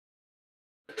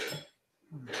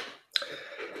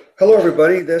Hello,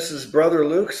 everybody. This is Brother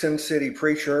Luke, Sin City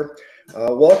Preacher.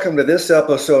 Welcome to this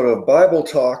episode of Bible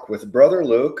Talk with Brother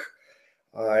Luke.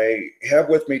 I have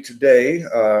with me today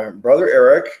Brother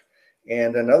Eric,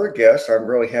 and another guest I'm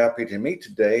really happy to meet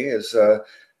today is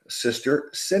Sister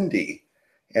Cindy.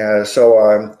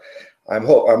 I'm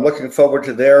looking forward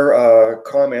to their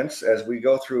comments as we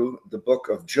go through the book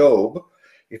of Job.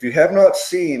 If you have not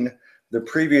seen the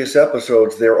previous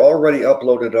episodes, they're already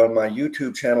uploaded on my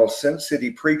YouTube channel, Sin City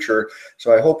Preacher,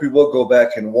 so I hope you will go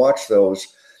back and watch those.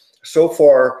 So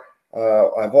far,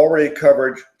 I've already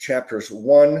covered chapters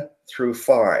 1 through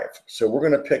 5. So we're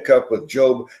going to pick up with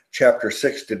Job chapter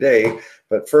 6 today.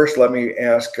 But first, let me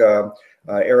ask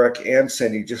Eric and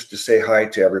Cindy just to say hi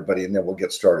to everybody, and then we'll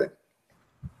get started.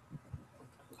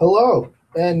 Hello,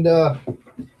 and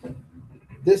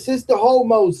this is the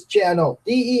Holmos channel,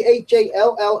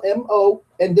 DEHALLMO,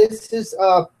 and this is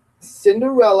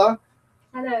Cinderella.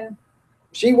 Hello.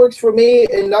 She works for me,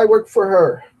 and I work for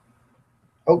her.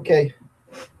 Okay.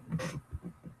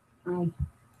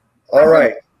 All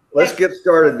right, let's get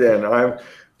started then.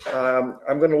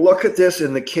 I'm going to look at this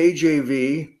in the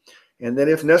KJV, and then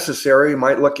if necessary,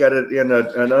 might look at it in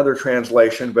another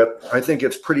translation, but I think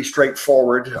it's pretty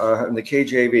straightforward in the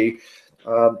KJV.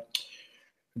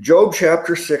 Job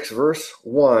chapter 6, verse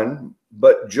 1,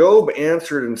 but Job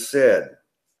answered and said,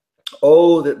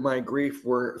 "Oh, that my grief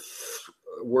were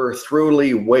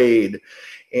thoroughly weighed,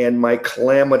 and my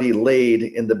calamity laid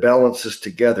in the balances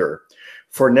together.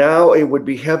 For now it would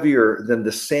be heavier than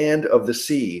the sand of the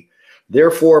sea.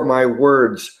 Therefore my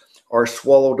words are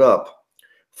swallowed up.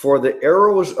 For the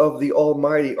arrows of the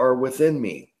Almighty are within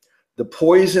me. The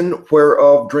poison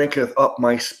whereof drinketh up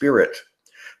my spirit.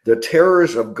 The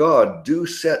terrors of God do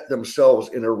set themselves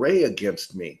in array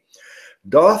against me.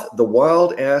 Doth the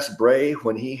wild ass bray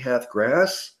when he hath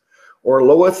grass? Or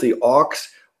loweth the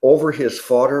ox over his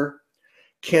fodder?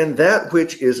 Can that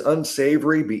which is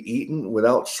unsavory be eaten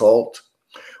without salt?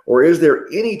 Or is there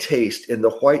any taste in the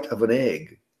white of an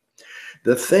egg?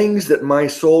 The things that my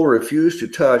soul refused to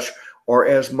touch are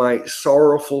as my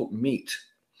sorrowful meat.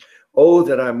 Oh,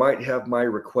 that I might have my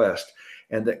request,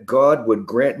 and that God would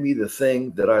grant me the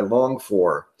thing that I long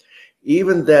for,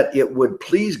 even that it would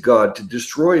please God to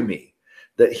destroy me,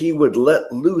 that he would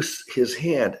let loose his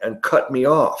hand and cut me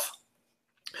off.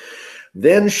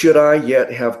 Then should I yet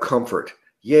have comfort.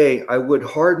 Yea, I would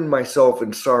harden myself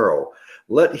in sorrow.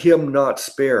 Let him not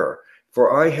spare,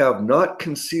 for I have not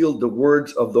concealed the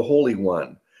words of the Holy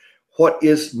One. What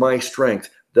is my strength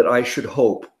that I should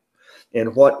hope?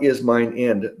 And what is mine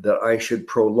end that I should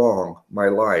prolong my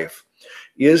life?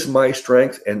 Is my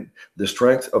strength and the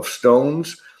strength of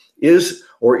stones? Is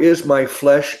my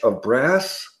flesh of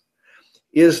brass?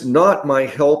 Is not my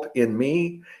help in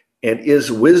me? And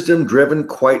is wisdom driven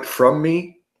quite from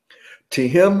me? To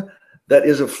him that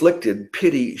is afflicted,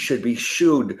 pity should be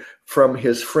shewed from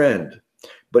his friend,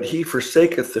 but he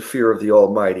forsaketh the fear of the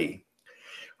Almighty.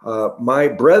 My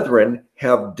brethren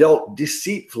have dealt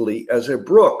deceitfully as a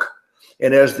brook,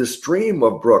 and as the stream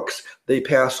of brooks they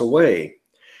pass away,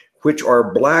 which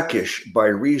are blackish by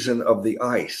reason of the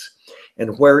ice,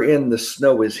 and wherein the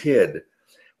snow is hid.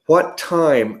 What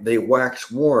time they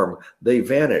wax warm, they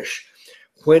vanish.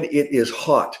 When it is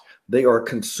hot, they are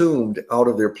consumed out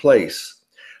of their place.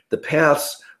 The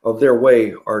paths of their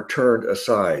way are turned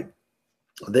aside.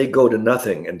 They go to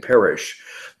nothing and perish.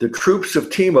 The troops of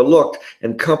Tema looked,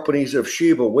 and companies of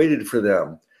Sheba waited for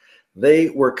them. They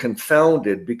were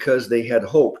confounded because they had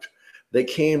hoped. They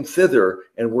came thither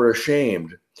and were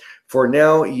ashamed. For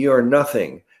now ye are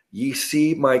nothing. Ye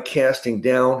see my casting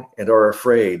down and are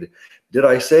afraid. Did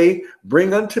I say,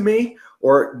 bring unto me,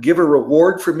 or give a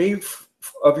reward for me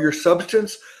of your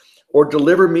substance, or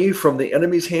deliver me from the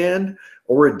enemy's hand,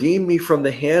 or redeem me from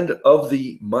the hand of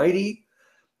the mighty?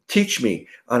 Teach me,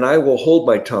 and I will hold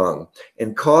my tongue,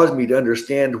 and cause me to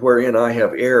understand wherein I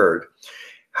have erred.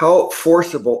 How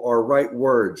forcible are right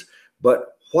words,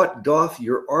 but what doth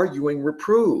your arguing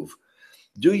reprove?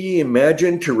 Do ye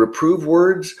imagine to reprove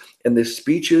words and the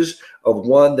speeches of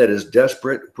one that is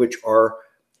desperate, which are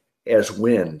as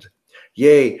wind?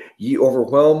 Yea, ye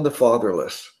overwhelm the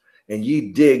fatherless, and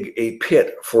ye dig a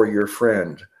pit for your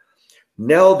friend.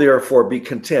 Now therefore be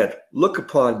content, look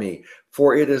upon me,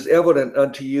 for it is evident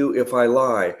unto you if I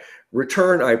lie.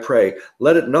 Return, I pray,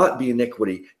 let it not be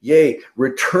iniquity. Yea,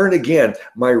 return again,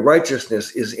 my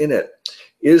righteousness is in it.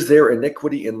 Is there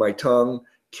iniquity in my tongue?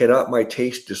 Cannot my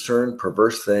taste discern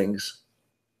perverse things?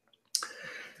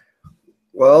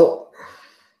 Well,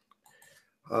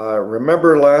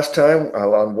 remember last time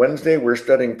on Wednesday we're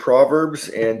studying Proverbs,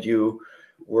 and you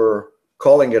were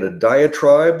calling it a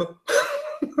diatribe.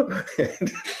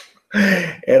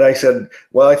 And I said,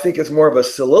 well, I think it's more of a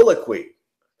soliloquy.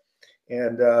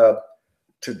 And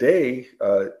today,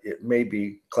 it may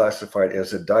be classified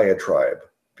as a diatribe,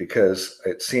 because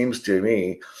it seems to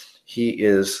me he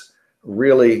is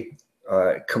really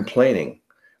complaining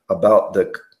about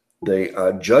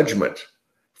the judgment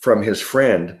from his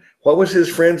friend. What was his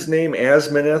friend's name?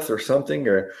 Asmaneth or something?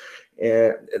 Do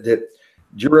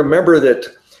you remember that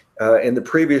in the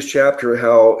previous chapter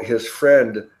how his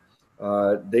friend,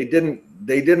 they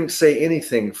didn't say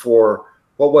anything for,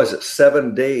 what was it,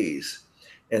 7 days,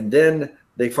 and then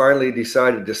they finally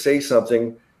decided to say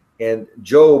something, and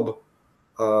Job,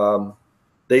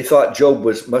 they thought Job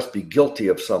must be guilty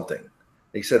of something.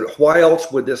 They said, why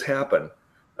else would this happen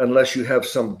unless you have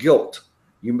some guilt?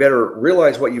 You better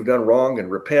realize what you've done wrong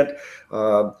and repent.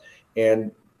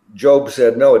 And Job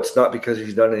said, no, it's not because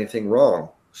he's done anything wrong.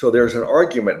 So there's an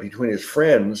argument between his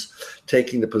friends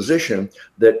taking the position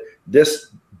that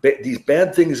these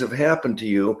bad things have happened to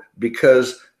you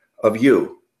because of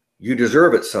you. You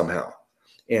deserve it somehow.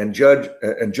 And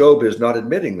Job is not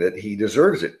admitting that he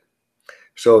deserves it.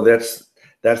 So that's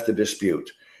the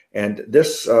dispute. And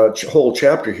this whole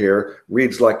chapter here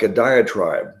reads like a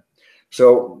diatribe.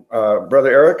 So,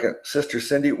 Brother Eric and Sister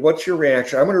Cindy, what's your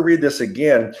reaction? I'm going to read this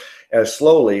again as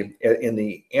slowly in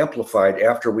the Amplified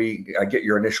after I get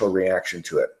your initial reaction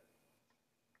to it.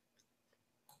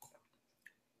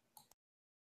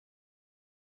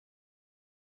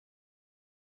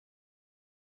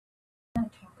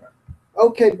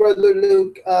 Okay, Brother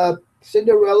Luke.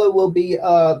 Cinderella will be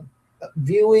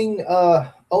viewing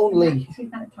only.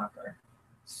 She's not a talker.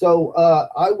 So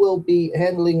I will be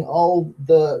handling all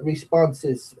the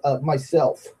responses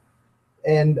myself.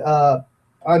 And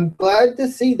I'm glad to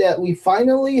see that we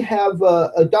finally have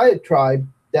a diatribe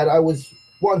that I was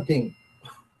wanting.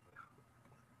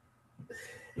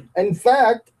 In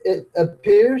fact, it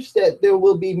appears that there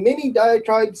will be many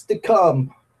diatribes to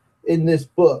come in this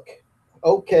book.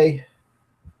 Okay.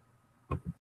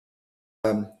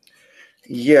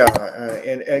 Yeah,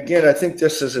 and again, I think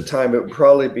this is a time it would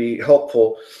probably be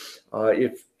helpful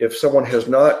if someone has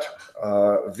not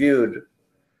viewed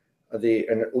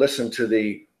and listened to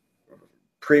the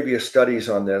previous studies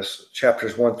on this,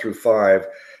 chapters 1 through 5,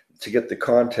 to get the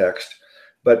context.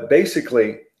 But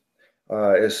basically,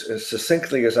 as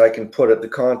succinctly as I can put it, the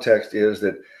context is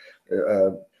that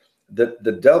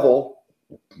the devil,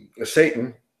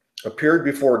 Satan, appeared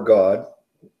before God,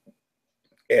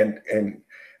 and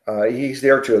he's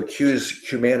there to accuse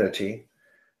humanity.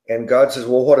 And God says,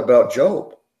 well, what about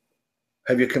Job?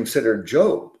 Have you considered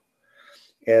Job?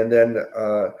 And then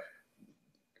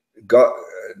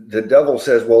the devil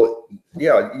says, well,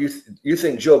 yeah, you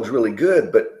think Job's really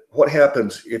good, but what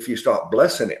happens if you stop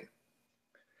blessing him?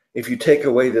 If you take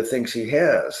away the things he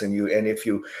has, and if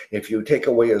you take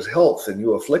away his health and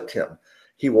you afflict him,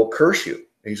 he will curse you.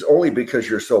 He's only because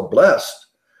you're so blessed.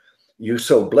 You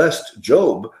so blessed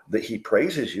Job that he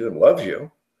praises you and loves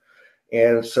you.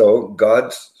 And so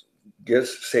God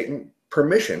gives Satan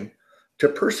permission to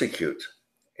persecute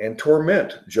and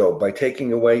torment Job by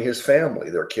taking away his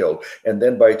family. They're killed. And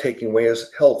then by taking away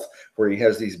his health, where he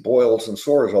has these boils and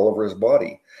sores all over his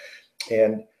body.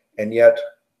 And yet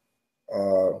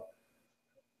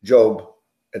Job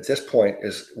at this point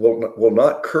will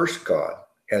not curse God,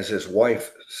 as his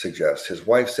wife suggests. His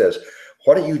wife says,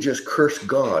 why don't you just curse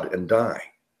God and die?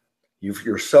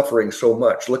 You're suffering so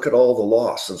much. Look at all the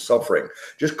loss and suffering.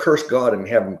 Just curse God and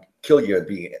have him kill you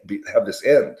and have this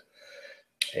end.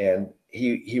 And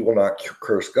he will not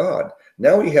curse God.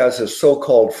 Now he has his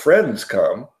so-called friends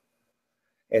come,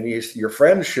 and your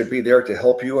friends should be there to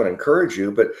help you and encourage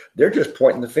you, but they're just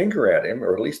pointing the finger at him,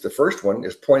 or at least the first one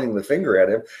is pointing the finger at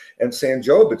him and saying,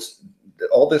 Job,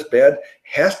 all this bad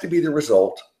has to be the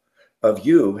result of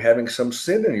you having some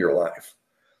sin in your life.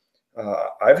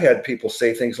 I've had people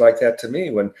say things like that to me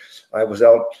when I was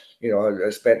out. I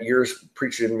spent years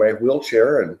preaching in my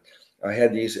wheelchair, and I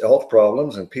had these health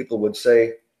problems, and people would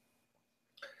say,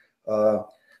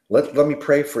 let me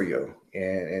pray for you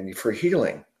and for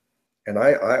healing. And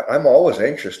I'm always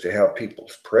anxious to have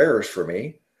people's prayers for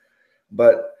me,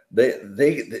 but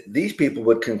these people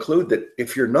would conclude that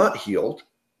if you're not healed,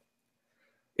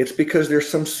 it's because there's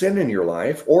some sin in your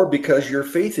life, or because your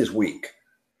faith is weak.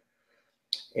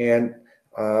 And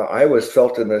I was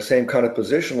felt in the same kind of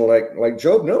position like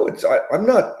Job. No, I'm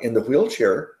not in the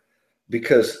wheelchair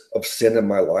because of sin in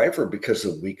my life or because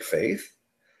of weak faith.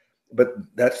 But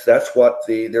that's what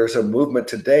there's a movement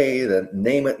today, the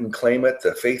name it and claim it,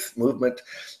 the faith movement.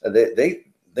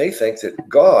 They think that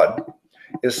God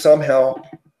is somehow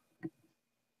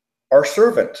our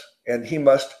servant, and he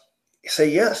must say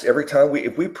yes every time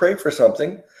if we pray for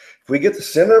something. If we get the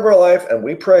sin of our life and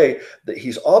we pray, that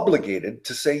he's obligated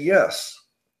to say yes.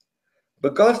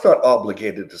 But God's not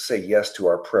obligated to say yes to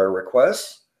our prayer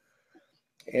requests.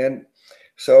 And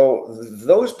so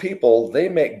those people, they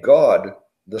make God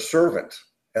the servant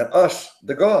and us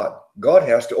the God. God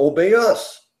has to obey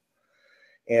us.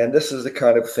 And this is the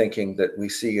kind of thinking that we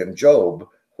see in Job,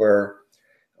 where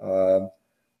the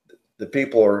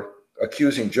people are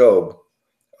accusing Job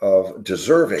of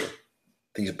deserving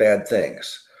these bad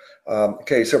things.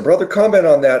 Okay, so brother, comment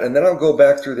on that, and then I'll go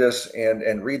back through this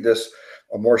and read this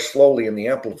more slowly in the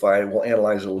Amplified. We'll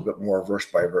analyze it a little bit more verse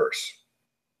by verse.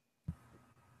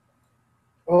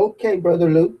 Okay, Brother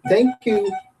Luke, thank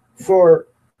you for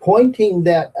pointing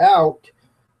that out,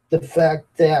 the fact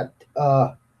that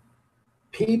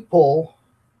people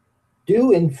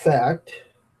do, in fact,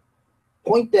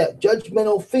 point that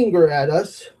judgmental finger at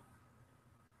us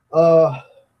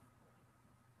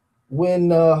when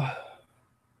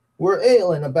we're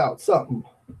ailing about something.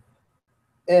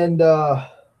 And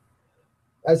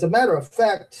as a matter of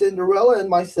fact, Cinderella and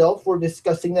myself were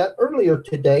discussing that earlier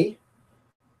today.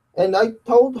 And I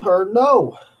told her,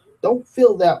 no, don't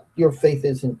feel that your faith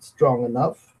isn't strong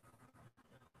enough.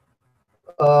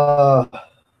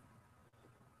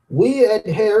 We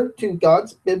adhere to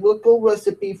God's biblical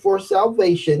recipe for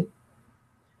salvation,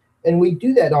 and we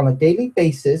do that on a daily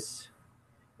basis,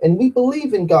 and we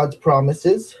believe in God's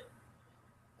promises.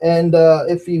 And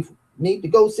if you need to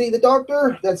go see the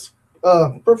doctor, that's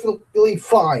perfectly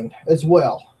fine as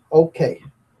well. Okay.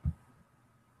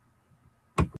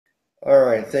 All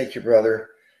right, thank you, brother.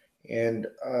 And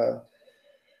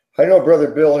I know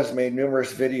Brother Bill has made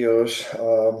numerous videos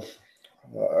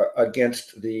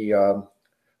against the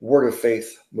Word of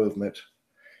Faith movement,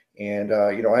 and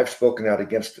I've spoken out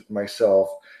against it myself.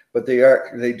 But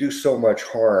they do so much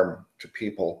harm to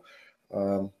people.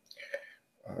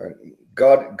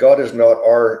 God is not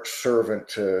our servant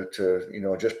to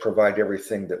just provide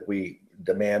everything that we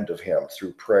demand of Him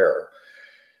through prayer.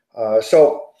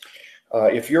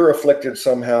 If you're afflicted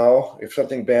somehow, if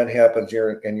something bad happens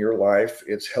in your life,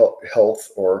 it's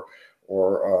health or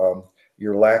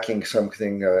you're lacking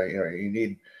something, you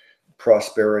need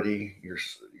prosperity,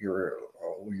 you're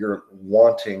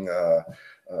wanting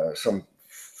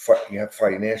you have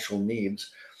financial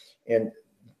needs, and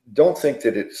don't think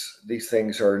that these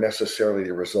things are necessarily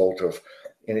the result of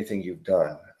anything you've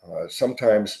done.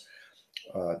 Sometimes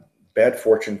bad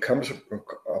fortune comes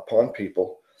upon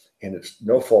people, and it's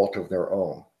no fault of their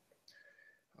own.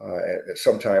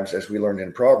 Sometimes, as we learned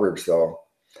in Proverbs, though,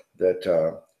 that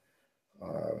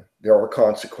there are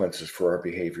consequences for our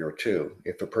behavior too.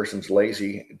 If a person's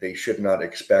lazy, they should not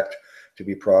expect to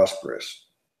be prosperous.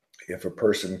 If a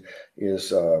person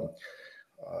is,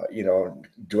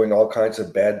 doing all kinds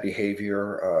of bad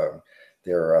behavior,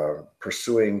 they're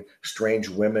pursuing strange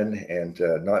women and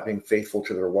not being faithful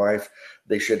to their wife,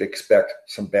 they should expect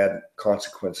some bad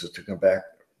consequences to come back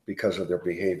because of their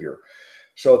behavior.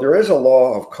 So there is a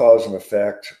law of cause and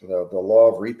effect, the law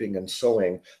of reaping and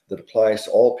sowing, that applies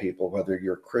to all people, whether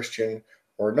you're Christian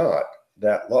or not.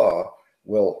 That law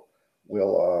will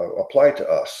apply to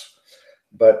us.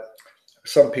 But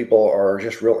some people are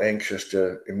just real anxious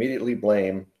to immediately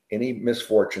blame any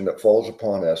misfortune that falls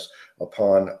upon us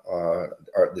upon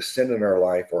the sin in our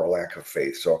life or a lack of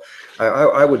faith. So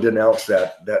I would denounce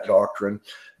that doctrine.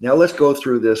 Now let's go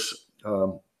through this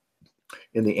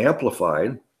in the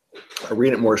Amplified. I'll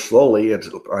read it more slowly.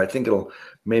 I think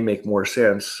may make more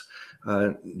sense.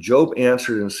 Job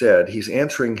answered and said, he's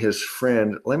answering his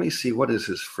friend. Let me see, what is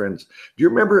his friend's? Do you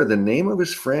remember the name of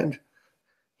his friend?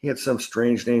 He had some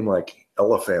strange name like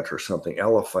Elephant or something,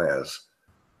 Eliphaz.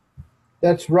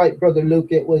 That's right, Brother Luke.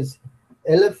 It was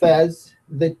Eliphaz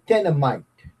the Temanite.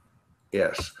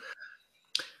 Yes.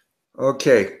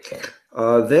 Okay.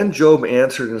 Then Job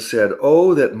answered and said,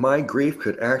 oh, that my grief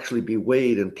could actually be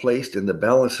weighed and placed in the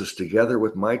balances together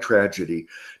with my tragedy,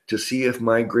 to see if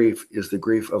my grief is the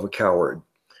grief of a coward.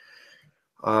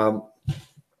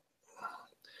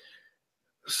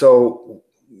 So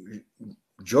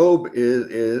Job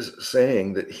is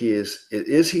saying that he is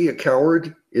he a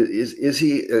coward? Is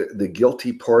he the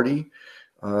guilty party?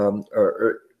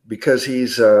 Or because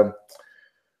he's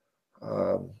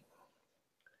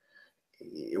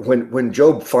when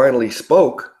Job finally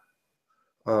spoke,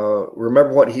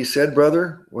 remember what he said,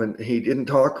 brother, when he didn't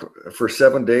talk for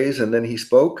 7 days and then he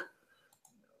spoke?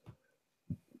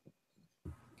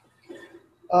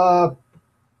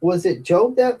 Was it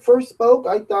Job that first spoke?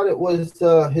 I thought it was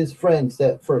his friends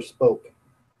that first spoke.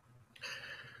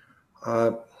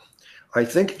 I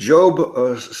think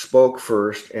Job spoke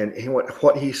first, and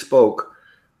what he spoke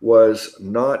was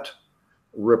not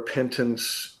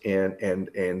repentance and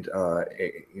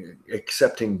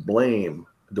accepting blame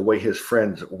the way his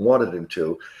friends wanted him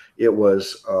to. It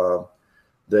was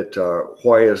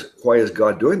why is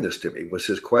God doing this to me? Was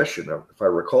his question, if I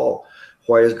recall.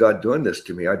 Why is God doing this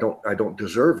to me? I don't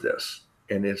deserve this.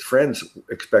 And his friends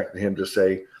expected him to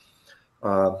say,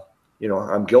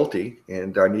 I'm guilty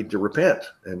and I need to repent.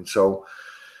 And so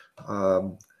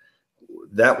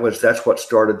that's what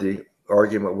started the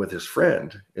argument with his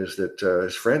friend, is that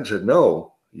his friend said,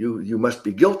 no, you must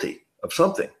be guilty of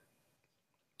something.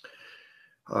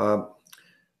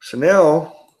 So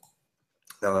now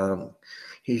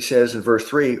he says in verse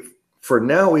 3, for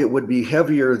now it would be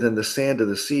heavier than the sand of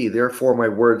the sea. Therefore my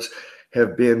words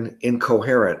have been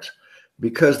incoherent.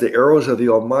 Because the arrows of the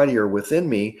Almighty are within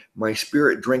me, my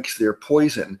spirit drinks their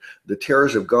poison. The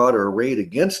terrors of God are arrayed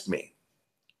against me.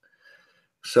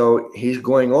 So he's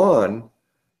going on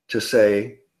to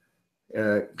say,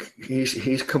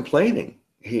 he's complaining.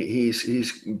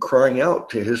 He's crying out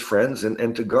to his friends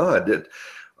and to God that,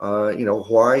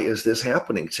 why is this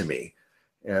happening to me?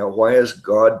 Why has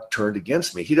God turned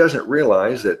against me? He doesn't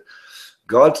realize that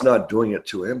God's not doing it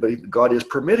to him, but God is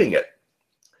permitting it.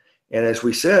 And as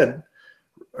we said,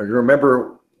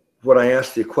 remember when I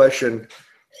asked the question,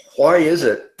 why is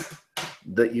it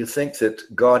that you think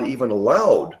that God even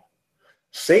allowed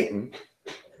Satan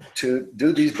to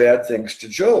do these bad things to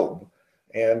Job?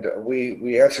 And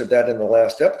we answered that in the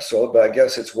last episode, but I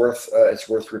guess it's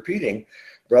worth repeating.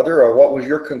 Brother, what was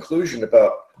your conclusion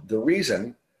about the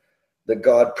reason that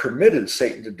God permitted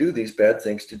Satan to do these bad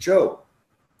things to Job?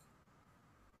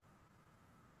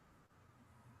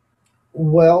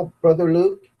 Well, Brother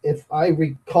Luke, if I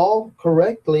recall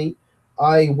correctly,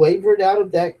 I wavered out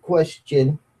of that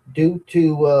question due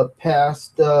to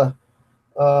past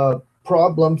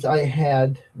problems I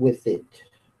had with it.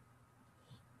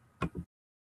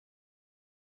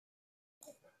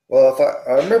 Well, if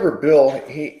I remember, Bill,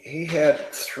 he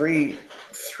had three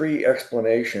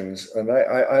explanations, and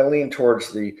I lean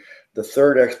towards the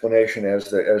third explanation as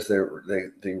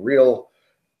the real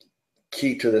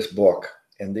key to this book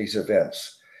and these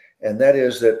events. And that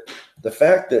is that the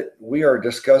fact that we are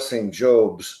discussing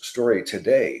Job's story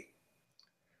today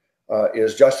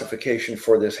is justification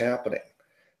for this happening,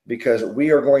 because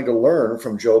we are going to learn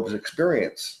from Job's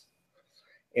experience.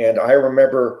 And I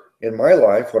remember in my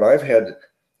life when I've had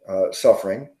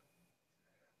suffering,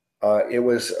 it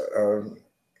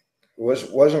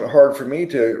wasn't hard for me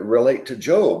to relate to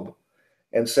Job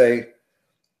and say,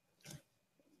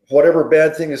 whatever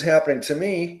bad thing is happening to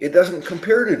me, it doesn't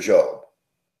compare to Job.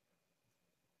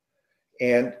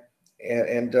 And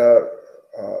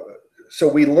so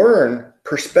we learn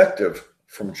perspective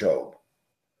from Job.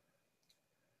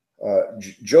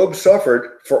 Job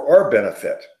suffered for our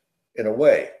benefit in a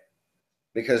way,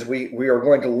 because we are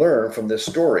going to learn from this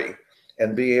story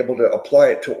and be able to apply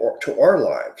it to our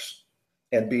lives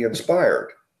and be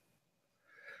inspired.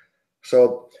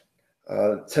 So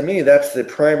to me, that's the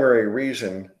primary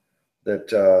reason that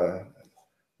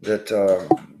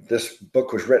this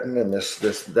book was written, and that's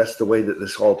the way that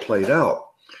this all played out.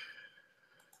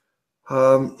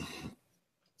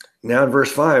 Now in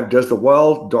verse 5, does the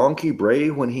wild donkey bray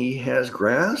when he has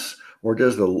grass, or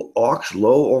does the ox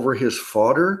low over his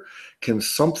fodder? Can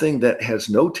something that has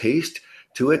no taste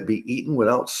to it be eaten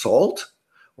without salt?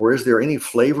 Or is there any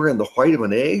flavor in the white of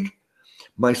an egg?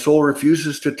 My soul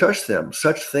refuses to touch them.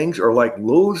 Such things are like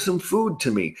loathsome food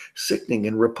to me, sickening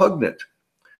and repugnant.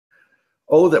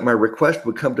 Oh, that my request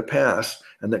would come to pass,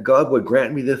 and that God would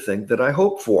grant me the thing that I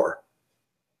hope for.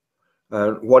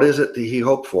 What is it that he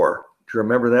hoped for? Do you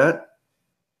remember that?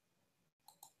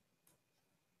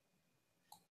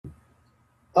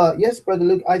 Yes, Brother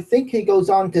Luke. I think he goes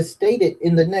on to state it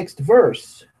in the next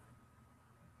verse.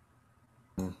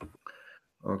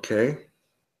 Okay.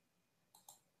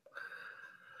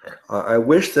 I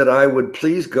wish that I would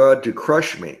please God to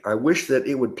crush me. I wish that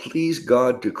it would please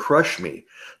God to crush me,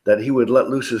 that he would let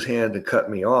loose his hand and cut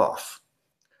me off.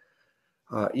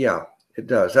 Yeah, it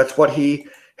does. That's what he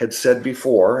had said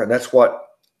before, and that's what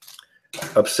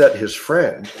upset his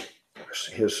friend,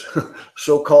 his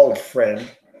so-called friend,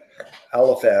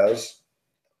 Eliphaz,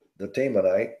 the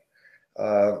Temanite,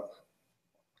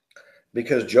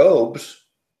 because Job's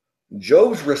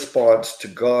response to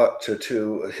God,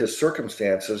 to his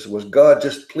circumstances, was, God,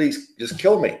 please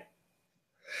kill me.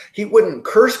 He wouldn't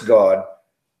curse God,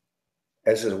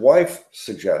 as his wife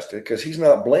suggested, because he's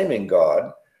not blaming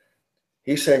God.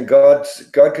 He's saying God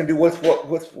can do with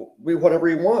whatever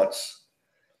he wants.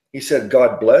 He said,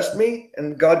 God blessed me,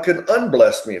 and God can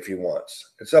unbless me if he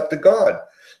wants. It's up to God.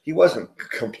 he wasn't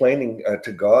complaining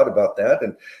to God about that.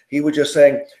 And he was just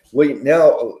saying, well,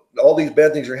 now all these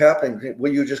bad things are happening.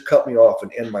 Will you just cut me off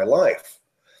and end my life?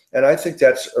 And I think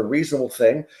that's a reasonable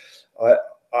thing. I,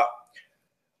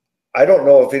 I don't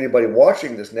know if anybody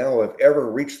watching this now have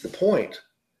ever reached the point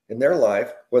in their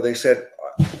life where they said,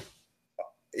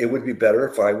 it would be better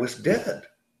if I was dead.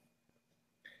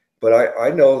 But I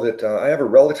know that I have a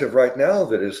relative right now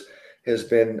that has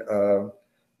been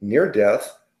near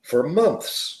death for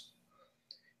months.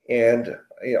 And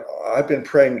I've been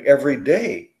praying every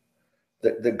day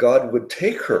that God would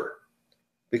take her,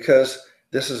 because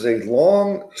this is a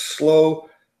long, slow,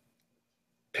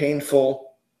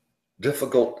 painful,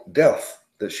 difficult death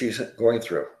that she's going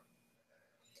through.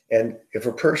 And if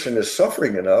a person is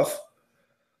suffering enough,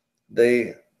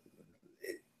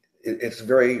 it's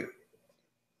very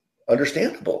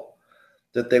understandable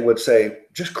that they would say,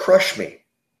 just crush me,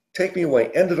 take me away,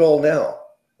 end it all now.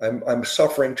 I'm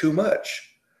suffering too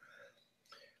much.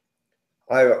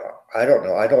 I don't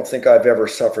know. I don't think I've ever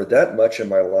suffered that much in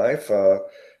my life.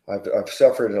 I've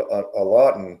suffered a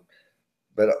lot,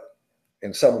 but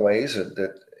in some ways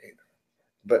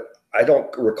but I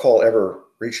don't recall ever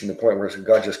reaching the point where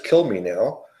God just killed me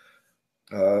now.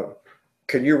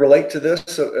 Can you relate to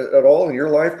this at all in your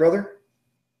life, brother?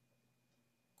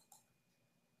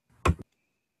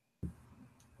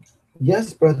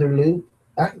 Yes, Brother Lou,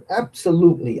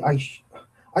 absolutely. I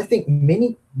think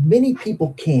many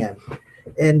people can,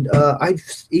 and I've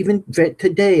even read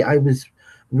today. I was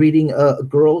reading a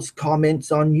girl's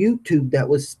comments on YouTube that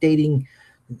was stating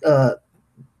uh,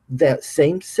 that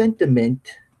same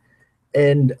sentiment,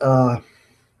 and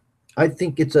I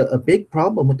think it's a big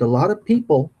problem with a lot of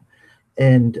people,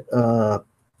 and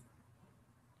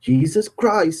Jesus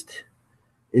Christ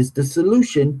is the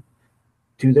solution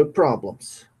to their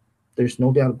problems. There's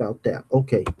no doubt about that.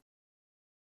 Okay.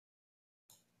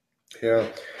 Yeah.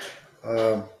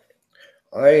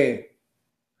 I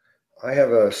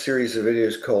have a series of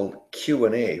videos called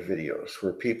Q&A videos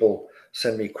where people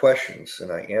send me questions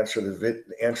and I answer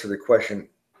the question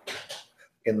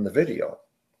in the video.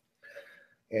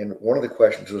 And one of the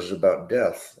questions was about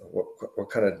death. What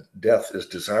kind of death is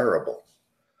desirable?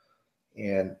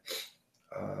 And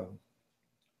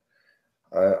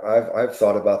I've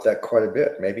thought about that quite a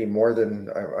bit, maybe more than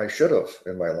I should have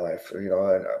in my life.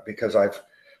 Because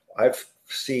I've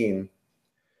seen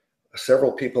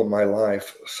several people in my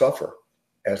life suffer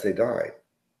as they died,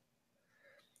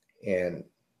 and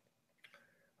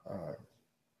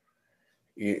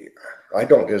I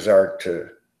don't desire to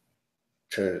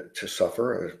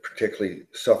suffer, particularly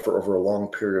suffer over a long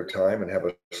period of time and have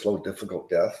a slow, difficult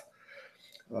death.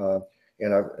 And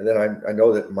then I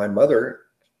know that my mother,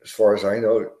 as far as I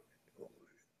know,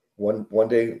 one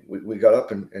day we got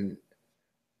up and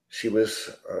she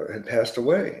had passed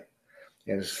away.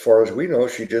 And as far as we know,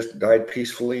 she just died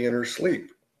peacefully in her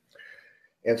sleep.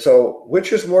 And so,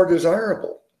 which is more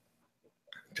desirable?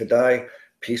 To die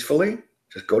peacefully,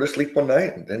 just go to sleep one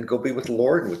night and then go be with the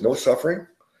Lord with no suffering?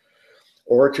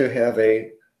 Or to have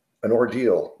an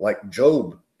ordeal like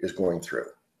Job is going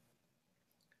through,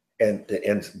 but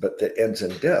that ends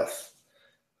in death?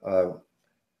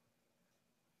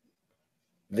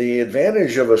 The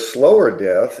advantage of a slower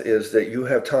death is that you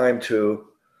have time to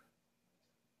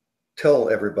tell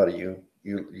everybody you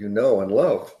know and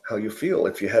love how you feel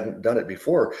if you hadn't done it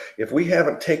before. If we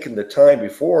haven't taken the time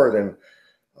before, then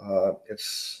I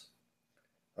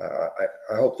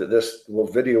hope that this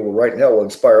little video right now will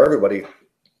inspire everybody.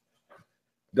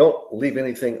 Don't leave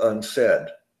anything unsaid.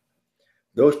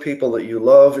 Those people that you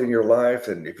love in your life,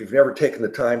 and if you've never taken the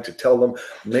time to tell them,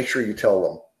 make sure you tell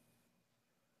them,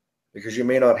 because you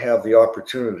may not have the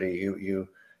opportunity. You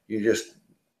just,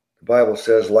 the Bible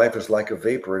says life is like a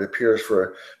vapor. It appears for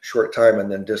a short time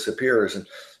and then disappears. And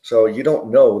so you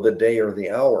don't know the day or the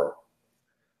hour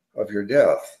of your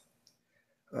death.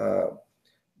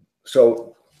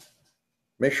 So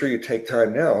make sure you take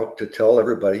time now to tell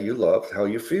everybody you love how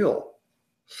you feel,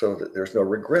 so that there's no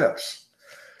regrets.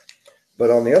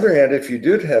 But on the other hand, if you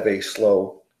did have a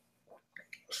slow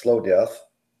death,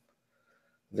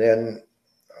 then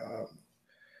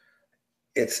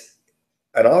it's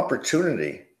an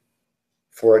opportunity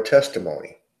for a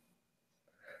testimony.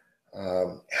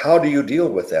 How do you deal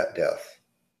with that death?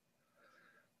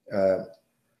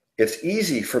 It's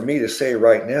easy for me to say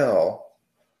right now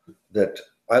that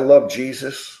I love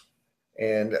Jesus,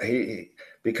 and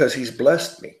because he's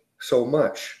blessed me so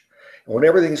much. And when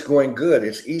everything's going good,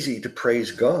 it's easy to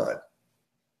praise God.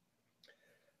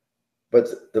 But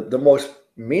the most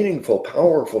meaningful,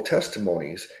 powerful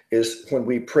testimonies is when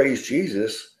we praise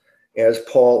Jesus as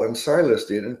Paul and Silas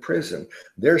did in prison.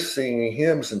 They're singing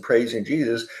hymns and praising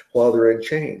Jesus while they're in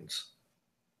chains.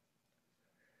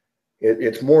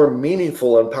 It's more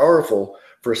meaningful and powerful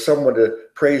for someone to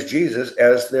praise Jesus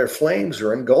as their flames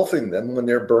are engulfing them when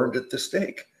they're burned at the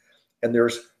stake. And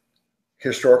there's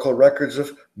historical records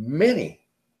of many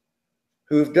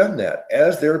who've done that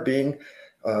as they're being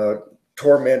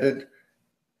tormented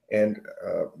and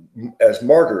as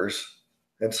martyrs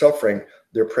and suffering,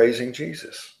 they're praising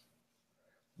Jesus.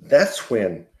 That's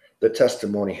when the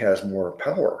testimony has more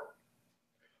power.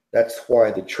 That's why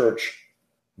the church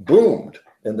boomed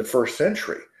in the first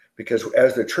century, because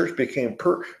as the church became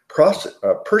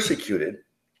persecuted,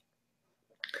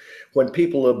 when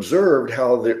people observed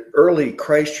how the early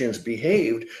Christians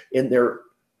behaved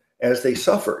as they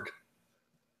suffered,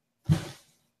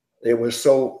 it was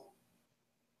so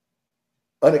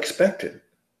unexpected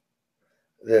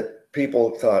that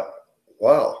people thought,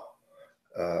 wow,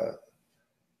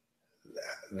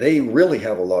 they really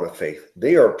have a lot of faith.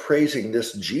 They are praising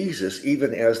this Jesus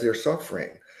even as they're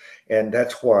suffering. And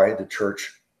that's why the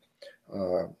church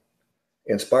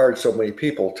inspired so many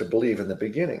people to believe in the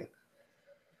beginning.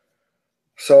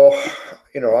 So,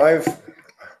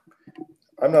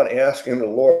 I'm not asking the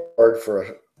Lord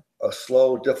for a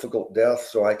slow, difficult death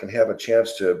so I can have a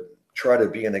chance to try to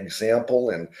be an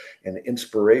example and an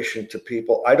inspiration to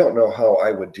people. I don't know how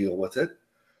I would deal with it.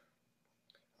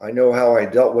 I know how I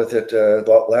dealt with it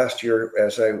last year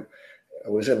as I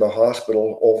was in the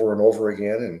hospital over and over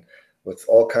again and with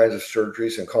all kinds of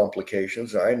surgeries and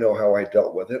complications. I know how I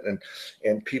dealt with it.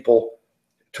 And people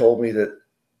told me that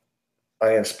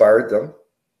I inspired them.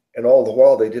 And all the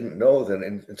while they didn't know that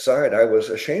inside I was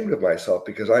ashamed of myself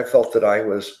because I felt that I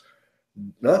was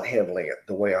not handling it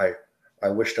the way I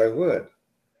wished I would.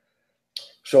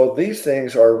 So these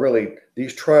things are really,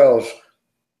 these trials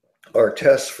are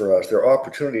tests for us. They're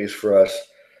opportunities for us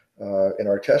in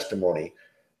our testimony.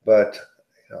 But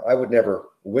I would never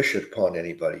wish it upon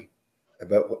anybody.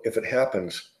 But if it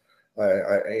happens,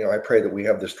 I pray that we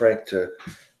have the strength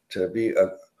to be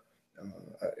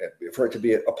for it to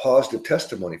be a positive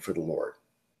testimony for the Lord.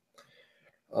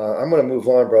 I'm going to move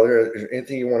on, brother. Is there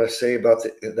anything you want to say about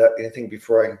that? Anything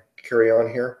before I carry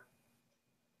on here?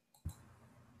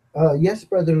 Yes,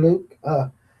 Brother Luke.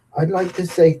 I'd like to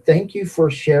say thank you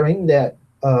for sharing that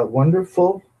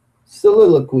wonderful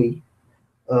soliloquy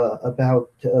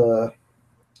about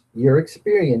your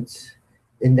experience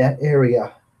in that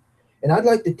area. And I'd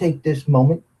like to take this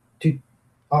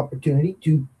opportunity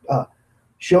to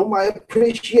show my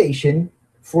appreciation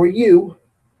for you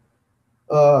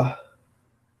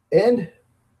and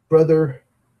Brother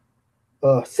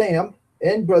Sam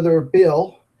and Brother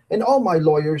Bill and all my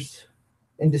lawyers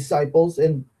and disciples,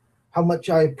 and how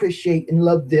much I appreciate and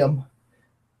love them,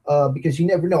 because you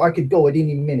never know, I could go at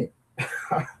any minute.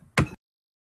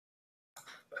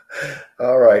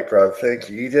 All right, brother. Thank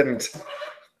you.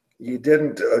 You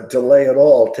didn't delay at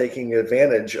all taking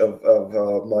advantage of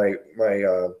my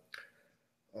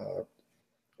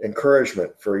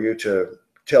encouragement for you to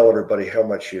tell everybody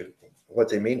what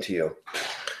they mean to you.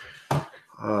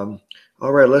 All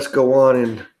right, let's go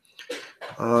on.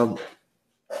 And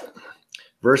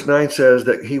verse 9 says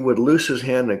that he would loose his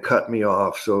hand and cut me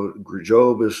off. So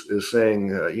Job is saying,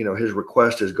 his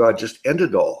request is, God, just end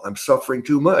it all. I'm suffering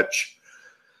too much.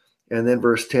 And then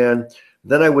verse 10,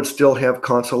 then I would still have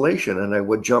consolation and I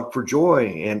would jump for joy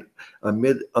and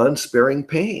amid unsparing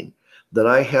pain, that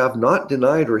I have not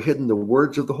denied or hidden the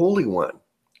words of the Holy One.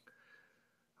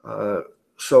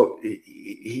 So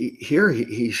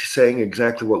he's saying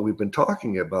exactly what we've been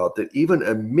talking about, that even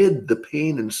amid the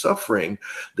pain and suffering,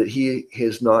 that he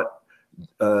has not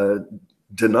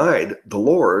denied the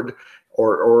Lord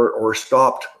or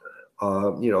stopped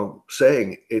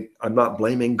saying it. I'm not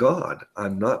blaming God.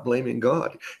 I'm not blaming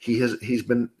God. He's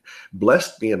been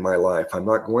blessed me in my life. I'm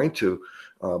not going to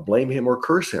blame him or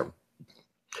curse him.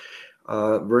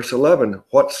 Verse 11,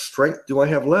 what strength do I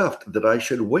have left that I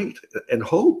should wait and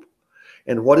hope?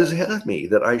 And what is ahead of me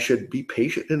that I should be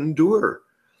patient and endure?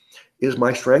 Is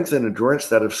my strength and endurance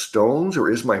that of stones, or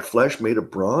is my flesh made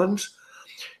of bronze?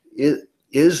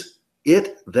 Is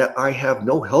it that I have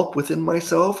no help within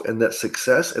myself, and that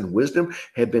success and wisdom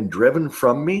have been driven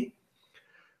from me?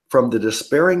 From the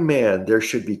despairing man there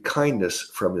should be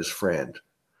kindness from his friend,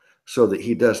 so that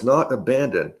he does not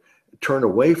turn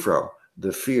away from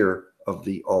the fear of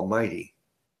the Almighty.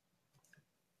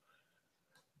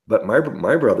 But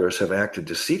my brothers have acted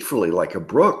deceitfully like a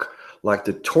brook, like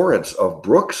the torrents of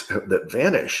brooks that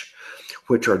vanish,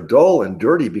 which are dull and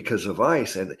dirty because of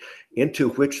ice, and into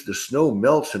which the snow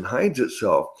melts and hides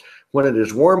itself, When it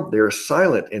is warm, they are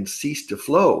silent and cease to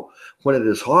flow. When it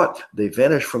is hot, they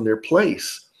vanish from their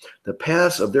place. The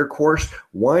paths of their course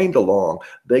wind along.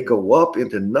 They go up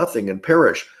into nothing and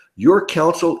perish. Your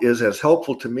counsel is as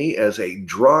helpful to me as a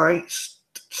dry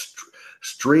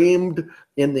streamed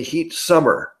in the heat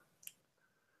summer.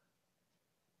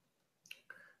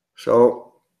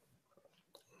 So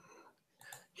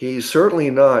he's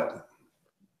not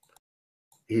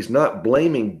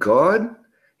blaming God.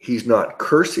 He's not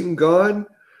cursing God.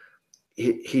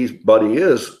 But he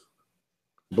is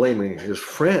blaming his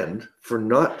friend for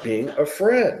not being a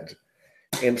friend.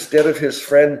 Instead of his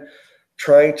friend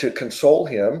trying to console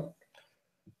him,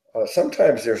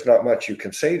 sometimes there's not much you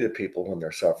can say to people when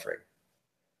they're suffering.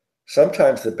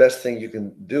 Sometimes the best thing you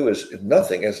can do is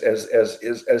nothing,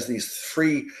 as these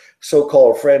three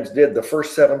so-called friends did the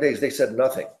first 7 days. They said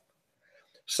nothing.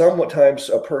 Sometimes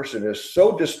a person is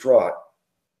so distraught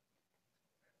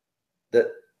that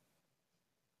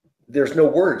there's no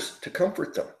words to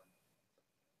comfort them.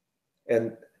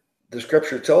 And the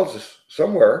scripture tells us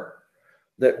somewhere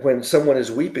that when someone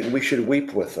is weeping, we should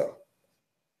weep with them.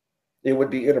 It would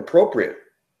be inappropriate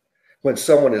when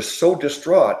someone is so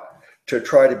distraught to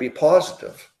try to be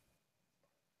positive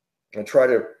and try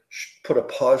to put a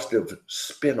positive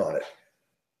spin on it.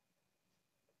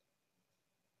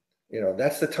 You know,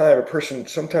 that's the time a person,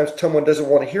 sometimes someone doesn't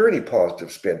want to hear any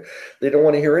positive spin. They don't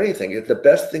want to hear anything. The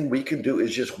best thing we can do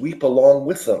is just weep along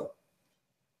with them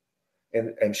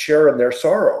and share in their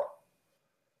sorrow.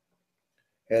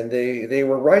 And they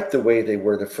were right the way they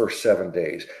were the first 7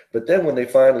 days. But then when they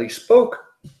finally spoke,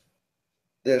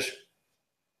 this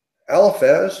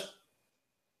Eliphaz,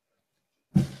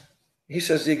 he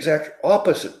says the exact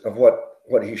opposite of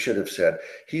what he should have said.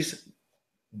 He's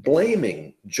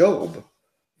blaming Job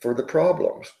for the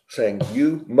problems, saying,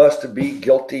 you must be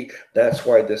guilty. That's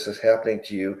why this is happening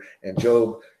to you. And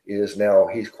Job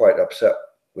he's quite upset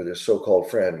with his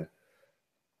so-called friend.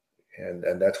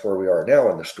 And that's where we are now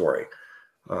in the story.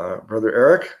 Brother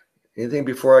Eric, anything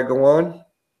before I go on?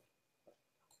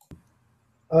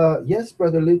 Yes,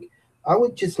 Brother Luke. I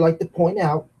would just like to point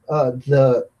out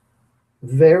the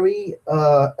very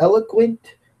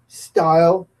eloquent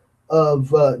style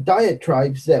of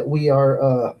diatribes that we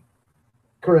are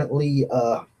currently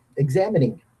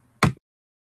examining.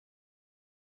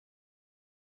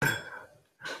 Yeah,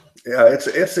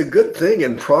 it's a good thing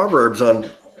in Proverbs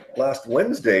on last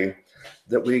Wednesday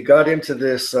that we got into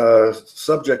this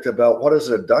subject about what is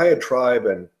a diatribe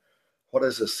and what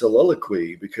is a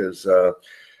soliloquy, because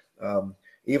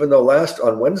even though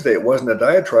on Wednesday it wasn't a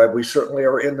diatribe, we certainly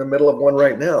are in the middle of one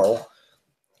right now.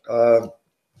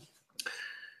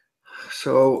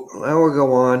 So now we'll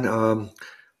go on.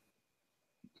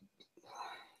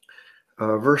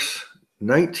 Verse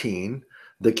 19,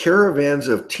 the caravans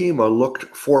of Tema looked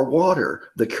for water.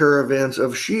 The caravans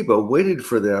of Sheba waited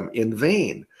for them in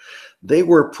vain. They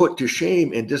were put to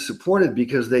shame and disappointed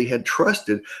because they had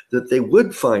trusted that they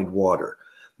would find water.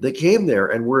 They came there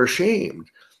and were ashamed.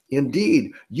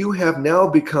 Indeed, you have now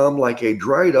become like a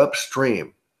dried up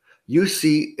stream. You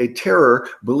see a terror,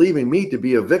 believing me to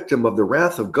be a victim of the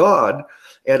wrath of God,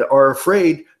 and are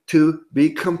afraid to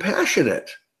be compassionate.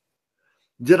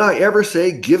 Did I ever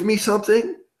say, give me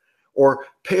something? Or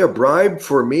pay a bribe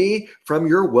for me from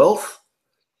your wealth?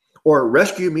 Or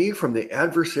rescue me from the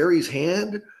adversary's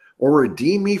hand? Or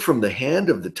redeem me from the hand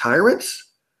of the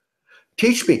tyrants?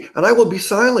 Teach me, and I will be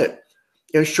silent,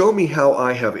 and show me how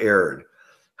I have erred.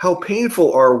 How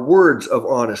painful are words of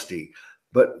honesty,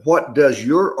 but what does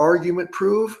your argument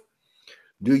prove?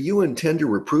 Do you intend to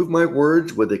reprove my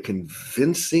words with a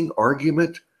convincing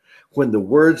argument, when the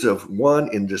words of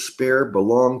one in despair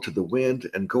belong to the wind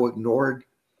and go ignored?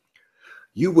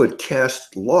 You would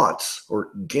cast lots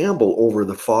or gamble over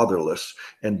the fatherless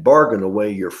and bargain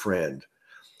away your friend.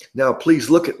 Now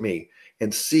please look at me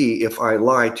and see if I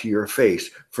lie to your face,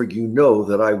 for you know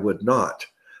that I would not.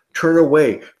 Turn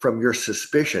away from your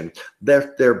suspicion,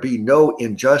 that there be no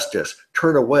injustice.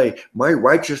 Turn away. My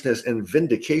righteousness and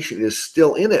vindication is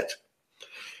still in it.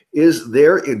 Is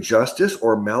there injustice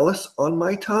or malice on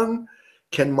my tongue?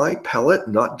 Can my palate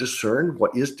not discern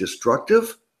what is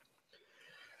destructive?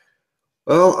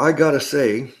 Well, I gotta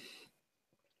say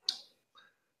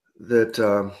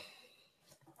that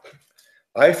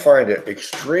I find it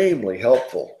extremely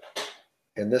helpful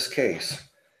in this case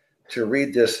to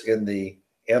read this in the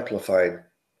Amplified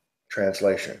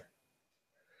translation.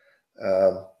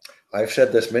 I've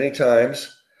said this many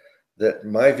times, that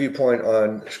my viewpoint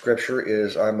on Scripture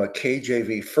is I'm a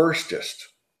KJV firstist.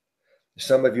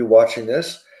 Some of you watching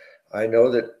this, I know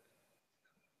that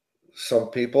some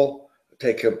people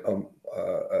take a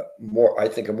I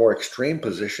think, a more extreme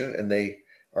position, and they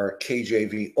are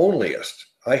KJV onlyist.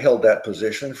 I held that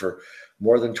position for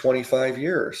more than 25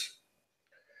 years.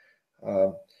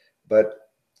 But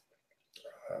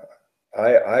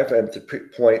I've at the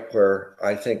point where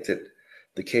I think that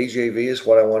the KJV is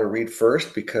what I want to read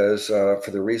first, because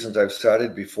for the reasons I've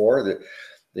cited before, that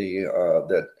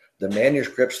the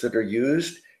manuscripts that are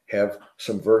used have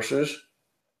some verses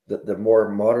that the more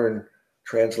modern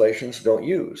translations don't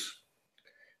use.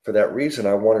 For that reason,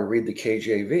 I want to read the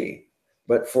KJV.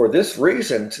 But for this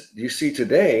reason, you see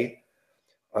today,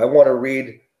 I want to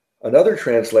read another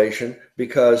translation,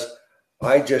 because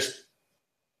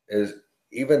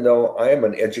even though I am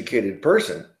an educated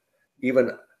person,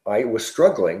 even I was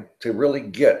struggling to really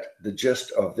get the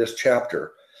gist of this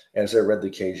chapter as I read the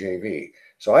KJV.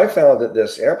 So I found that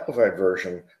this Amplified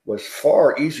version was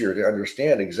far easier to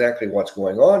understand exactly what's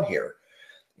going on here.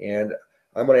 And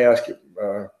I'm going to ask you,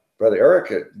 Brother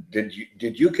Eric, did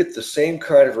you get the same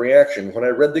kind of reaction when I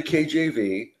read the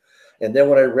KJV, and then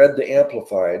when I read the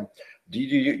Amplified? Do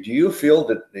you feel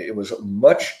that it was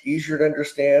much easier to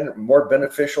understand, more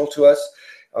beneficial to us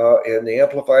in the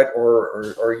Amplified,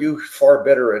 or are you far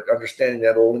better at understanding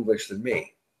that Old English than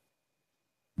me?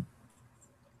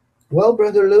 Well,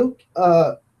 Brother Luke,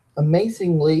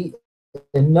 amazingly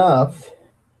enough,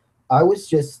 I was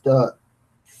just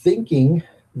thinking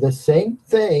the same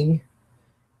thing,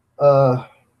 how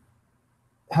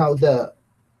the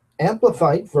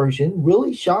Amplified version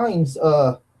really shines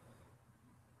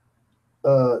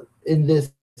in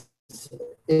this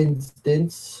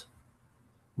instance,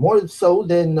 more so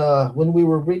than when we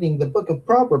were reading the book of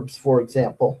Proverbs, for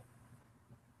example.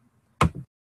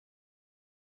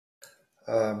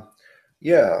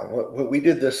 Yeah, we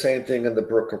did the same thing in the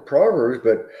book of Proverbs,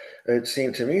 but it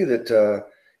seemed to me that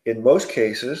in most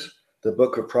cases, the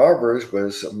book of Proverbs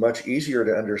was much easier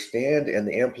to understand, and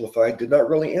the Amplified did not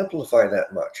really amplify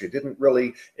that much. It didn't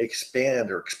really expand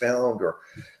or expound or,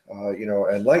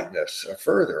 enlighten us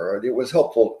further. It was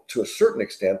helpful to a certain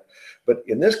extent, but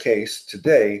in this case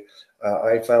today,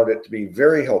 I found it to be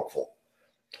very helpful.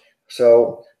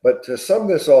 So, but to sum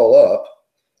this all up,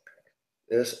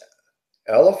 this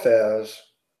Eliphaz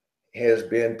has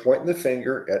been pointing the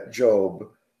finger at Job,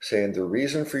 saying the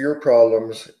reason for your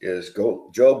problems is,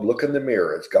 go, Job, look in the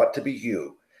mirror. It's got to be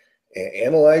you.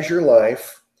 Analyze your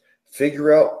life,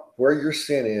 figure out where your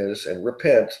sin is, and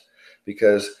repent,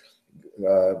 because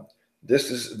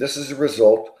this is a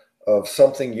result of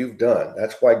something you've done.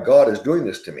 That's why God is doing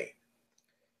this to me.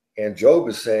 And Job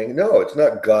is saying, no, it's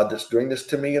not God that's doing this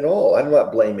to me at all. I'm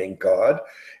not blaming God.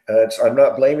 I'm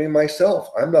not blaming myself.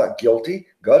 I'm not guilty.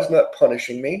 God's not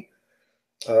punishing me.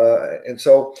 And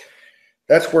so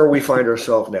that's where we find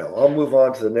ourselves now. I'll move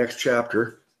on to the next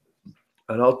chapter,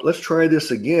 and let's try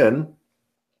this again.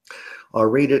 I'll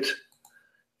read it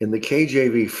in the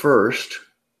KJV first.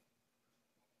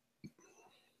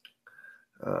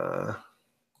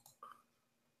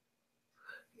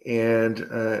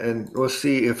 And we'll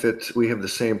see if we have the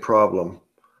same problem.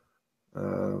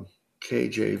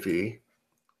 KJV.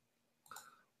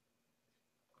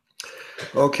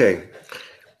 Okay.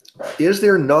 Is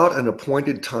there not an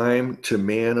appointed time to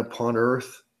man upon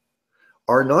earth?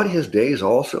 Are not his days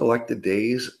also like the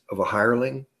days of a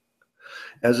hireling?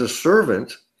 As a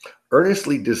servant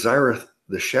earnestly desireth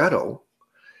the shadow,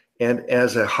 and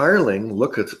as a hireling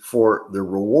looketh for the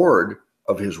reward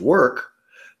of his work,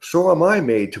 so am I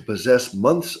made to possess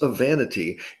months of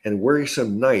vanity, and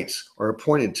wearisome nights are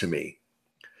appointed to me.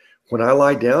 When I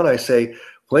lie down, I say,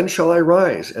 when shall I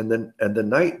rise, and the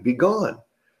night be gone?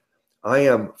 I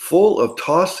am full of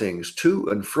tossings to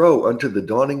and fro unto the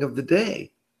dawning of the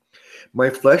day. My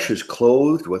flesh is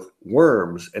clothed with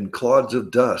worms and clods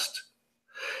of dust.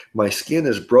 My skin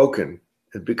is broken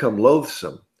and become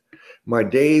loathsome. My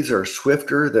days are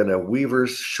swifter than a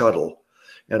weaver's shuttle,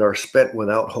 and are spent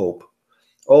without hope.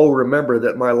 Oh, remember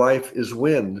that my life is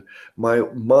wind.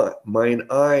 Mine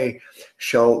eye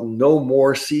shall no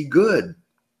more see good.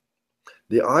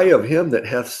 The eye of him that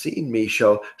hath seen me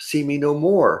shall see me no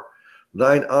more.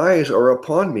 Thine eyes are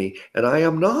upon me, and I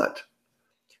am not.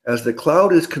 As the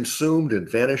cloud is consumed and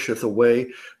vanisheth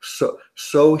away,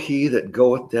 so he that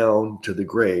goeth down to the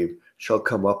grave shall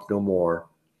come up no more.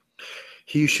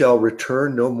 He shall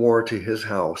return no more to his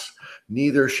house,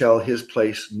 neither shall his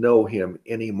place know him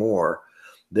any more.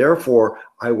 Therefore,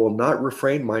 I will not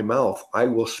refrain my mouth. I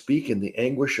will speak in the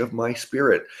anguish of my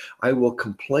spirit. I will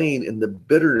complain in the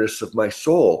bitterness of my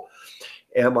soul.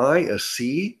 Am I a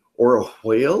sea or a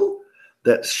whale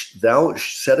that thou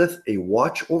setteth a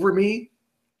watch over me?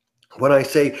 When I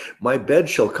say, my bed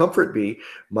shall comfort me,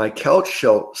 my couch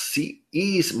shall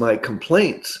ease my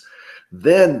complaints,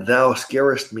 Then thou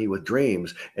scarest me with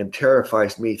dreams, and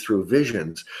terrifiest me through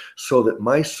visions, so that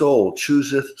my soul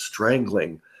chooseth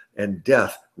strangling and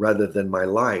death rather than my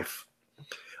life.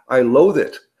 I loathe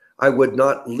it. I would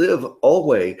not live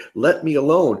alway. Let me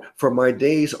alone, for my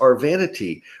days are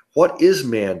vanity. What is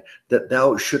man that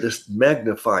thou shouldest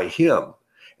magnify him,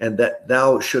 and that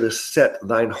thou shouldest set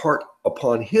thine heart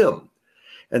upon him,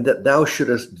 and that thou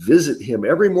shouldest visit him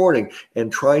every morning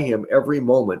and try him every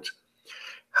moment?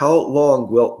 How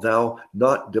long wilt thou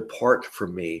not depart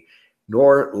from me,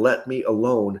 nor let me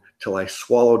alone till I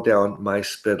swallow down my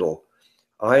spittle?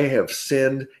 I have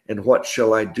sinned, and what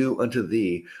shall I do unto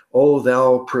thee, O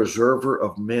thou preserver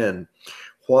of men?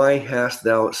 Why hast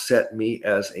thou set me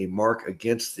as a mark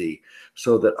against thee,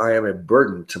 so that I am a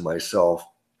burden to myself?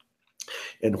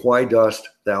 And why dost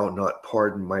thou not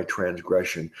pardon my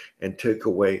transgression and take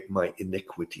away my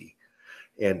iniquity?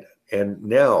 And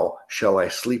now shall I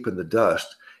sleep in the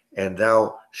dust, and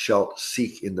thou shalt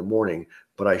seek in the morning,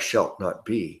 but I shalt not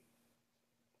be.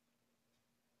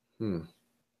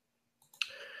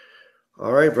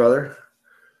 All right, brother.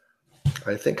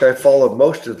 I think I followed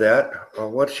most of that.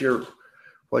 What's your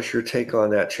take on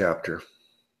that chapter?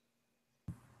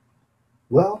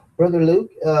 Well, Brother Luke,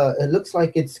 it looks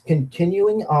like it's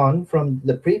continuing on from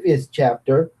the previous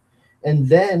chapter, and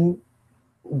then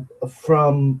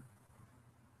from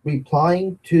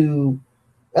replying to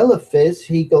Eliphaz,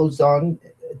 he goes on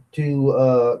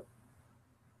to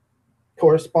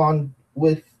correspond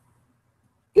with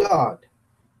God.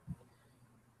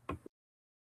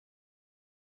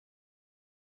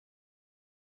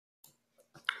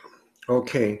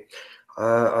 Okay,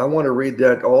 I want to read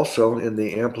that also in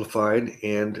the Amplified,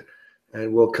 and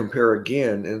we'll compare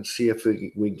again and see if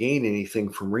we gain anything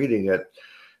from reading it.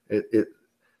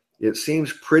 It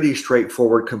seems pretty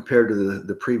straightforward compared to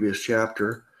the previous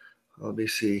chapter. Let me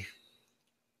see.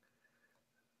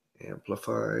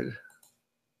 Amplified.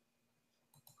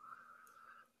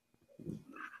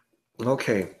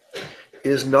 Okay.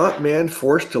 Is not man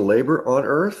forced to labor on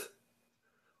earth?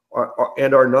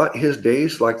 And are not his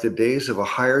days like the days of a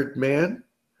hired man?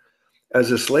 As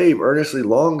a slave earnestly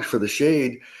longs for the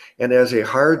shade, and as a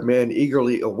hired man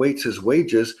eagerly awaits his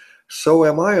wages, so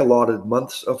am I allotted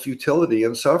months of futility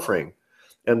and suffering,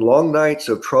 and long nights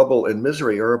of trouble and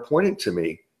misery are appointed to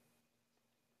me.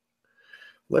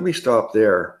 Let me stop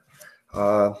there.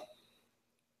 I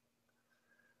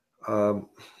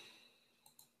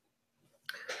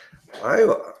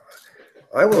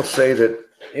will say that,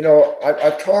 you know,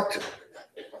 I've talked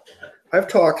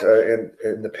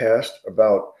in the past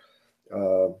about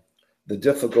the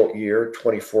difficult year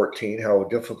 2014, how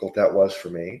difficult that was for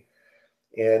me,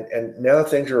 and now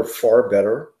things are far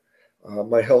better.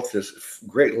 My health is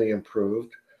greatly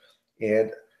improved,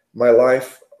 and my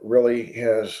life really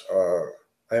has.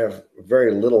 I have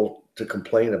very little to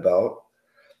complain about.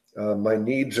 My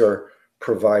needs are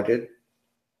provided.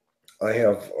 I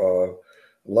have a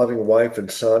loving wife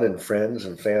and son and friends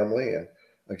and family, and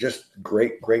just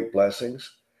great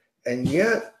blessings. And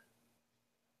yet,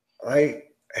 I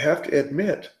have to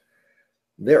admit,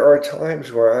 there are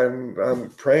times where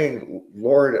I'm praying,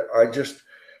 Lord,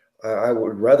 I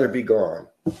would rather be gone.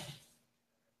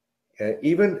 And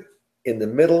even in the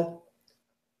middle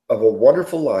of a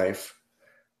wonderful life,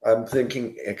 I'm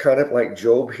thinking, kind of like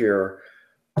Job here,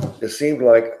 it seemed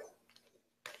like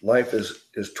life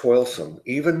is toilsome.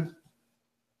 Even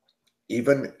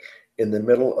in the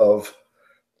middle of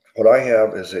what I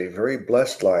have is a very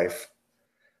blessed life,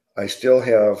 I still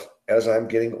have, as I'm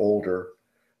getting older,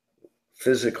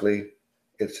 physically,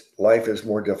 life is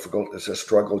more difficult. It's a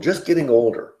struggle. Just getting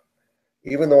older,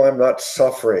 even though I'm not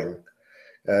suffering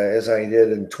as I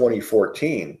did in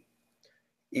 2014,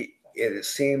 it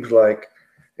seems like,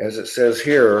 as it says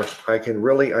here, I can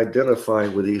really identify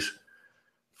with these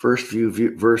first few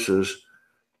verses.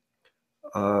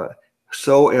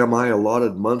 So am I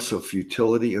allotted months of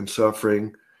futility and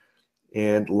suffering,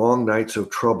 and long nights of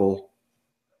trouble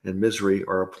and misery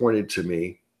are appointed to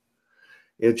me.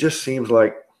 It just seems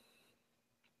like,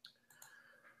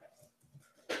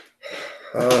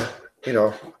 I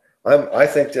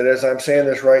think that as I'm saying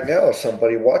this right now,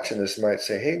 somebody watching this might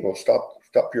say, "Hey, well,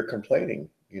 stop your complaining.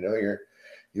 You know,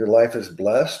 your life is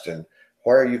blessed, and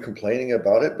why are you complaining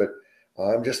about it?" But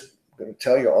I'm just going to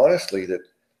tell you honestly that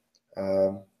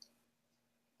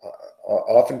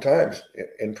oftentimes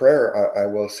in prayer, I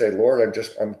will say, "Lord,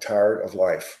 I'm tired of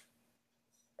life.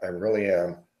 I really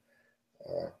am.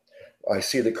 I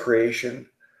see the creation.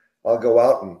 I'll go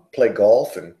out and play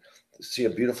golf and see a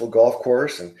beautiful golf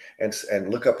course and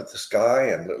look up at the sky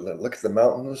and look at the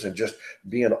mountains and just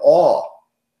be in awe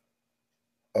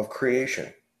of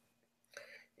creation.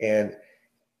 And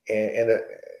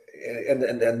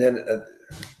and then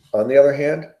on the other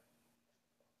hand,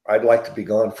 I'd like to be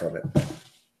gone from it.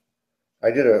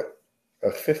 I did a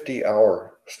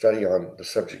 50-hour study on the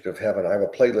subject of heaven. I have a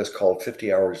playlist called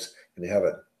 50 Hours in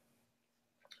Heaven.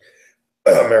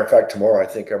 Matter of fact, tomorrow I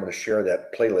think I'm going to share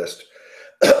that playlist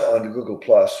on Google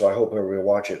Plus, so I hope everybody will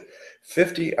watch it.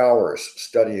 50 hours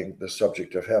studying the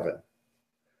subject of heaven.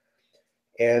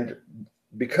 And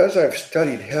because I've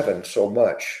studied heaven so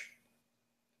much,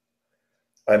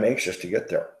 I'm anxious to get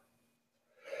there.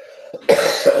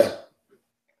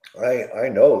 I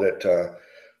know that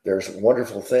there's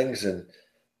wonderful things in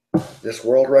this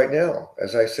world right now.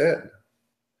 As I said,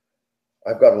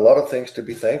 I've got a lot of things to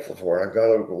be thankful for. I've got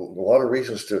a lot of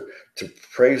reasons to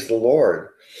praise the Lord.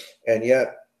 And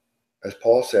yet, as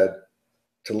Paul said,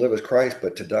 to live is Christ,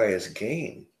 but to die is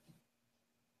gain.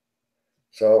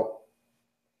 So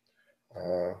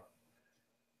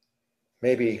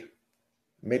maybe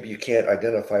you can't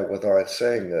identify with what I'm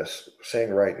saying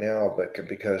right now, but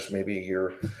because maybe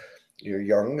you're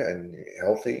young and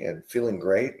healthy and feeling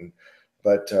great,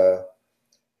 but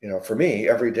for me,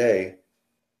 every day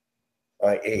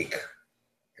I ache,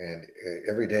 and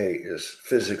every day is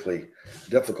physically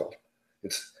difficult.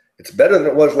 It's better than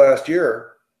it was last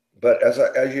year, but as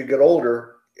you get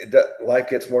older, life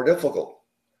gets more difficult.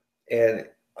 And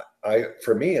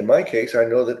for me, in my case, I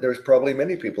know that there's probably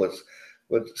many people that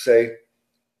would say,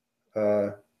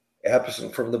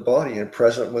 absent from the body and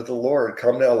present with the Lord.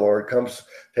 Come now, Lord, come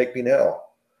take me now.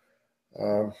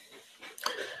 Oh,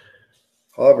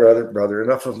 brother,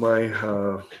 enough of my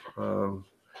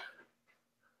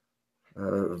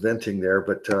venting there.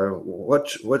 But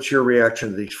what's your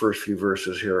reaction to these first few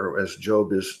verses here as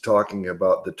Job is talking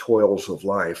about the toils of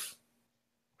life?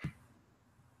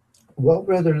 Well,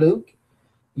 Brother Luke,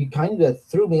 you kind of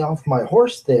threw me off my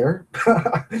horse there,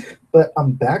 but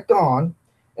I'm back on,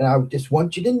 and I just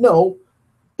want you to know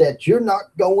that you're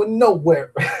not going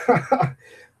nowhere.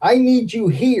 I need you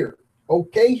here,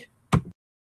 okay?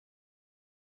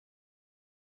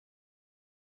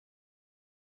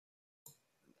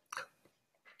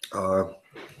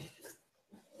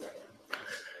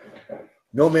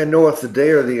 No man knoweth the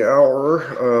day or the hour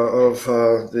of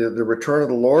the return of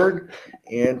the Lord,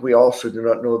 and we also do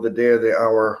not know the day or the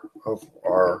hour of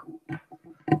our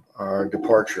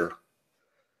departure.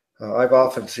 I've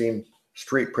often seen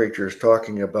street preachers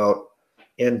talking about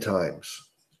end times.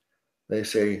 They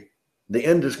say, the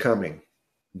end is coming.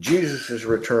 Jesus is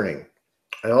returning.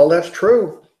 And all that's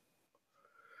true.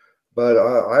 But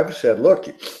I've said, look,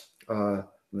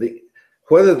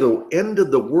 whether the end of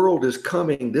the world is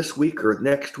coming this week or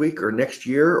next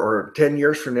year or 10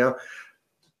 years from now,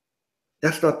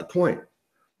 that's not the point.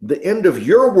 The end of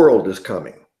your world is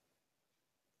coming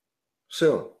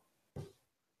soon.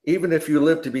 Even if you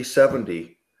live to be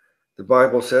 70, the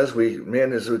Bible says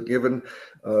man is given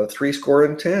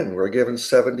 70. We're given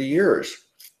 70 years.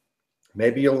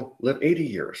 Maybe you'll live 80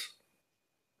 years,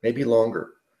 maybe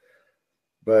longer.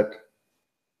 But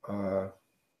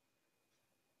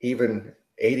even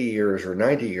 80 years or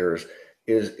 90 years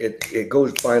it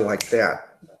goes by like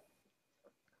that.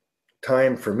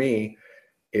 Time for me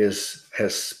has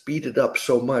speeded up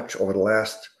so much over the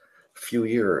last few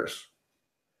years,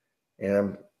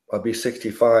 and I'll be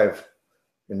 65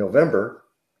 in November,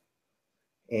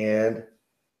 and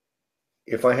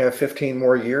if I have 15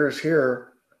 more years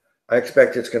here, I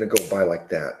expect it's going to go by like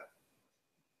that.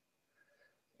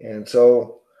 And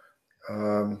so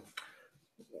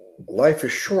life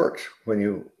is short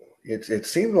when it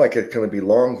seemed like it's going to be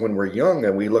long when we're young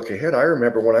and we look ahead. I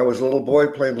remember when I was a little boy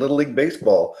playing Little League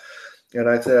Baseball, and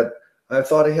I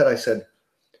thought ahead. I said,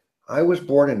 I was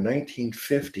born in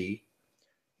 1950.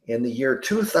 In the year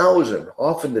 2000,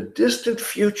 off in the distant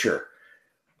future,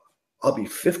 I'll be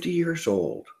 50 years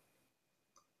old.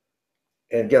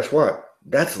 And guess what?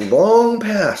 That's long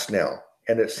past now.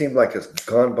 And it seemed like it's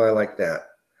gone by like that.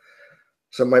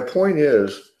 So my point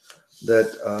is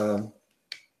that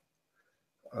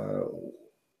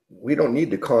we don't need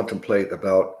to contemplate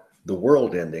about the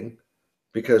world ending,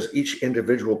 because each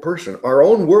individual person, our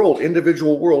own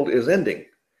individual world is ending.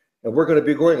 And we're going to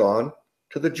be going on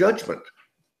to the judgment.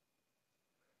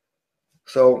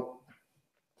 So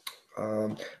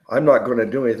I'm not going to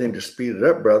do anything to speed it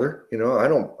up, brother. I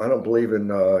don't believe in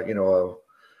that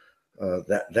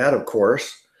of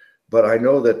course, but I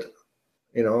know that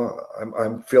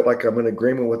I feel like I'm in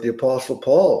agreement with the Apostle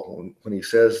Paul when he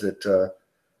says that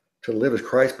to live is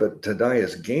Christ, but to die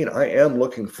is gain. I am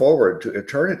looking forward to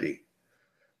eternity,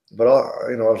 but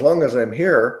as long as I'm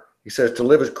here, he says to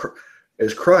live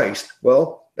is Christ.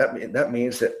 Well, that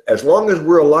means that as long as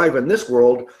we're alive in this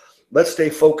world, let's stay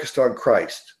focused on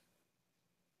Christ.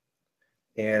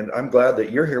 And I'm glad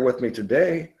that you're here with me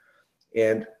today.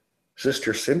 And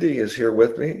Sister Cindy is here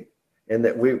with me, and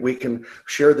that we can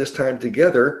share this time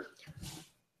together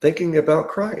thinking about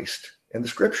Christ and the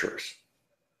scriptures.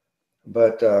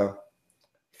 But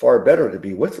far better to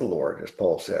be with the Lord, as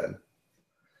Paul said.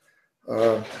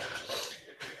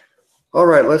 All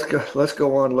right, let's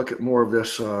go on, look at more of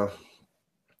this.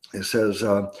 It says,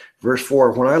 verse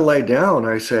 4, when I lie down,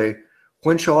 I say,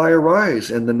 when shall I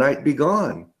arise and the night be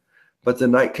gone? But the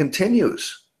night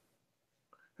continues,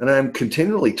 and I am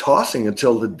continually tossing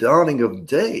until the dawning of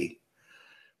day.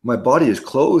 My body is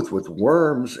clothed with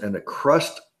worms and a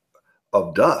crust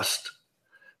of dust.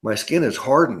 My skin is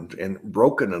hardened and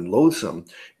broken and loathsome,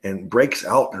 and breaks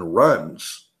out and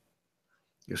runs.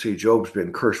 You see, Job's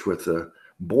been cursed with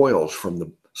boils from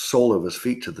the sole of his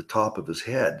feet to the top of his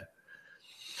head.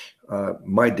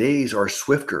 My days are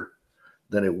swifter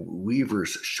than a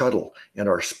weaver's shuttle and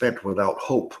are spent without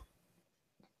hope.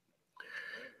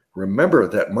 Remember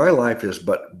that my life is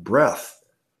but breath,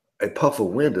 a puff of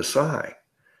wind, a sigh.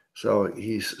 So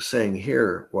he's saying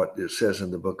here what it says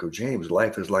in the book of James,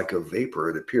 life is like a vapor.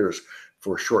 It appears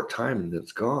for a short time and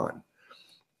it's gone.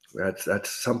 That's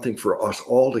something for us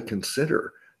all to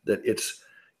consider, that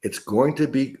it's going to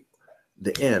be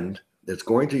the end.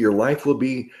 Your life will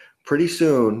be pretty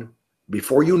soon.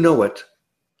 Before you know it,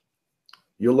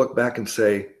 you'll look back and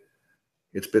say,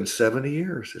 it's been 70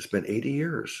 years, it's been 80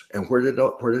 years. And where did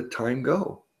time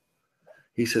go?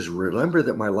 He says, remember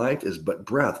that my life is but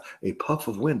breath, a puff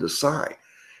of wind, a sigh.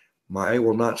 My eye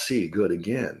will not see good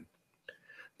again.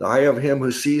 The eye of him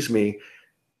who sees me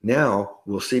now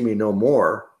will see me no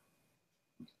more.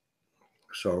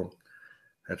 So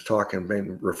that's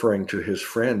referring to his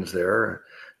friends there.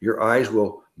 Your eyes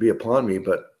will be upon me,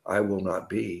 but I will not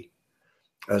be.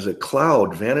 As a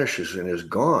cloud vanishes and is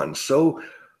gone, so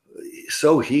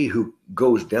he who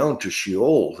goes down to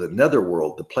Sheol, the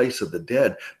netherworld, the place of the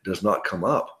dead, does not come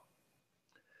up.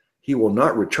 He will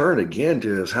not return again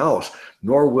to his house,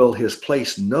 nor will his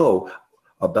place know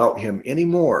about him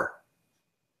anymore.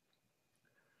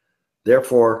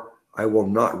 Therefore, I will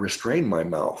not restrain my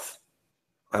mouth.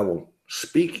 I will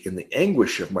speak in the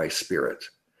anguish of my spirit.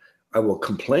 I will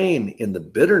complain in the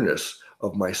bitterness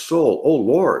of my soul. O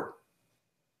Lord,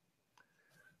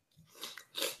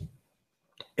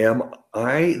 am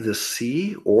I the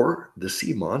sea or the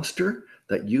sea monster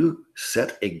that you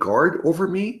set a guard over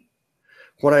me?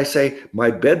 When I say, my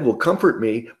bed will comfort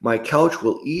me, my couch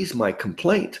will ease my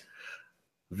complaint,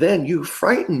 then you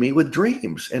frighten me with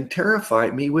dreams and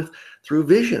terrify me through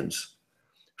visions,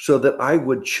 so that I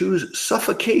would choose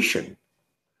suffocation,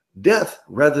 death,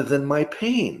 rather than my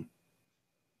pain.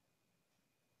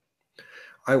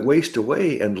 I waste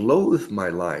away and loathe my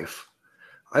life.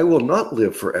 I will not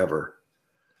live forever.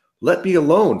 Let me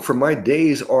alone, for my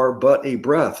days are but a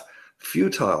breath,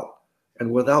 futile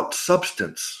and without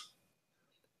substance.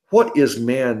 What is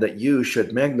man that you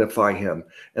should magnify him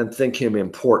and think him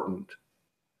important,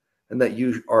 and that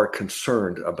you are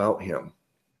concerned about him?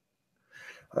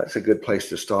 That's a good place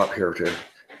to stop here to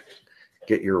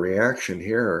get your reaction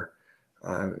here.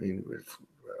 I mean,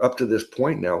 up to this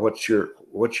point now, what's your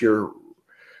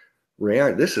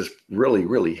reaction? This is really,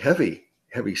 really heavy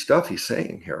stuff he's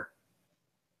saying here.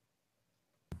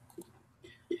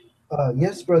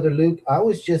 Yes, Brother Luke, I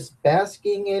was just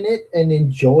basking in it and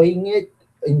enjoying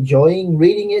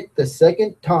reading it the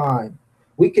second time.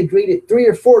 We could read it 3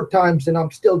 or 4 times and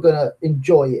I'm still going to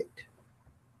enjoy it.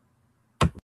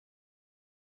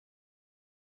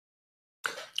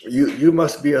 You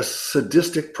must be a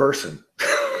sadistic person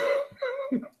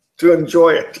to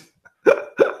enjoy it.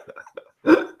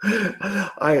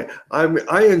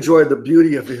 I enjoy the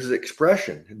beauty of his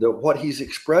expression, what he's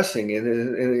expressing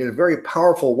in a very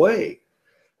powerful way.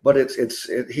 But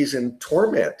he's in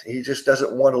torment. He just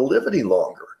doesn't want to live any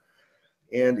longer,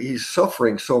 and he's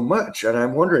suffering so much. And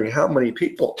I'm wondering how many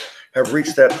people have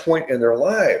reached that point in their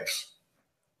lives.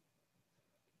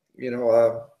 You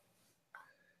know,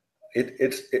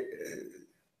 it's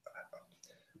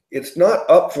not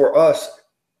up for us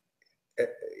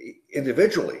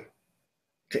individually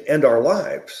to end our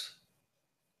lives.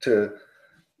 To,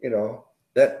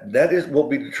 that will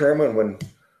be determined when.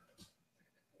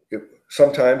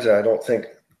 Sometimes I don't think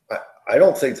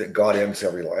that God ends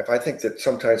every life. I think that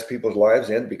sometimes people's lives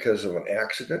end because of an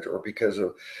accident or because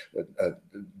of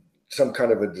some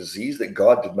kind of a disease that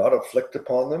God did not inflict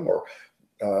upon them, or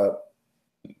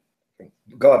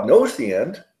God knows the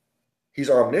end. He's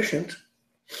omniscient,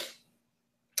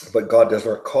 but God does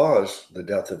not cause the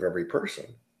death of every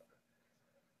person.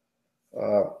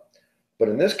 But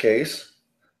in this case,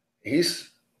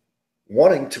 he's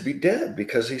wanting to be dead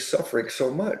because he's suffering so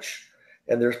much.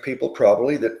 And there's people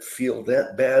probably that feel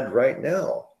that bad right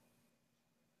now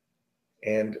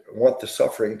and want the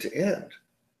suffering to end.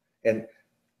 And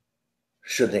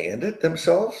should they end it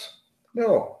themselves?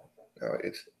 No,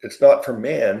 it's not for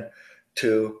man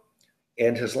to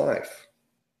end his life.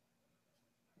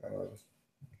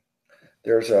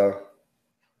 There's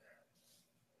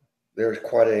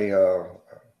quite a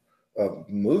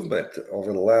movement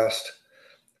over the last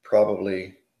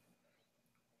probably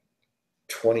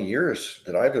 20 years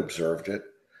that I've observed it,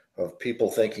 of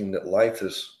people thinking that life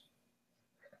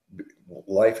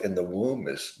in the womb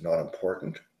is not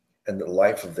important, and the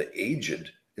life of the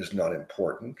aged is not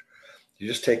important. You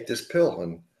just take this pill,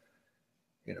 and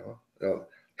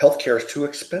healthcare is too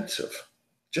expensive.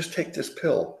 Just take this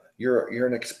pill. You're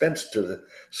an expense to the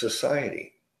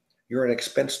society. You're an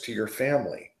expense to your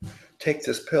family. Take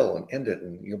this pill and end it,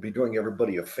 and you'll be doing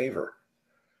everybody a favor.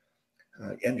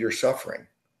 End your suffering.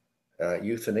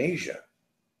 Euthanasia.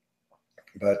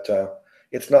 But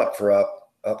it's not for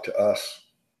up to us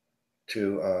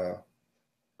to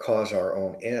cause our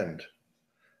own end.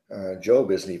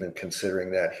 Job isn't even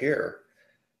considering that here.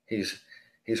 He's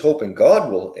hoping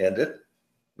God will end it,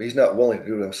 but he's not willing to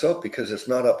do it himself because it's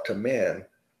not up to man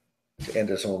to end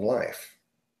his own life.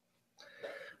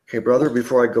 Okay, brother,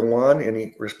 before I go on,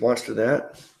 any response to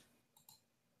that?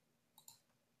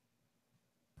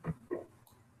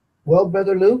 Well,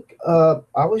 Brother Luke,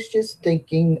 I was just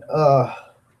thinking,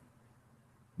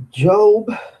 Job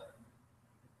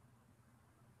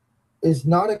is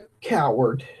not a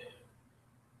coward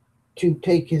to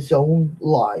take his own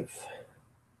life.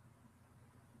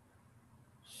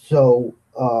 So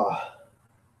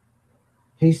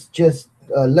he's just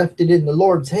left it in the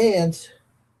Lord's hands,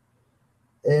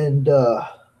 and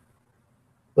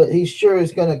but he sure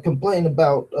is going to complain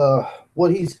about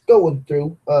what he's going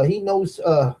through. He knows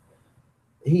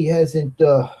he hasn't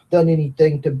done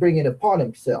anything to bring it upon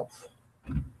himself.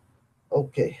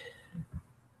 Okay.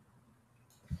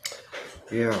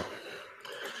 Yeah.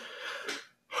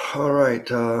 All right.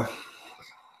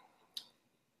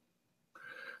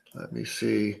 Let me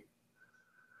see.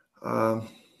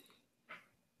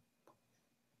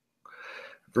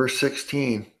 Verse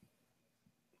 16.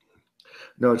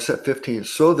 No, it's at 15.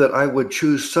 So that I would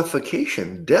choose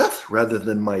suffocation, death, rather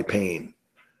than my pain.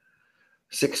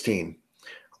 16.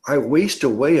 I waste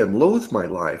away and loathe my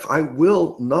life. I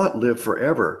will not live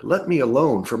forever. Let me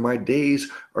alone, for my days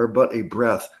are but a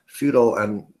breath, futile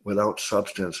and without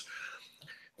substance.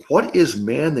 What is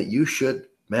man that you should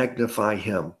magnify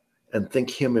him and think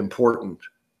him important,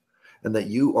 and that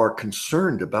you are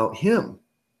concerned about him?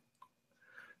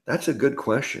 That's a good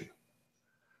question.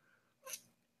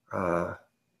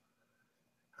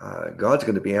 God's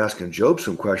going to be asking Job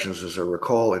some questions, as I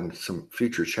recall, in some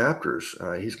future chapters.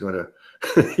 He's going to,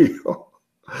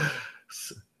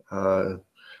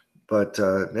 but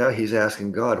now he's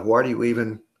asking God, why do you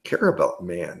even care about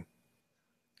man?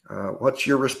 What's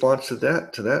your response to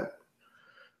that,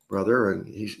 brother? And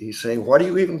he's saying, why do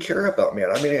you even care about man?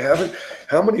 I mean,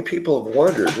 how many people have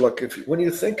wondered? Look, when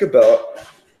you think about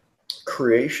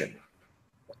creation,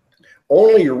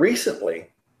 only recently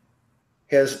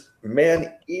has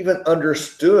man even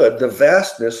understood the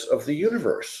vastness of the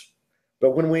universe.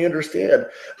 But when we understand,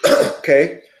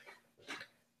 okay,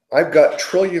 I've got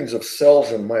trillions of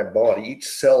cells in my body. Each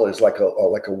cell is like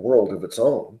a world of its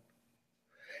own.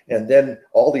 And then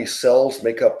all these cells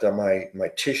make up my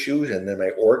tissues, and then my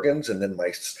organs, and then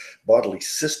my bodily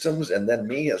systems, and then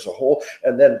me as a whole.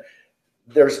 And then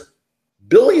there's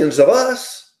billions of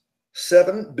us,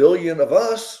 7 billion of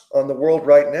us on the world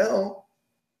right now.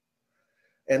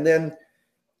 And then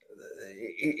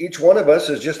each one of us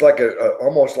is just like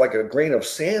almost like a grain of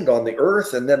sand on the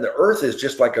earth. And then the earth is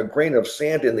just like a grain of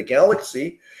sand in the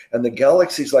galaxy. And the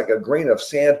galaxy is like a grain of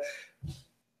sand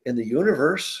in the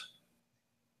universe.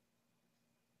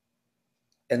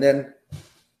 And then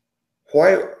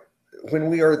why, when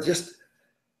we are just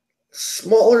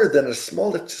smaller than a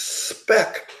smallest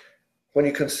speck, when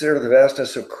you consider the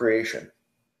vastness of creation,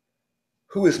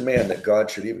 who is man that God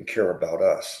should even care about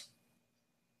us?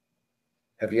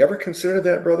 Have you ever considered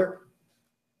that, brother?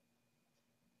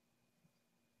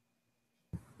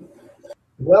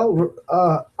 Well,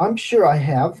 I'm sure I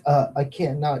have. I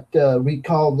cannot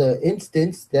recall the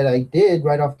instance that I did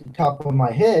right off the top of my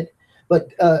head, but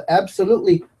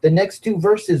absolutely, the next two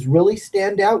verses really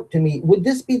stand out to me. Would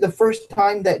this be the first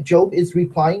time that Job is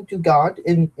replying to God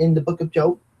in the book of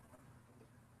Job?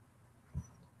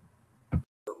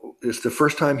 It's the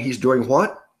first time he's doing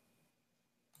what?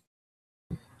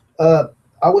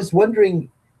 I was wondering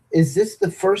is this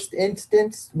the first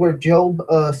instance where Job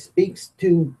speaks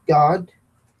to God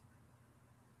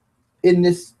in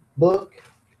this book?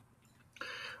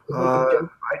 The book of Job?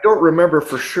 I don't remember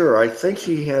for sure. I think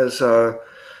he has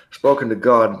spoken to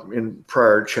God in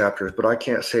prior chapters, but I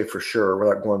can't say for sure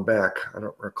without going back. I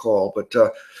don't recall. But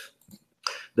the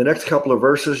next couple of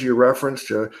verses you referenced,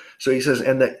 so he says,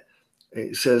 and that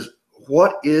he says,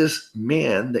 what is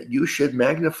man that you should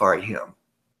magnify him?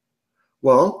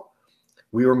 Well,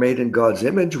 we were made in God's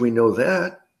image. We know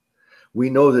that. We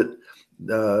know that,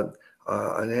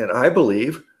 and I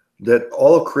believe that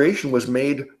all of creation was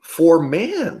made for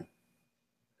man.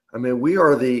 I mean, we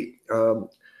are the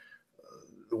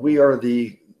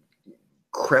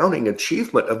crowning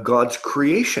achievement of God's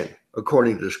creation,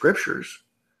 according to the scriptures.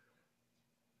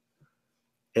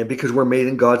 And because we're made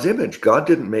in God's image, God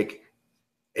didn't make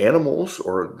animals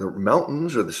or the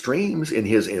mountains or the streams in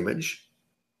his image.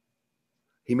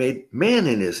 He made man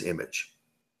in his image.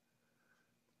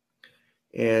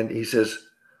 And he says,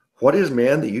 what is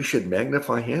man that you should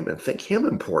magnify him and think him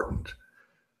important?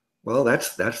 Well,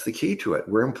 that's the key to it.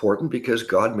 We're important because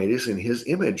God made us in his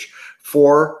image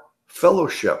for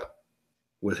fellowship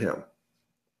with him.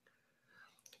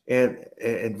 And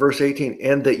in verse 18,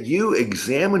 and that you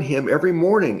examine him every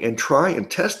morning and try and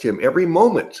test him every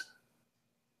moment.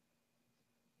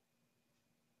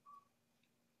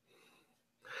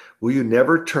 Will you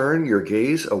never turn your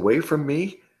gaze away from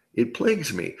me? It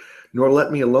plagues me, nor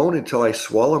let me alone until I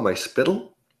swallow my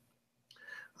spittle.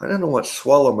 I don't know what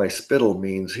swallow my spittle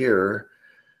means here.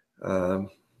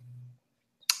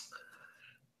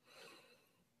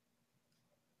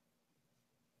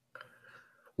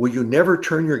 Will you never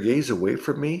turn your gaze away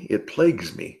from me? It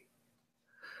plagues me.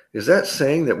 Is that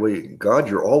saying that, God,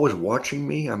 you're always watching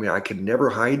me? I mean, I can never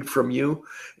hide from you.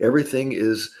 Everything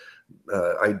is,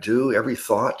 I do, every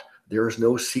thought, there is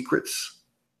no secrets.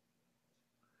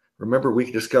 Remember, we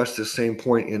discussed this same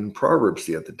point in Proverbs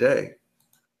the other day.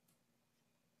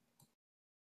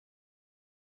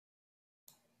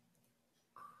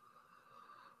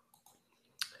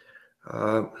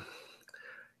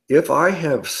 If I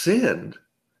have sinned,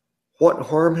 what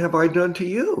harm have I done to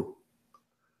you,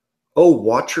 O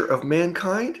watcher of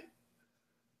mankind?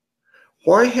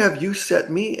 Why have you set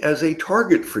me as a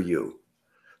target for you,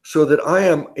 so that I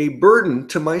am a burden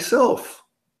to myself?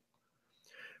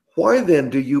 Why then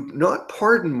do you not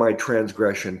pardon my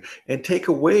transgression and take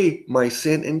away my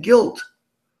sin and guilt?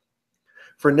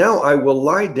 For now I will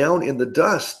lie down in the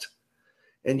dust,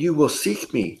 and you will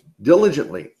seek me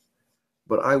diligently,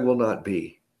 but I will not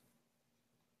be.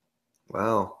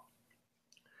 Wow.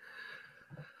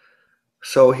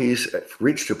 So he's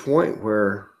reached a point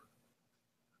where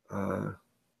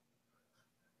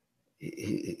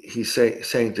he's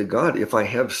saying to God, if I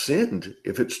have sinned,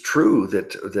 if it's true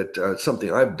that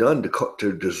something I've done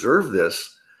to deserve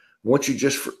this, won't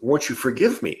you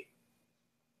forgive me?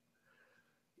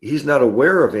 He's not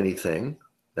aware of anything.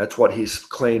 That's what he's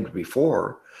claimed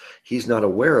before. He's not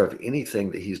aware of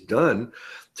anything that he's done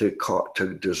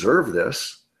to deserve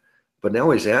this. But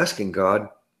now he's asking God,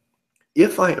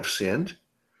 if I have sinned,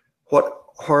 what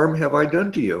harm have I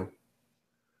done to you?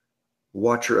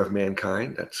 Watcher of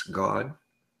mankind, that's God.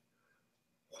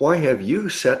 Why have you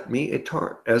set me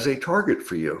as a target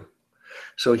for you?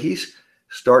 So he's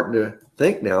starting to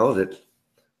think now that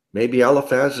maybe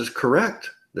Eliphaz is correct.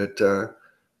 That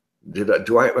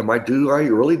do I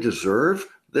really deserve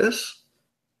this?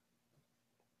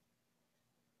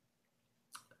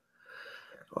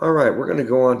 All right, we're going to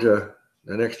go on to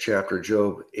the next chapter,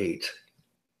 Job 8.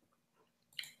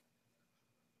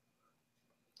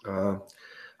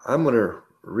 I'm going to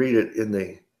read it in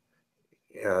the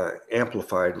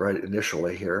Amplified right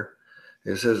initially here.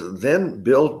 It says, then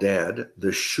Bildad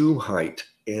the Shuhite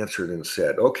answered and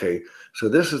said, okay, so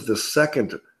this is the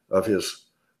second of his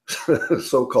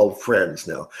so-called friends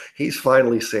now. He's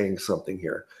finally saying something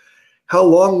here. How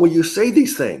long will you say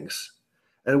these things?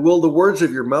 And will the words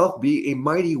of your mouth be a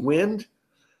mighty wind?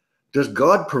 Does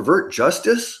God pervert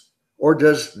justice, or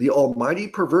does the Almighty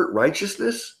pervert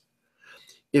righteousness?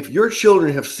 If your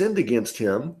children have sinned against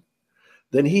him,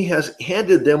 then he has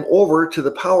handed them over to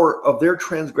the power of their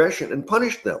transgression and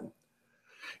punished them.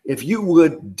 If you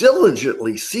would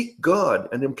diligently seek God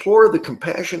and implore the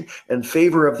compassion and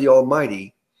favor of the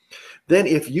Almighty, then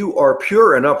if you are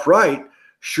pure and upright,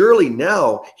 surely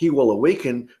now he will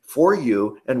awaken for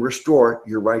you and restore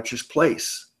your righteous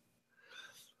place.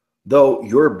 Though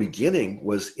your beginning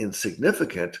was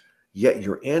insignificant, yet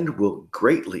your end will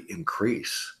greatly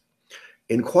increase.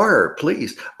 Inquire,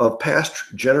 please, of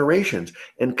past generations,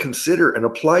 and consider and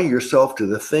apply yourself to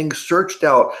the things searched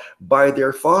out by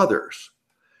their fathers.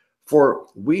 For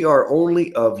we are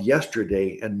only of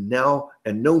yesterday and now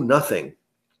and know nothing,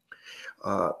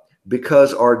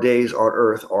 because our days on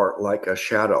earth are like a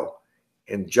shadow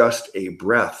and just a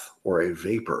breath or a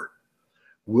vapor.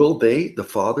 Will they, the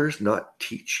fathers, not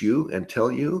teach you and tell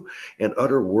you and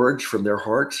utter words from their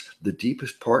hearts, the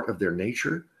deepest part of their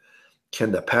nature?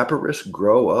 Can the papyrus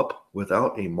grow up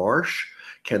without a marsh?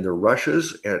 Can the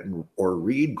rushes or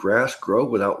reed grass grow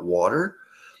without water?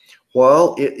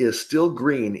 While it is still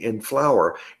green in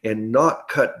flower and not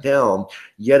cut down,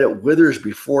 yet it withers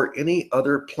before any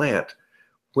other plant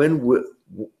when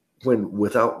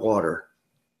without water.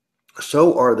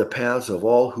 So are the paths of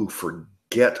all who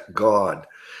forget God,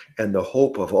 and the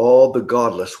hope of all the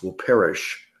godless will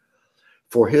perish.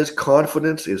 For his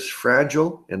confidence is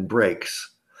fragile and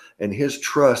breaks, and his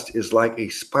trust is like a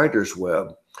spider's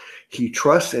web. He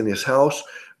trusts in his house,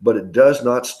 but it does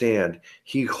not stand.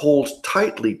 He holds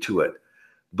tightly to it,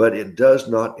 but it does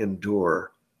not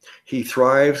endure. He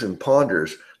thrives and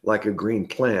ponders like a green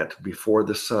plant before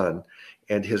the sun,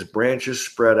 and his branches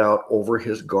spread out over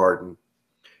his garden.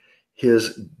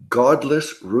 His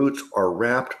godless roots are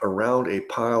wrapped around a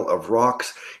pile of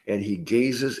rocks, and he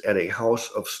gazes at a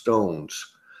house of stones.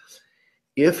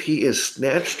 If he is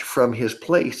snatched from his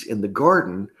place in the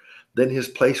garden, then his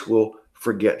place will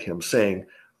forget him, saying,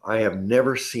 I have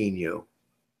never seen you.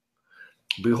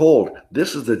 Behold,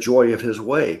 this is the joy of his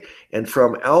way, and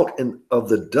from out of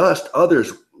the dust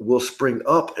others will spring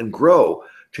up and grow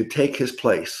to take his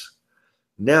place.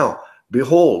 Now,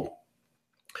 behold,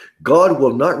 God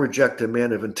will not reject a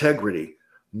man of integrity,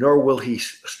 nor will he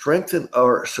strengthen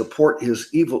or support his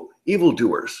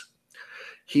evildoers.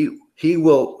 He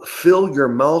will fill your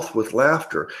mouth with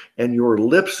laughter and your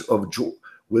lips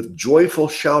with joyful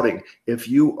shouting if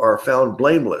you are found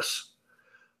blameless.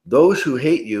 Those who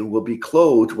hate you will be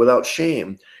clothed without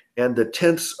shame, and the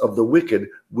tents of the wicked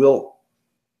will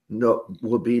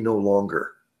be no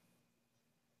longer.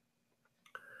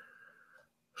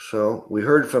 So we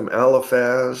heard from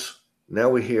Eliphaz. Now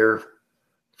we hear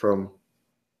from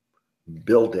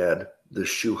Bildad the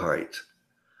Shuhite.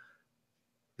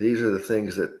 These are the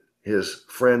things that his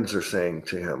friends are saying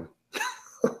to him.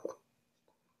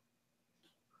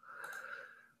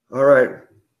 All right.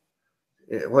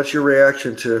 What's your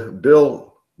reaction to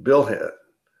Bildad?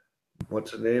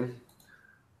 What's the name?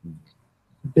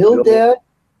 Bildad.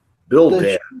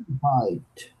 Bildad.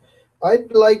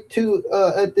 I'd like to,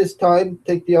 at this time,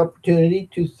 take the opportunity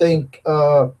to thank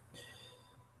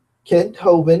Kent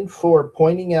Hovind for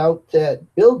pointing out that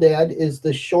Bildad is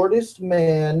the shortest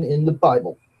man in the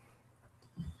Bible.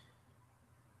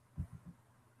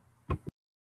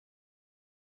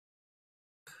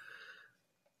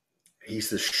 He's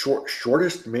the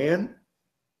shortest man?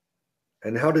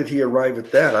 And how did he arrive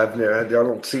at that? I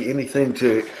don't see anything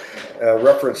to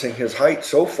referencing his height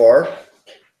so far.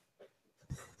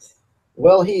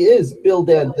 Well, he is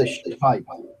Bildad the Shuhite.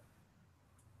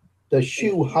 The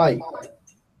Shuhite.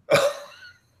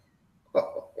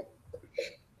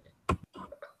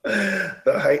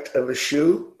 The height of a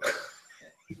shoe?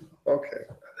 Okay.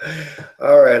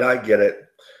 All right, I get it.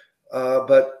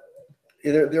 But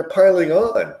they're piling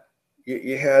on.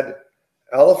 You had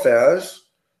Eliphaz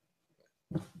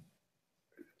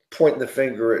pointing the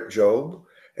finger at Job,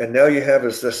 and now you have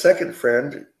as the second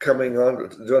friend coming on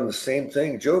doing the same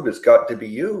thing. Job, it's got to be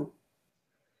you.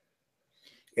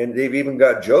 And they've even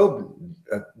got Job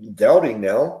doubting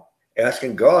now,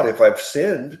 asking God, if I've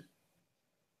sinned,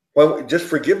 well, just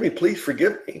forgive me, please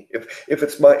forgive me. If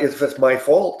it's my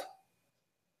fault.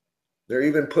 They're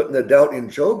even putting the doubt in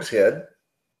Job's head.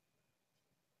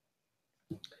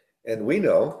 And we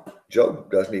know,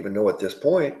 Job doesn't even know at this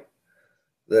point,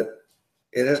 that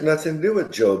it has nothing to do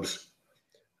with Job's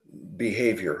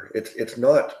behavior. It's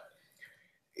not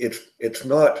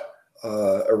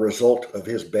a result of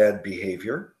his bad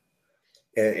behavior,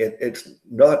 and it's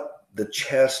not the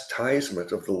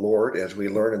chastisement of the Lord, as we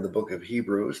learn in the book of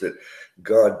Hebrews, that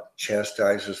God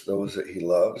chastises those that he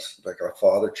loves, like our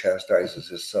Father chastises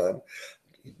his Son.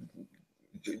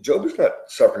 Job is not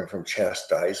suffering from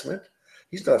chastisement.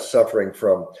 He's not suffering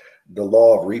from the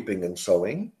law of reaping and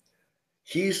sowing.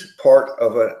 He's part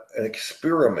of an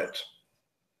experiment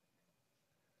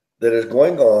that is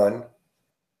going on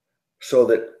so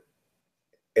that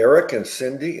Eric and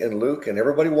Cindy and Luke and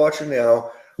everybody watching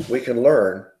now, we can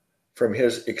learn from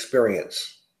his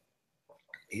experience.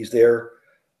 He's there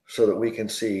so that we can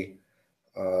see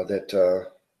that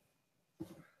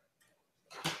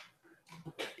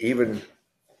even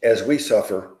as we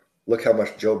suffer, look how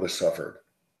much Job has suffered.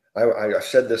 I've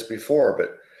said this before,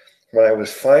 but when I was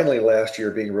finally last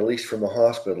year being released from the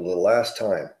hospital the last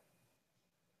time,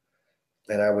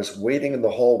 and I was waiting in the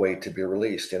hallway to be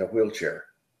released in a wheelchair.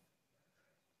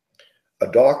 A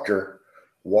doctor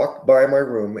walked by my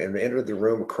room and entered the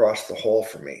room across the hall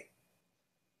from me.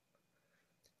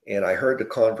 And I heard the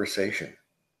conversation.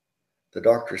 The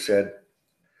doctor said,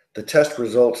 "The test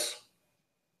results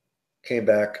came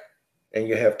back and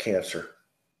you have cancer.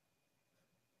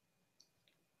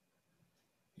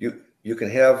 You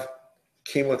can have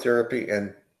chemotherapy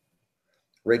and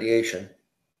radiation,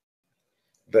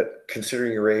 but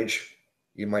considering your age,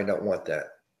 you might not want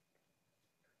that."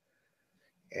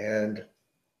 And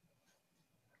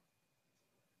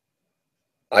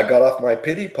I got off my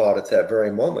pity pot at that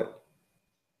very moment.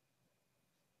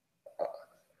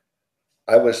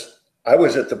 I was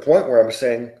at the point where I'm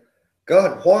saying,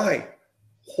 "God, why?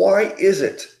 Why is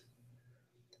it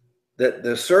that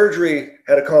the surgery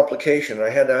had a complication and I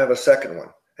had to have a second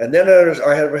one? And then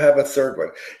I had to have a third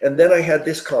one. And then I had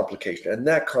this complication and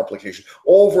that complication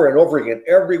over and over again.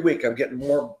 Every week I'm getting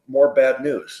more bad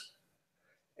news."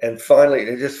 And finally,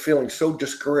 I'm just feeling so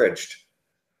discouraged.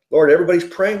 Lord, everybody's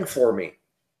praying for me.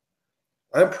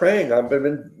 I'm praying. I've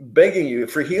been begging you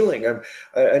for healing.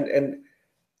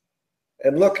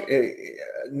 And look,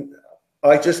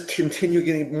 I just continue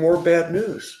getting more bad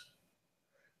news.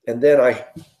 And then I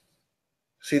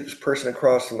see this person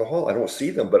across from the hall. I don't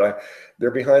see them, but they're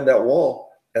behind that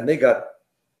wall, and they got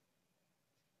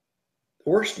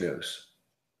worse news.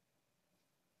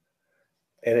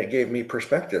 And it gave me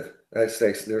perspective. There's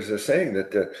a saying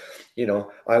that,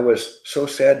 I was so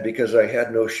sad because I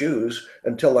had no shoes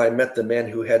until I met the man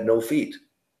who had no feet.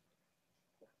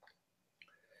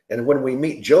 And when we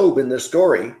meet Job in this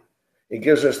story, it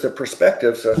gives us the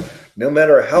perspective. So no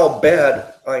matter how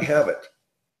bad I have it,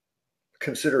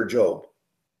 consider Job.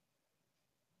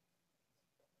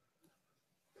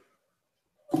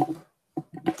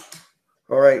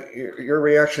 All right, your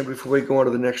reaction before we go on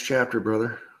to the next chapter,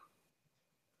 brother.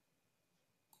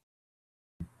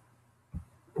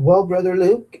 Well, Brother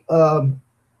Luke,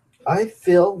 I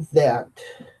feel that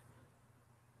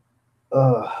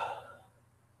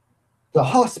the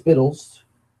hospitals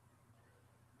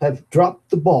have dropped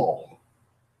the ball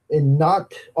in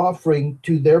not offering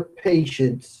to their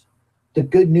patients the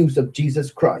good news of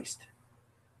Jesus Christ.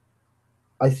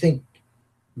 I think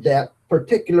that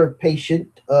particular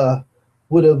patient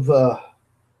would have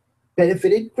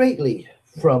benefited greatly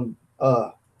from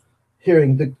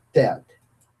hearing that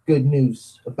good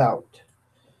news about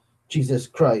Jesus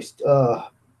Christ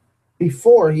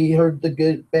before he heard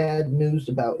the bad news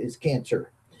about his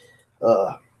cancer.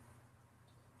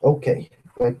 Okay,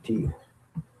 back to you.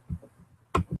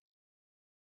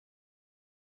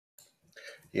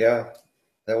 Yeah,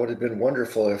 that would have been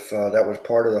wonderful if that was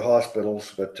part of the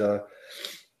hospitals, but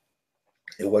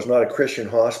it was not a Christian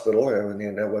hospital,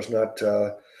 and that was not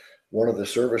one of the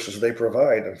services they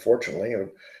provide, unfortunately.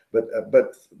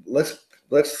 But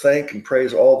let's thank and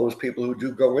praise all those people who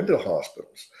do go into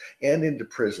hospitals and into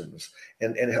prisons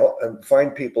and help and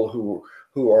find people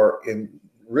who are in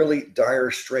really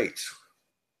dire straits,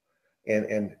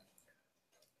 and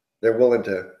they're willing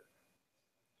to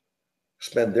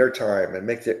spend their time and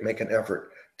make an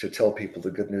effort to tell people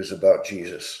the good news about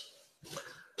Jesus.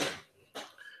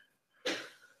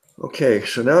 Okay,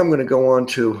 so now I'm going to go on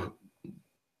to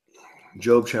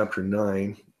Job chapter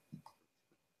 9,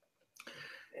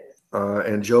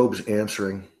 and Job's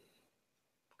answering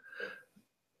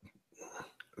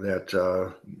that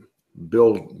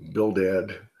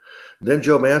Bildad. Then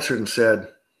Job answered and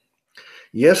said,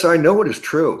 "Yes, I know it is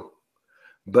true.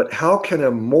 But how can a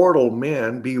mortal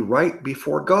man be right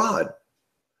before God?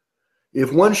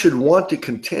 If one should want to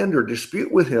contend or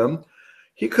dispute with him,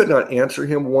 he could not answer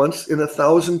him once in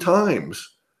 1,000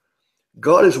 times.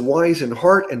 God is wise in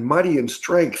heart and mighty in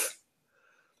strength.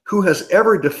 Who has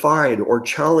ever defied or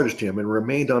challenged him and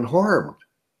remained unharmed?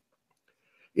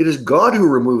 It is God who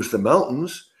removes the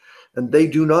mountains, and they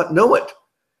do not know it,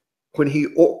 when he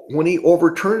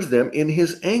overturns them in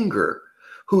his anger,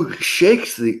 who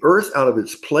shakes the earth out of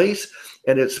its place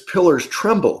and its pillars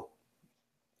tremble,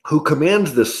 who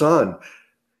commands the sun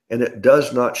and it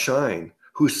does not shine,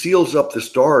 who seals up the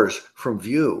stars from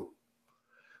view,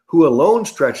 who alone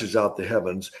stretches out the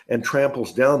heavens and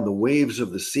tramples down the waves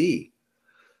of the sea,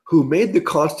 who made the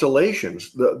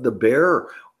constellations, the Bear,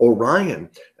 Orion,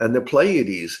 and the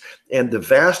Pleiades, and the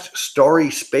vast starry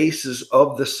spaces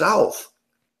of the south,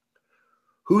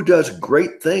 who does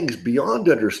great things beyond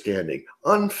understanding,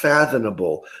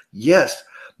 unfathomable, yes,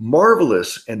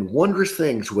 marvelous and wondrous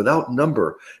things without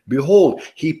number. Behold,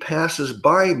 he passes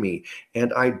by me,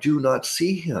 and I do not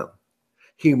see him.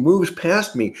 He moves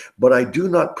past me, but I do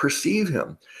not perceive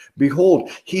him.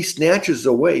 Behold, he snatches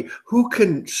away. Who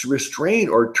can restrain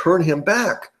or turn him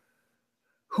back?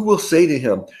 Who will say to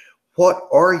him, what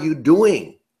are you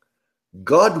doing?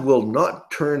 God will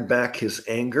not turn back his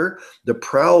anger. The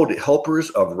proud helpers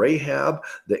of Rahab,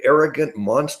 the arrogant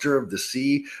monster of the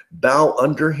sea, bow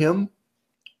under him.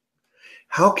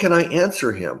 How can I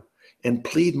answer him and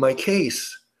plead my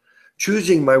case,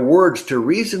 choosing my words to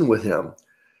reason with him?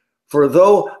 For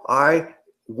though I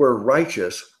were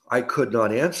righteous, I could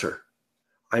not answer.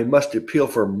 I must appeal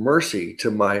for mercy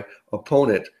to my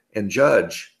opponent and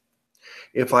judge.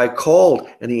 If I called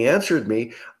and he answered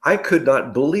me, I could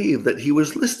not believe that he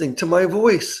was listening to my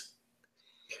voice.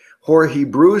 For he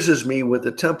bruises me with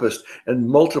the tempest and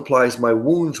multiplies my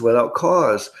wounds without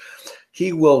cause.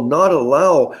 He will not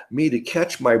allow me to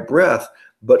catch my breath,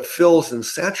 but fills and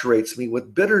saturates me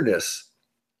with bitterness.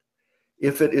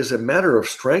 If it is a matter of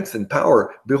strength and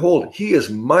power, behold, he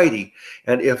is mighty.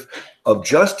 And if of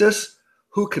justice,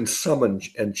 who can summon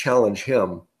and challenge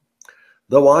him?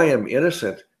 Though I am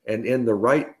innocent and in the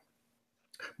right,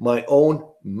 my own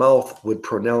mouth would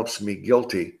pronounce me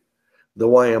guilty.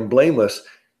 Though I am blameless,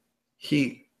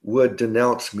 he would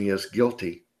denounce me as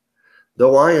guilty.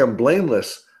 Though I am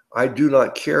blameless, I do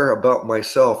not care about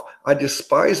myself. I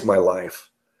despise my life.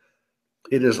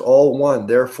 It is all one.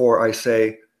 Therefore, I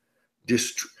say,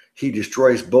 he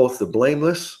destroys both the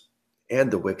blameless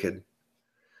and the wicked.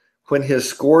 When his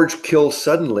scourge kills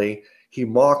suddenly, he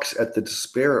mocks at the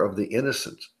despair of the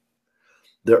innocent.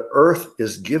 The earth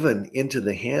is given into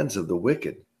the hands of the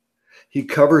wicked. He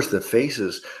covers the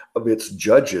faces of its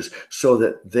judges so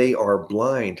that they are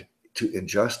blind to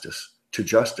injustice, to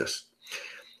justice.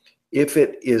 If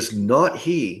it is not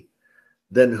he,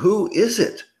 then who is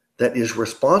it that is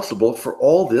responsible for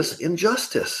all this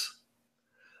injustice?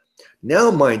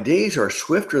 Now my days are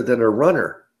swifter than a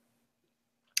runner.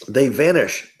 They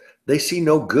vanish. They see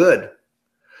no good.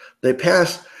 They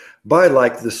pass by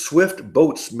like the swift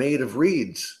boats made of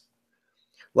reeds,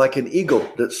 like an eagle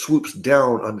that swoops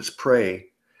down on its prey.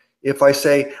 If I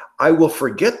say, I will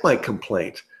forget my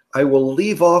complaint, I will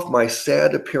leave off my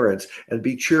sad appearance and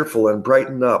be cheerful and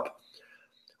brighten up.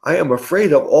 I am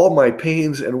afraid of all my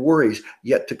pains and worries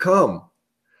yet to come.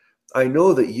 I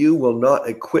know that you will not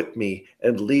acquit me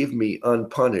and leave me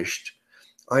unpunished.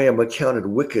 I am accounted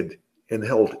wicked and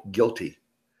held guilty.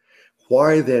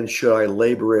 Why then should I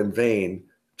labor in vain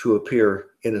to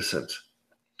appear innocent?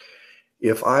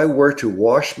 If I were to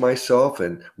wash myself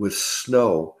with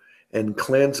snow and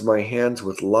cleanse my hands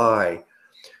with lye,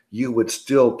 you would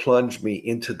still plunge me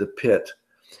into the pit,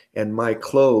 and my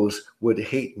clothes would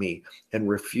hate me and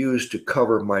refuse to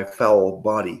cover my foul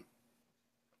body.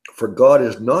 For God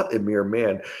is not a mere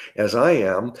man, as I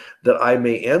am, that I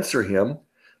may answer him,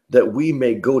 that we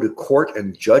may go to court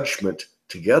and judgment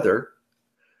together.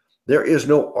 There is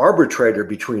no arbitrator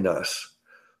between us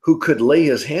who could lay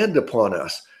his hand upon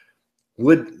us.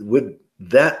 Would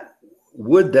that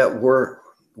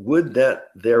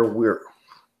there were.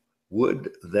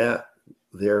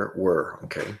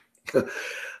 Okay.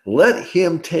 Let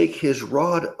him take his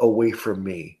rod away from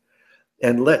me,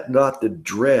 and let not the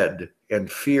dread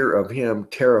and fear of him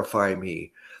terrify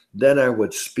me. Then I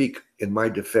would speak in my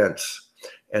defense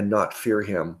and not fear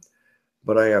him.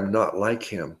 But I am not like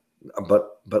him.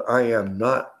 But I am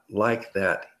not like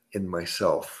that in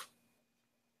myself.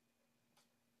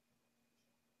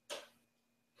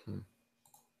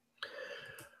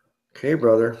 Okay,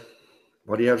 brother.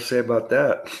 What do you have to say about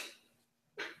that?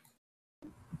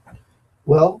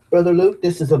 Well, Brother Luke,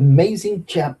 this is an amazing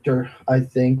chapter, I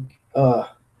think,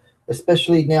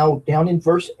 especially now down in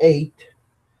verse 8,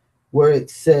 where it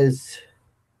says,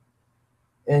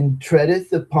 and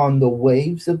treadeth upon the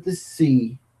waves of the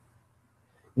sea.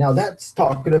 Now that's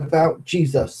talking about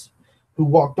Jesus, who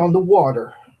walked on the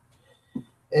water.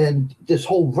 And this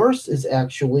whole verse is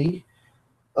actually,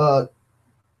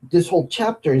 this whole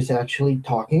chapter is actually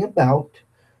talking about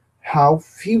how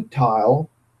futile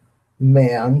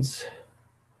man's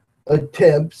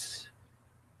attempts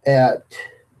at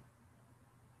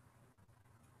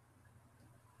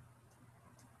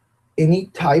any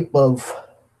type of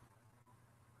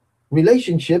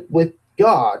relationship with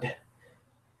God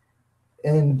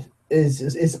and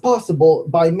is possible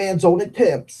by man's own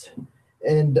attempts,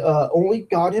 and only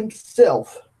God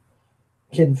himself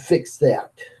can fix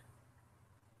that.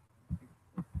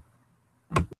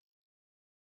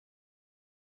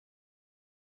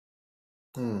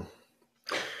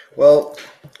 Well,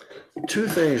 two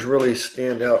things really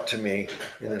stand out to me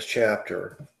in this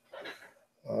chapter.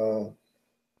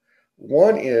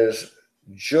 One is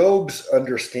Job's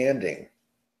understanding.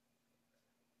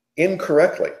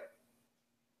 incorrectly,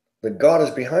 that God is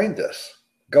behind this.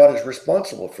 God is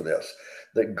responsible for this,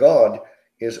 that God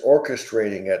is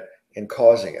orchestrating it and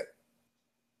causing it.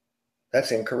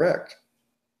 That's incorrect.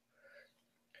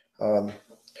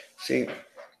 See,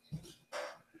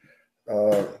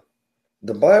 the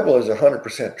Bible is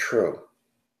 100% true,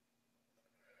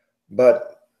 but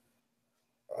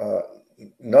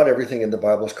not everything in the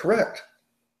Bible is correct.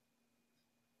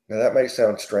 Now that may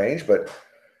sound strange, but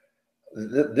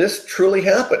this truly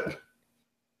happened.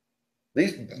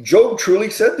 Job truly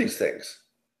said these things,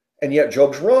 and yet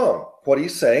Job's wrong. What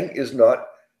he's saying is not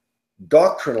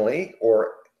doctrinally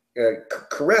or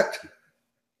correct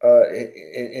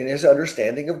in his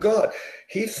understanding of God.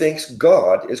 He thinks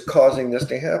God is causing this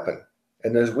to happen.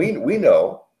 And as we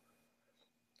know,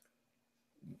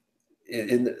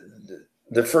 in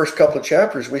the first couple of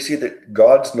chapters, we see that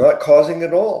God's not causing it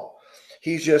at all.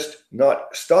 He's just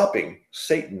not stopping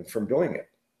Satan from doing it.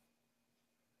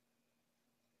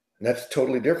 And that's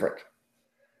totally different.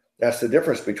 That's the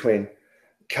difference between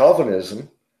Calvinism,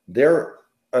 their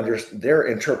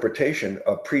interpretation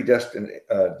of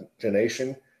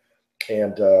predestination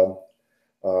and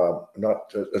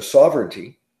not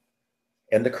sovereignty,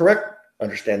 and the correct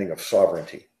understanding of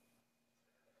sovereignty.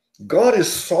 God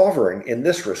is sovereign in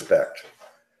this respect.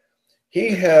 He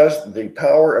has the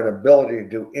power and ability to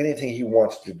do anything he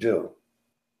wants to do,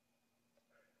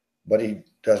 but he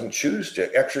doesn't choose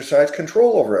to exercise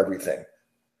control over everything.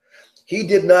 He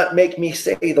did not make me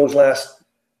say those last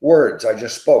words I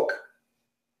just spoke.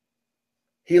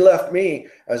 He left me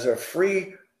as a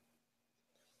free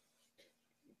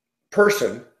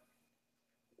person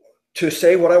to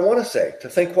say what I want to say, to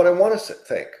think what I want to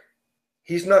think.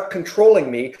 He's not controlling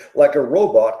me like a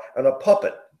robot and a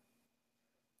puppet.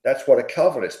 That's what a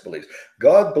Calvinist believes.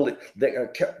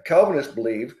 Calvinists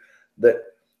believe that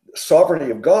sovereignty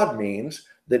of God means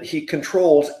that he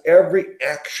controls every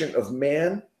action of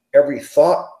man, every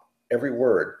thought, every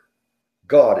word.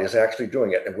 God is actually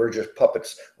doing it, and we're just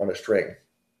puppets on a string.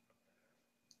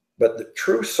 But the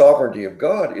true sovereignty of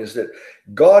God is that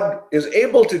God is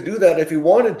able to do that if he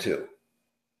wanted to,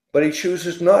 but he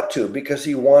chooses not to because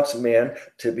he wants man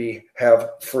to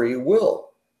have free will.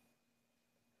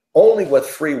 Only with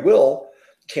free will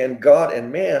can God and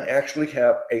man actually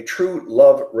have a true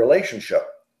love relationship.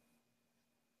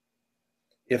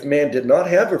 If man did not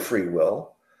have a free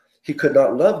will, he could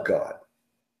not love God,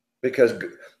 because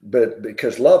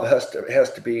love has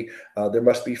to be there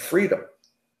must be freedom.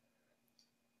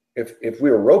 If we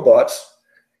were robots,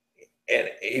 and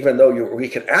even though we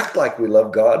can act like we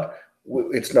love God,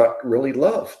 it's not really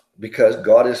love because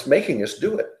God is making us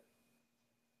do it.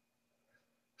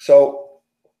 So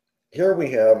here we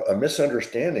have a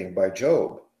misunderstanding by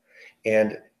Job,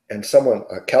 and someone,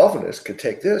 a Calvinist, could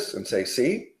take this and say,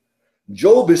 see,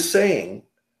 Job is saying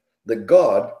that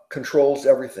God controls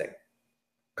everything.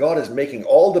 God is making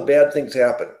all the bad things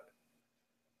happen.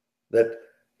 That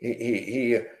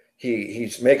he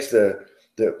makes the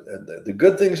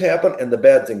good things happen and the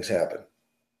bad things happen.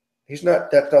 That's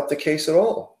not the case at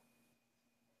all.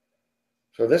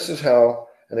 So this is how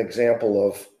an example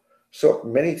of so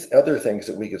many other things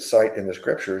that we could cite in the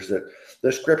scriptures, that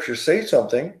the scriptures say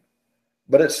something,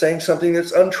 but it's saying something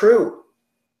that's untrue.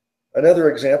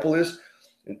 Another example is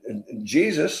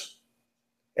Jesus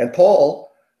and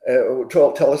Paul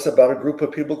tell us about a group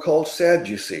of people called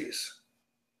Sadducees.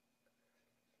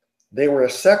 They were a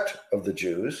sect of the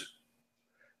Jews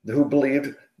who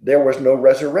believed there was no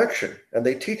resurrection, and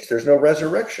they teach there's no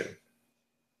resurrection.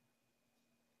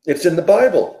 It's in the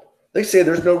Bible. They say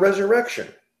there's no resurrection.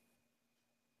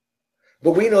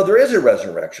 But we know there is a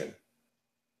resurrection.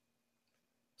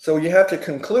 So you have to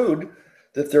conclude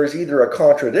that there's either a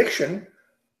contradiction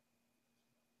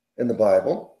in the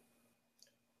Bible,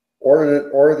 or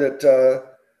that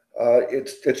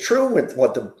it's true with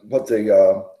what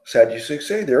the Sadducees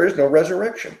say. There is no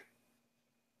resurrection.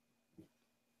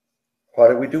 What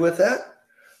do we do with that?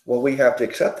 Well, we have to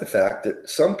accept the fact that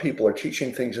some people are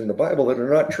teaching things in the Bible that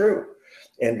are not true.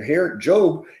 And here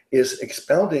Job is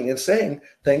expounding and saying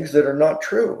things that are not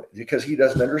true because he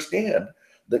doesn't understand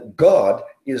that God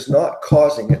is not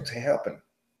causing it to happen.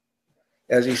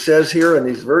 As he says here in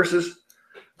these verses,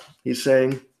 he's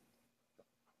saying,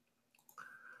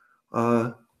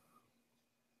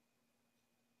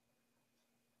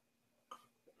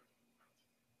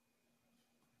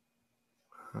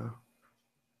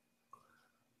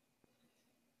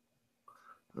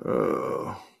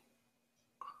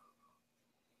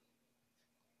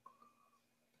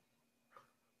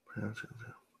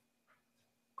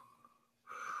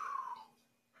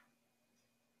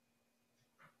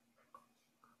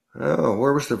 Oh,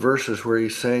 where was the verses where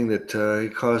he's saying that he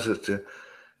caused it to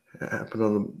happen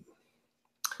on the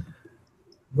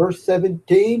Verse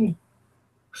 17.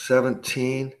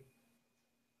 17?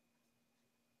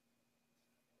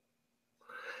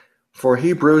 For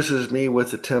he bruises me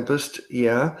with the tempest,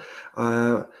 yeah,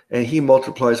 and he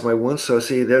multiplies my wounds. So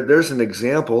see, there's an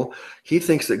example. He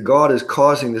thinks that God is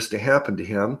causing this to happen to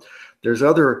him. There's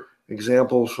other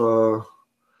examples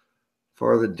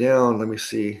farther down. Let me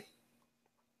see.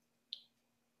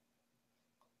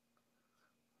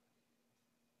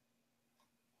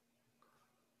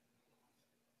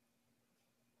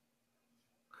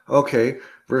 Okay,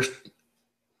 verse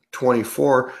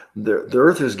 24, the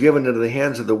earth is given into the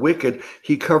hands of the wicked.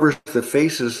 He covers the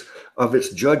faces of its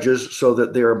judges so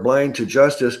that they are blind to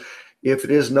justice. If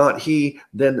it is not he,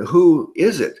 then who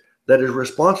is it that is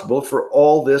responsible for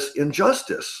all this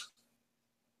injustice?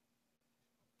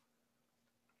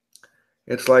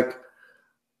 It's like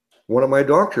one of my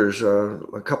doctors a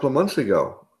couple of months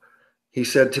ago. He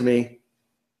said to me,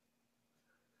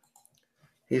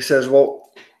 he says, well,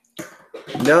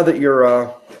 now that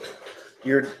you're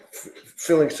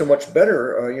feeling so much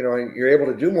better, you're able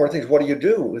to do more things. What do you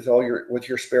do with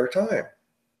your spare time?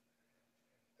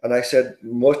 And I said,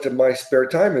 most of my spare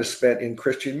time is spent in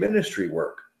Christian ministry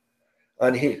work.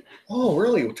 And he, oh,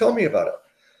 really? Well, tell me about it.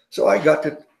 So I got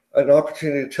an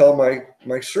opportunity to tell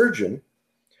my surgeon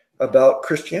about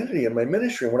Christianity and my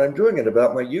ministry and what I'm doing, and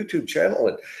about my YouTube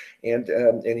channel.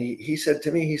 And he said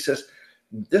to me, he says,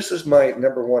 this is my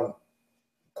number one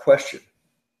question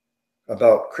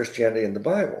about Christianity and the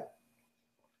Bible.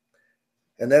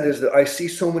 And that is that I see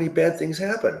so many bad things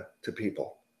happen to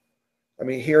people. I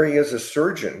mean, here he is, a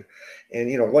surgeon,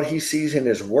 and what he sees in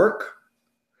his work,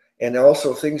 and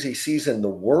also things he sees in the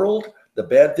world, the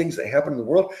bad things that happen in the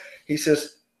world. He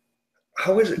says,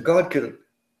 how is it God could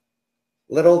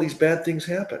let all these bad things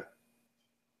happen?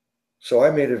 So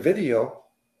I made a video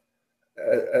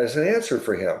as an answer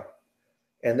for him.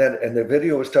 And the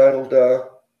video was titled,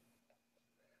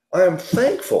 I am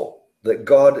thankful that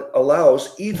God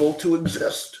allows evil to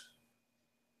exist.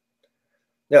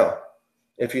 Now,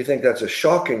 if you think that's a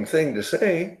shocking thing to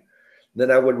say,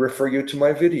 then I would refer you to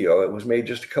my video. It was made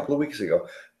just a couple of weeks ago.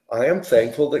 I am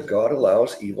thankful that God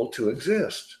allows evil to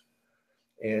exist.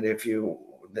 And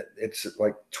it's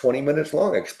like 20 minutes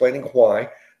long, explaining why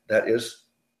that is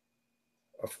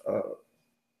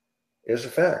a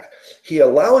fact. He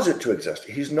allows it to exist.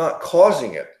 He's not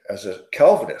causing it, as a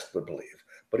Calvinist would believe,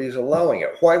 but he's allowing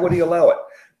it. Why would he allow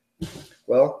it?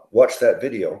 Well, watch that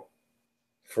video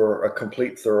for a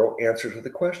complete, thorough answer to the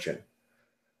question.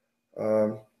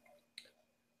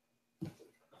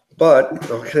 But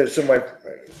okay, so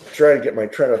trying to get my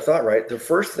train of thought right. The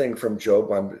first thing from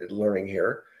Job I'm learning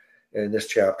here in this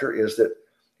chapter is that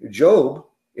Job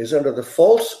is under the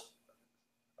false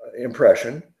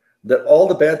impression that all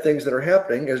the bad things that are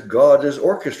happening is God is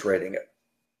orchestrating it.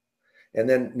 And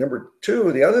then number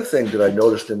two, the other thing that I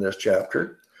noticed in this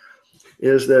chapter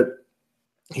is that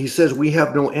he says we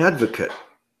have no advocate.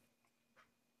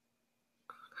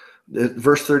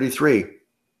 Verse 33.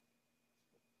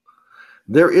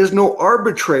 There is no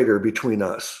arbitrator between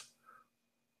us.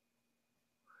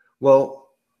 Well,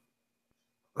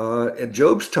 at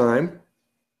Job's time,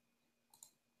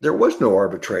 there was no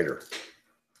arbitrator.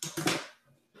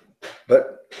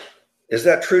 But is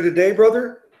that true today,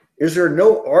 brother? Is there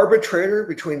no arbitrator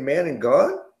between man and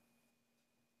God?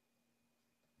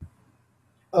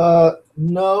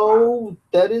 No,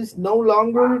 that is no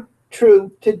longer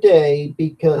true today,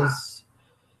 because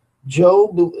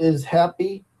Job is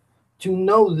happy to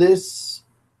know this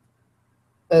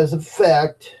as a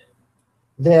fact,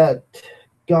 that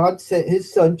God sent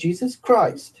his son, Jesus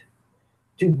Christ,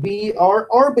 to be our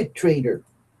arbitrator.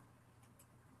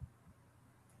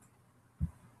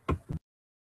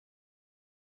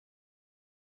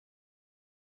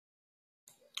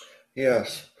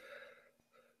 Yes.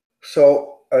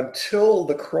 So until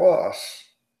the cross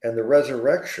and the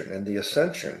resurrection and the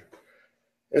ascension,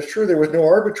 it's true there was no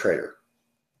arbitrator.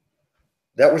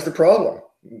 That was the problem.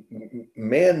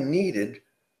 Man needed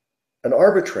an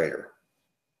arbitrator.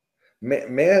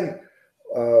 Man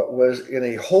was in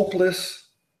a hopeless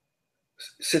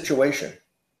situation.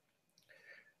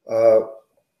 No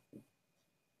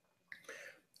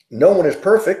one is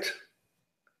perfect,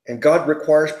 and God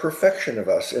requires perfection of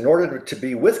us. In order to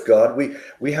be with God,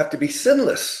 we have to be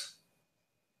sinless.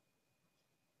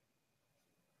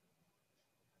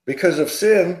 Because of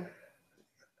sin,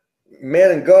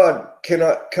 man and God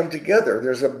cannot come together.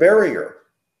 There's a barrier.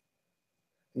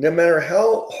 No matter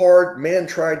how hard man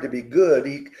tried to be good,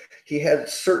 he had a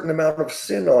certain amount of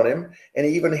sin on him, and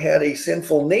he even had a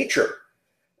sinful nature.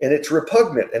 And it's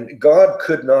repugnant, and God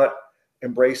could not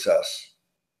embrace us.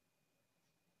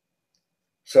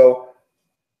 So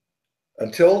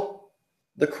until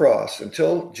the cross,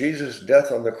 until Jesus'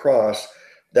 death on the cross,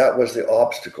 that was the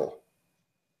obstacle.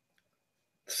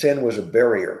 Sin was a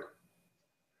barrier.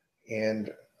 And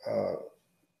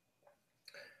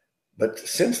but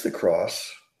since the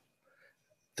cross,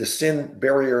 the sin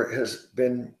barrier has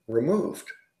been removed.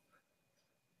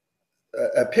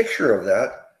 A picture of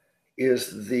that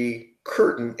is the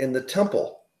curtain in the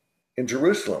temple in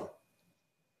Jerusalem.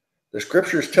 The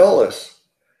scriptures tell us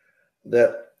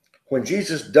that when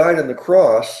Jesus died on the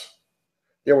cross,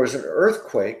 there was an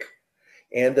earthquake,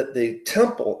 and that the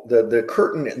temple, the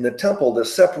curtain in the temple that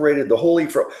separated the Holy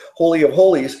of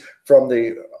Holies from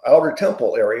the outer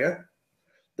temple area,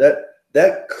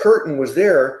 that curtain was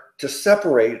there to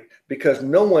separate, because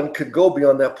no one could go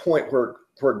beyond that point where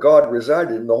God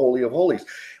resided in the Holy of Holies.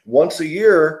 Once a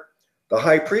year, the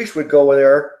high priest would go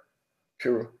there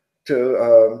to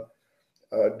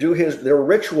do their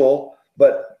ritual,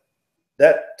 but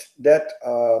that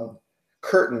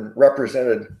curtain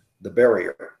represented the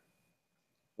barrier.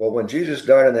 Well, when Jesus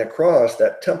died on that cross,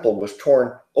 that temple was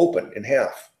torn open in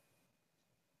half.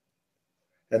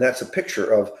 And that's a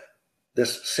picture of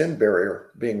this sin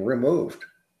barrier being removed.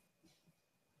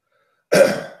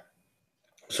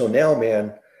 So now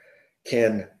man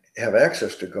can have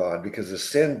access to God because the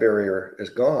sin barrier is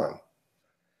gone.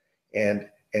 And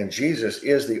Jesus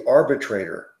is the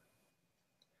arbitrator.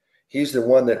 He's the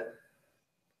one that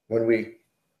when we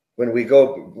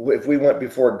go, if we went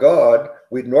before God,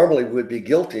 we normally would be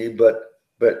guilty, but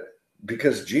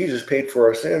because Jesus paid for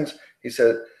our sins, he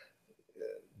said,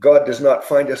 God does not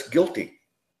find us guilty.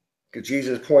 Because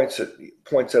Jesus points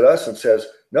at us and says,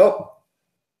 nope,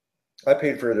 I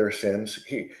paid for their sins.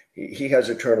 He has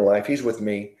eternal life. He's with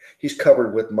me. He's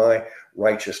covered with my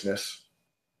righteousness.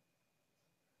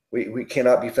 We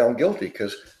cannot be found guilty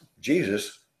because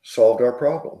Jesus solved our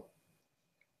problem.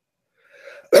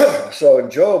 So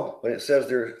in Job, when it says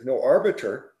there's no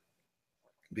arbiter,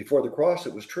 before the cross,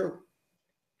 it was true.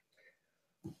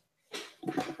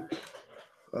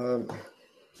 I'll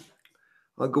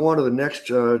go on to the next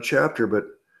chapter, but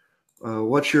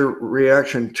what's your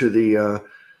reaction to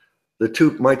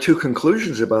my two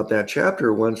conclusions about that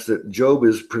chapter? One's that Job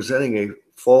is presenting a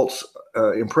false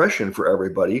impression for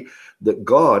everybody that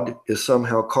God is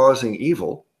somehow causing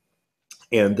evil,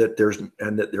 and that there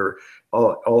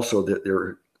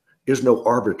is no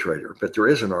arbitrator, but there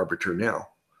is an arbiter now.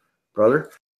 Brother?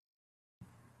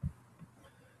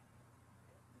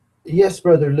 Yes,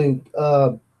 Brother Luke.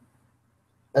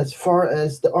 As far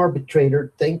as the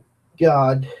arbitrator, thank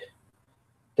God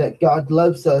that God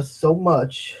loves us so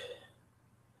much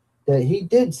that he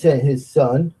did send his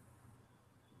son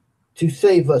to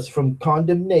save us from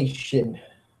condemnation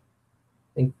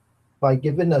and by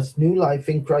giving us new life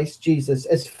in Christ Jesus.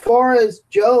 As far as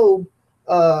Job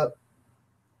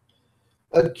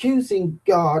accusing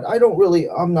God,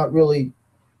 I'm not really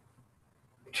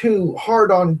too hard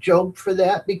on Job for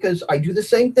that, because I do the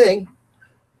same thing.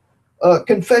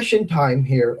 Confession time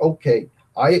here. Okay,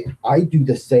 I do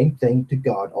the same thing to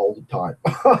God all the time.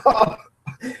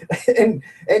 and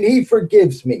he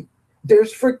forgives me.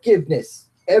 There's forgiveness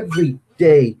every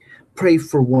day. Pray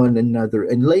for one another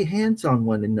and lay hands on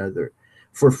one another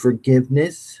for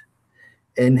forgiveness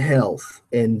and health.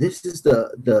 And this is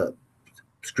the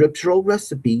scriptural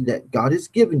recipe that God has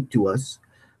given to us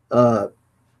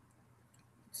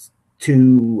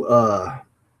to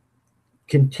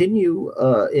continue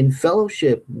in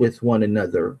fellowship with one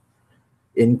another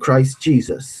in Christ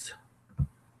Jesus.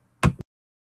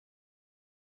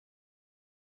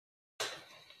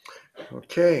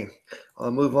 Okay,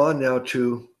 I'll move on now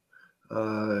to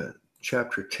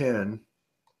chapter 10.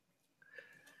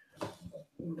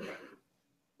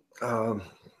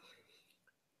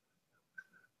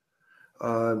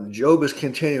 Job is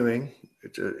continuing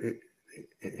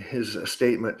his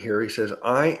statement here. He says,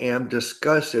 I am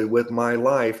disgusted with my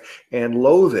life and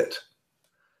loathe it.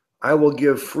 I will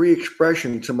give free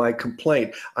expression to my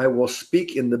complaint. I will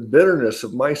speak in the bitterness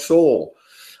of my soul.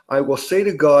 I will say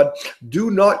to God,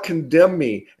 do not condemn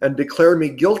me and declare me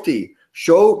guilty.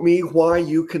 Show me why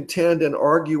you contend and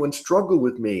argue and struggle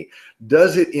with me.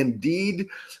 Does it indeed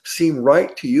seem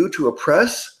right to you to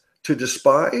oppress, to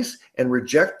despise, and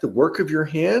reject the work of your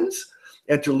hands,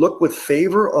 and to look with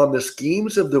favor on the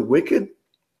schemes of the wicked?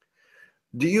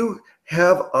 Do you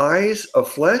have eyes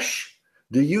of flesh?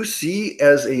 Do you see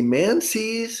as a man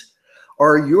sees?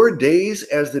 Are your days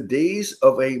as the days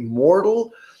of a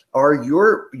mortal? Are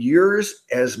your years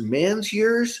as man's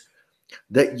years?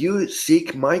 That you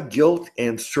seek my guilt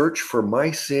and search for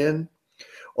my sin?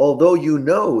 although you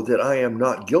know that I am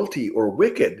not guilty or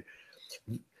wicked,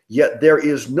 yet there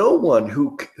is no one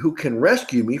who can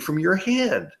rescue me from your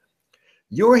hand.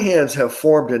 Your hands have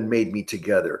formed and made me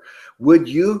together. Would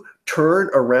you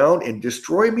turn around and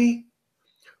destroy me?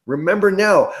 Remember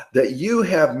now that you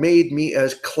have made me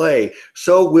as clay,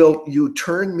 so will you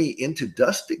turn me into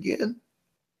dust again?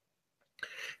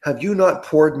 Have you not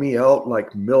poured me out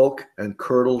like milk and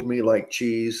curdled me like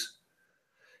cheese?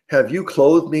 Have you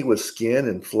clothed me with skin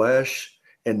and flesh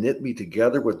and knit me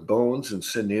together with bones and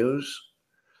sinews?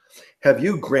 Have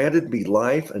you granted me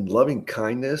life and loving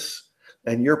kindness,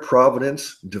 and your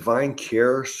providence, divine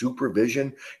care,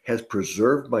 supervision has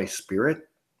preserved my spirit?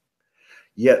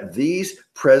 Yet these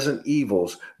present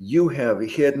evils you have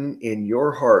hidden in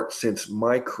your heart since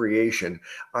my creation.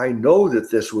 I know that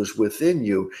this was within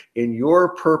you in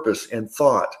your purpose and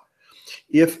thought.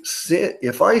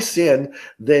 If I sin,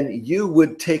 then you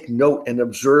would take note and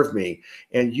observe me,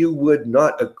 and you would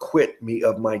not acquit me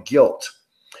of my guilt.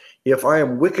 If I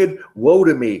am wicked, woe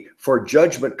to me, for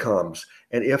judgment comes.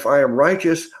 And if I am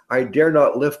righteous, I dare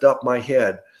not lift up my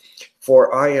head,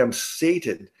 for I am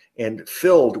sated and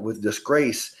filled with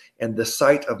disgrace and the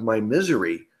sight of my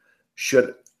misery.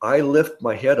 Should I lift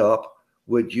my head up,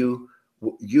 you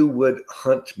would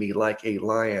hunt me like a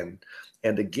lion,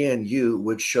 and again you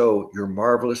would show your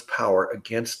marvelous power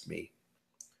against me.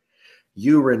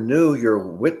 You renew your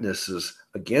witnesses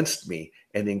against me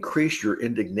and increase your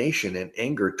indignation and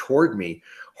anger toward me.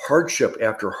 Hardship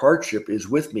after hardship is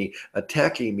with me,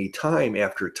 attacking me time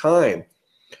after time.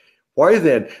 Why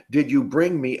then did you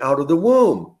bring me out of the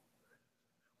womb?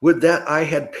 Would that I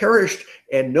had perished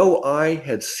and no eye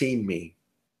had seen me.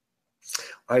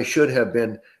 I should have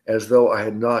been as though I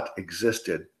had not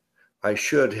existed. I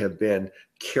should have been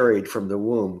carried from the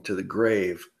womb to the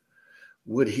grave.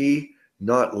 Would he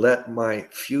not let my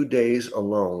few days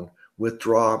alone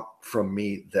withdraw from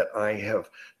me that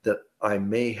I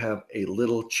may have a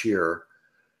little cheer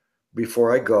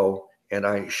before I go, and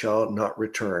I shall not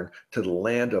return to the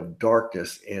land of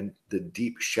darkness and the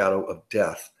deep shadow of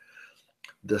death,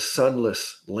 the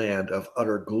sunless land of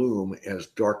utter gloom as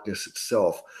darkness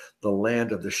itself, the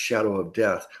land of the shadow of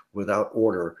death without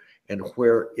order, and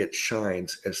where it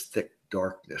shines as thick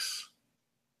darkness.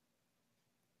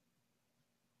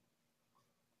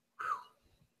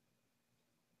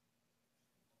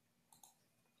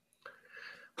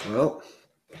 Well,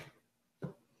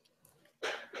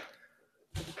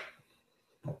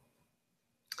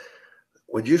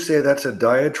 would you say that's a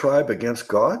diatribe against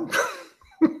God?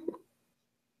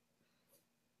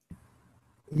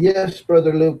 Yes,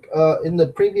 Brother Luke. In the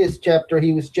previous chapter,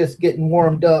 he was just getting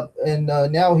warmed up, and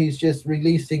now he's just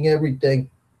releasing everything.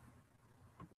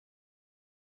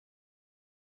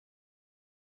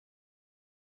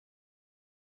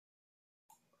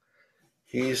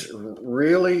 He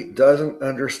really doesn't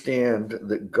understand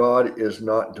that God is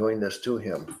not doing this to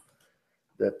him.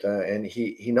 And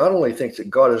he not only thinks that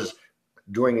God is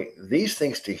doing these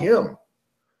things to him,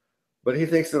 but he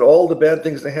thinks that all the bad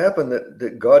things that happen,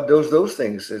 that God does those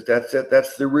things.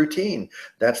 That's the routine.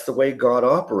 That's the way God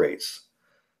operates.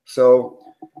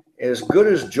 So as good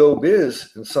as Job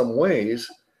is in some ways,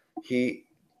 he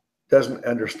doesn't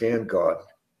understand God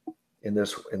in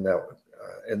this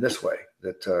way.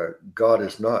 That God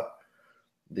is not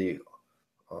the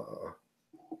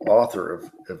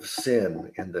author of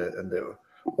sin and the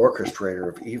orchestrator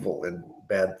of evil and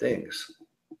bad things.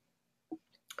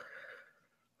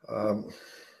 And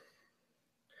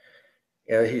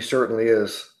he certainly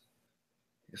is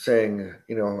saying,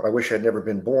 I wish I'd never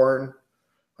been born.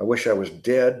 I wish I was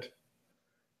dead.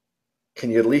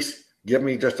 Can you at least give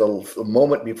me just a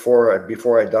moment before I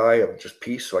die of just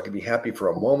peace, so I can be happy for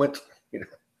a moment?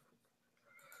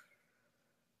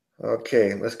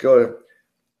 Okay, let's go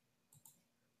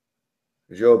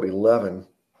to Job 11.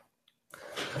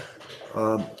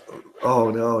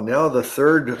 Oh no! Now the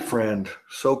third friend,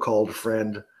 so-called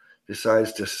friend,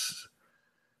 decides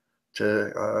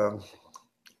to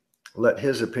let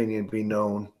his opinion be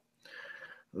known.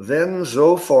 Then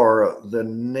Zophar the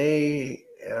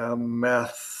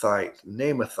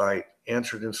Naamathite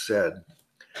answered and said,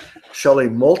 "Shall a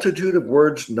multitude of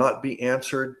words not be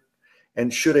answered?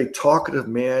 And should a talkative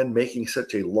man making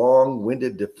such a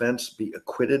long-winded defense be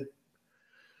acquitted?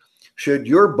 Should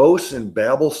your boasts and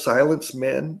babble silence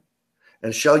men?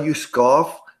 And shall you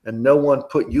scoff and no one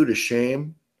put you to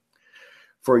shame?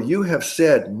 For you have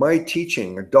said, my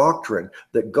teaching or doctrine,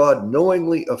 that God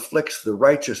knowingly afflicts the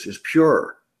righteous is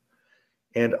pure,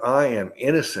 and I am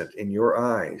innocent in your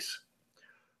eyes.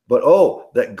 But oh,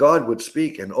 that God would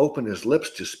speak and open his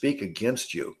lips to speak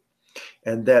against you,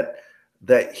 and that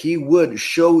that he would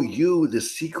show you the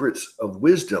secrets of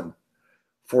wisdom.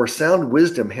 For sound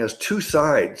wisdom has two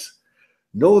sides.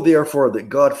 Know therefore that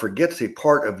God forgets a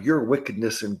part of your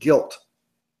wickedness and guilt.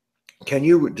 Can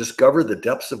you discover the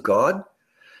depths of God?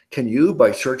 Can you,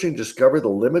 by searching, discover the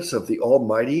limits of the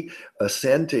Almighty,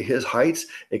 ascend to his heights,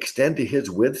 extend to his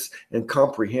widths, and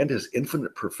comprehend his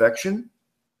infinite perfection?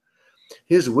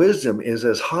 His wisdom is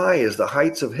as high as the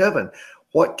heights of heaven.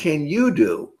 What can you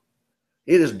do?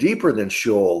 It is deeper than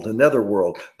Sheol, the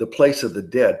netherworld, the place of the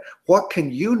dead. What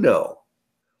can you know?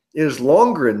 It is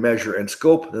longer in measure and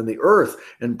scope than the earth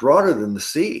and broader than the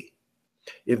sea.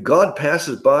 If God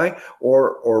passes by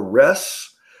or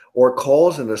rests or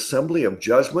calls an assembly of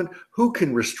judgment, who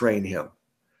can restrain him?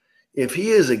 If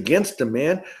he is against a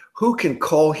man, who can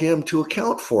call him to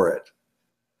account for it?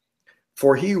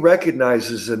 For he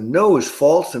recognizes and knows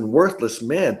false and worthless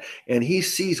men, and he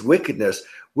sees wickedness.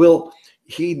 Will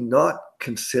he not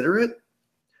consider it?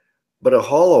 But a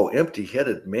hollow,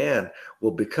 empty-headed man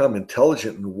will become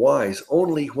intelligent and wise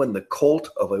only when the colt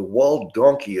of a wild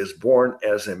donkey is born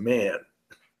as a man.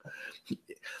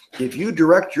 If you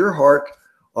direct your heart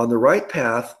on the right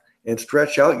path and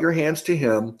stretch out your hands to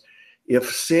him,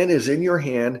 if sin is in your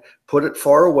hand, put it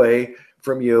far away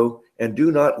from you, and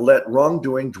do not let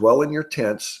wrongdoing dwell in your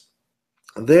tents,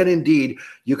 then indeed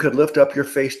you could lift up your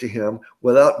face to him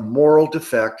without moral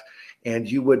defect, and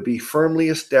you would be firmly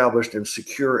established and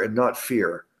secure and not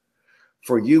fear.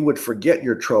 For you would forget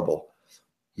your trouble.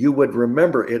 You would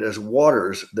remember it as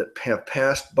waters that have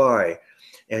passed by,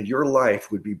 and your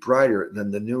life would be brighter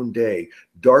than the noonday.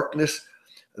 Darkness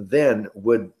then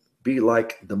would be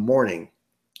like the morning.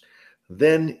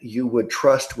 Then you would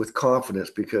trust with confidence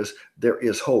because there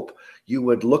is hope. You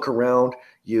would look around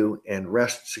you and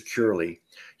rest securely.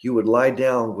 You would lie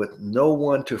down with no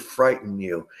one to frighten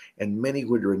you, and many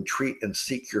would entreat and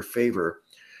seek your favor.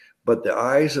 But the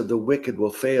eyes of the wicked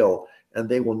will fail, and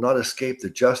they will not escape the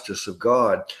justice of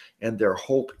God, and their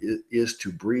hope is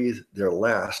to breathe their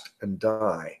last and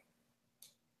die.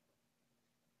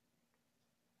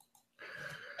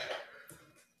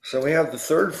 So we have the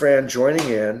third friend joining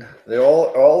in. They're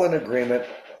all in agreement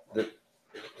that,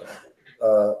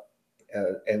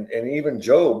 and even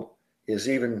Job is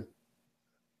even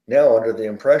now under the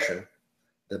impression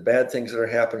that bad things that are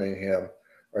happening to him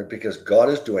are because God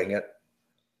is doing it,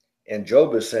 and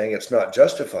Job is saying it's not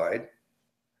justified.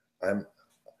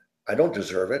 I don't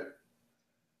deserve it.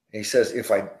 And he says if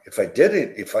I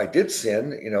did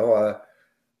sin,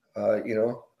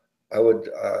 I would.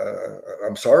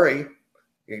 I'm sorry.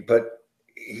 But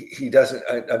he doesn't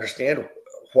understand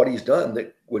what he's done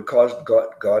that would cause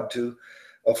God to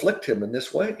afflict him in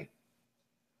this way.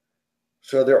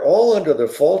 So they're all under the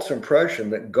false impression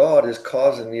that God is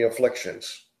causing the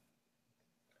afflictions.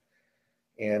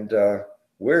 And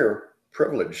we're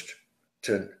privileged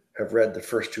to have read the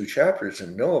first two chapters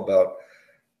and know about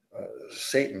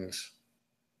Satan's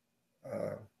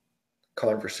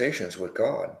conversations with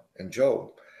God and Job.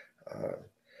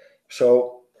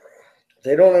 So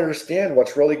they don't understand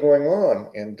what's really going on,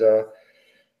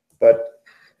 but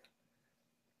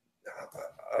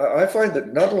I find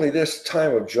that not only this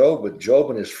time of Job with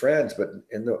Job and his friends, but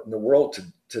in the world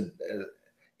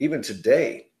even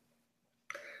today,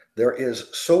 there is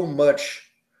so much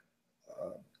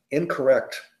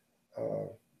incorrect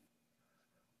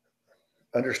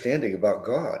understanding about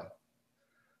God,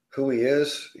 who he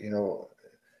is.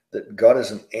 That God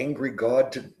is an angry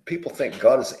God. People think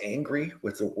God is angry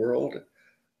with the world.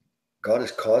 God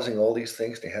is causing all these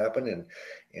things to happen,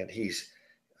 and he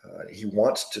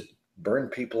wants to burn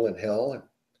people in hell,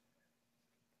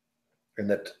 and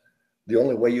that the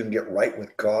only way you can get right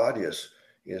with God is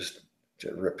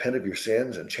to repent of your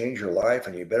sins and change your life,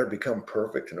 and you better become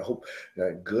perfect and hope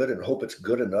good and hope it's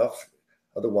good enough.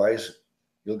 Otherwise,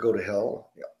 you'll go to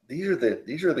hell. Yeah.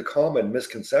 These are the common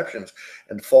misconceptions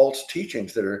and false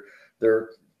teachings that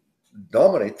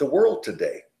dominate the world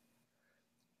today.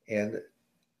 And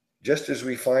just as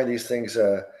we find these things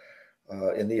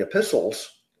in the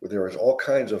epistles, where there is all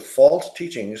kinds of false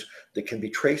teachings that can be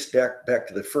traced back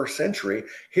to the first century,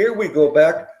 here we go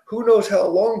back who knows how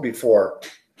long before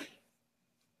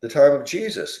the time of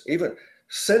Jesus, even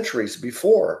centuries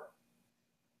before.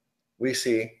 We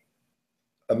see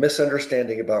a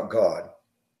misunderstanding about God,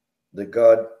 that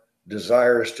God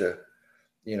desires to,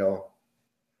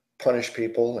 punish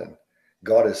people, and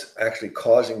God is actually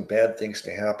causing bad things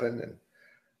to happen,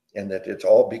 and that it's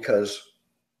all because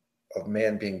of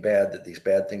man being bad that these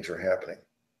bad things are happening.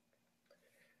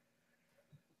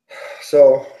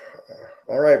 So,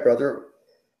 all right, brother,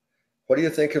 what do you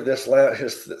think of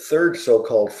his third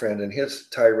so-called friend and his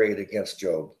tirade against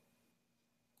Job?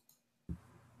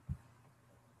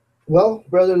 Well,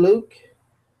 Brother Luke,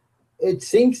 it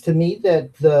seems to me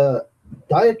that the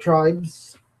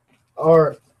diatribes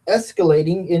are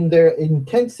escalating in their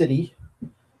intensity,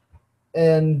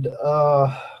 and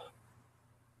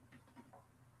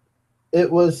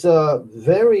it was a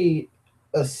very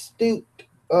astute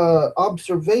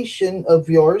observation of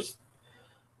yours,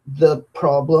 the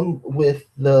problem with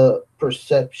the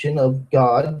perception of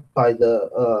God by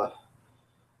the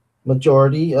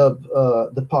majority of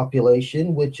the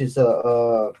population, which is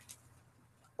a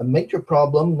major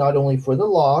problem not only for the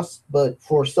lost, but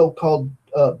for so-called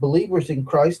believers in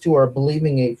Christ who are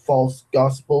believing a false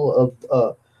gospel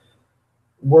of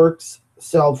works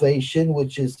salvation,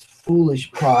 which is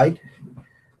foolish pride.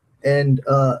 And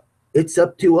it's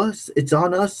up to us. It's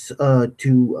on us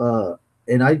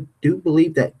and I do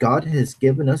believe that God has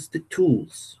given us the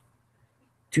tools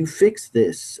to fix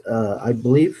this. I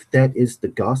believe that is the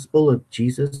gospel of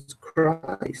Jesus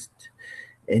Christ.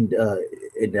 And, uh,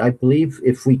 and I believe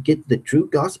if we get the true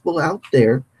gospel out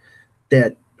there,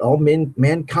 that all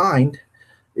mankind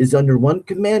is under one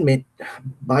commandment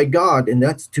by God, and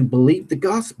that's to believe the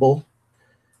gospel.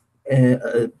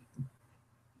 And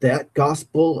that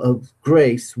gospel of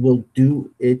grace will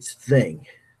do its thing.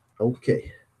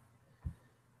 Okay.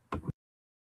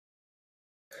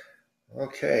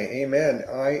 Okay, amen.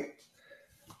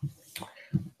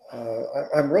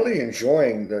 I'm really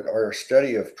enjoying our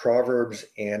study of Proverbs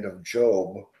and of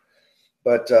Job,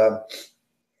 but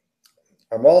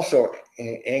I'm also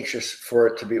anxious for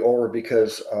it to be over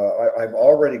because I've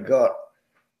already got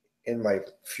in my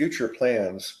future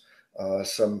plans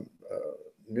some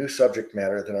new subject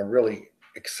matter that I'm really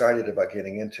excited about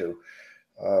getting into.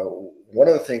 One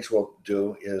of the things we'll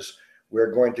do is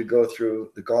we're going to go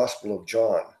through the Gospel of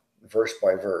John, verse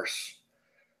by verse.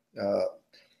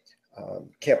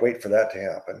 Can't wait for that to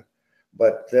happen.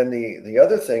 But then the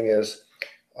other thing is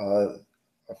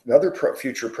another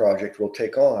future project we'll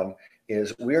take on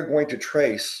is we are going to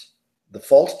trace the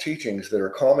false teachings that are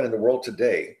common in the world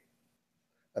today.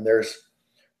 And there's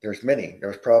many.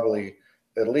 There's probably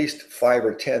at least 5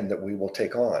 or 10 that we will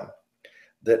take on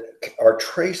that are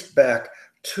traced back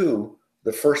to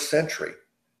the first century,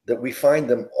 that we find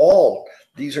them all.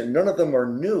 None of them are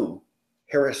new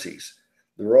heresies.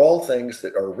 They're all things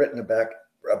that are written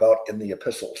about in the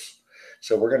epistles.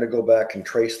 So we're going to go back and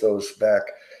trace those back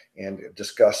and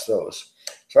discuss those.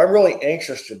 So I'm really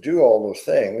anxious to do all those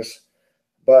things,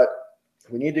 but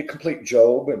we need to complete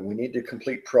Job and we need to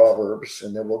complete Proverbs,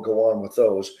 and then we'll go on with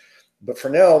those. But for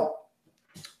now,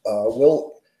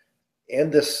 we'll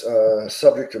end this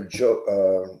subject of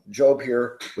Job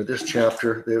here with this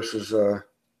chapter.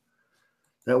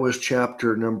 That was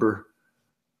chapter number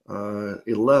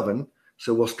 11.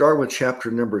 So we'll start with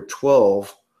chapter number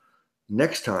 12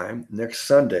 next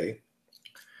Sunday.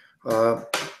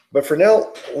 But for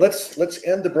now, let's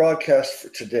end the broadcast for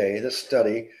today, this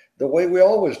study, the way we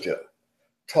always do,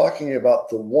 talking about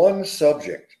the one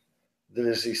subject that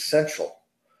is essential.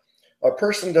 A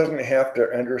person doesn't have to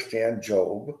understand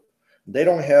Job. They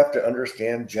don't have to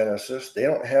understand Genesis. They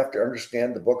don't have to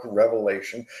understand the book of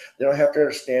Revelation. They don't have to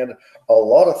understand a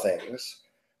lot of things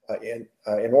in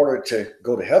order to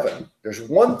go to heaven. There's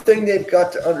one thing they've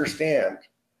got to understand.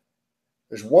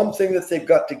 There's one thing that they've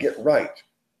got to get right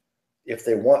if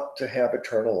they want to have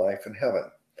eternal life in heaven.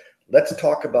 Let's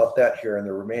talk about that here in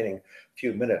the remaining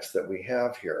few minutes that we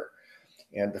have here.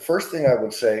 And the first thing I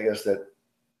would say is that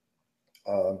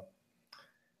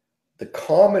the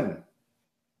common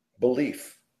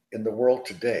belief in the world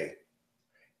today,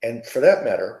 and for that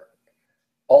matter,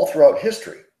 all throughout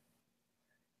history,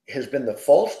 has been the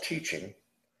false teaching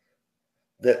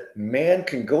that man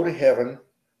can go to heaven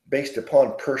based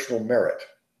upon personal merit.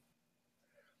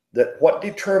 That what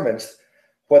determines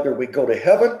whether we go to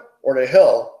heaven or to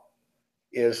hell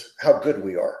is how good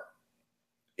we are.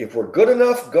 If we're good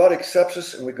enough, God accepts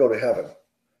us and we go to heaven.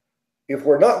 If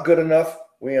we're not good enough,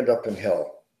 we end up in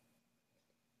hell.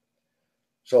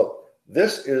 So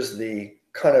this is the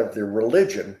kind of the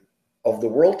religion of the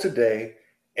world today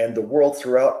and the world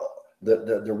throughout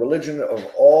the religion of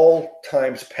all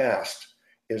times past,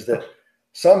 is that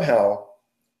somehow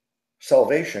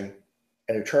salvation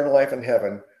and eternal life in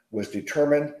heaven was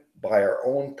determined by our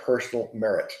own personal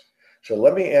merit. So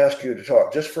let me ask you to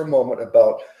talk just for a moment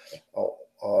about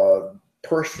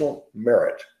personal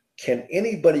merit. Can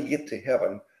anybody get to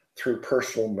heaven through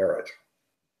personal merit?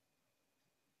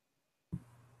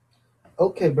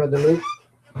 Okay, Brother Luke.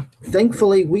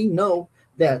 Thankfully, we know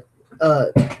that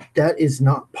that is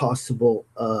not possible.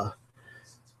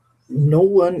 No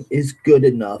one is good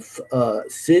enough.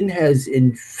 Sin has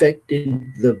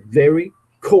infected the very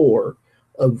core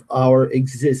of our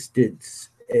existence,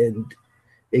 And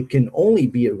it can only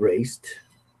be erased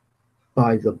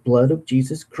by the blood of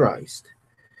Jesus Christ,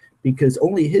 because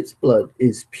only his blood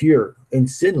is pure and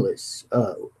sinless,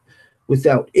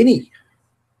 without any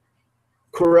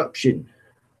corruption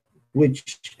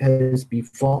which has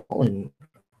befallen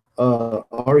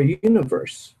our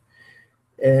universe.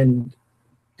 And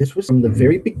this was from the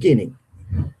very beginning,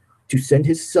 to send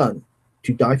his son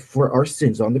to die for our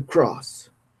sins on the cross,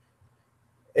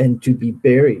 and to be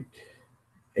buried,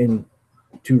 and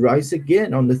to rise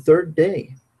again on the third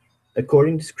day,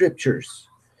 according to scriptures.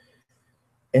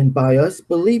 And by us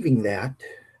believing that,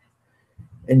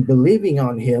 and believing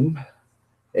on him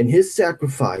and his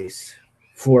sacrifice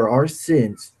for our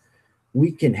sins,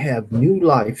 we can have new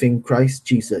life in Christ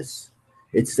Jesus.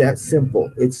 It's that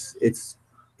simple. It's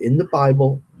in the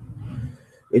Bible.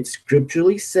 It's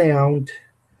scripturally sound.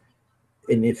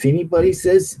 And if anybody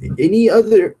says any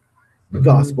other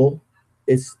gospel,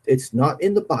 it's not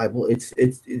in the Bible.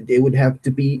 It would have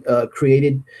to be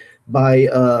created by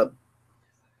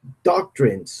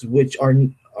doctrines which are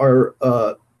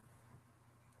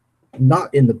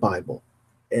not in the Bible.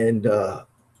 And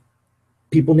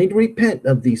people need to repent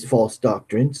of these false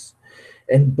doctrines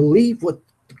and believe what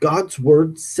God's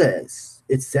word says.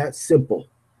 It's that simple.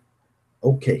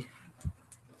 Okay.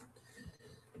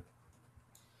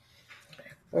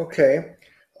 Okay.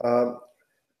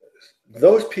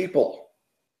 Those people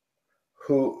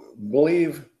who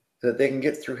believe that they can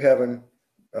get through heaven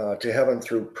to heaven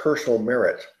through personal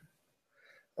merit,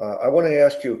 I want to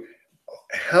ask you,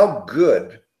 how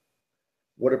good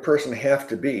would a person have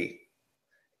to be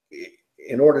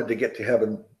in order to get to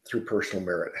heaven through personal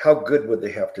merit? How good would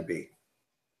they have to be?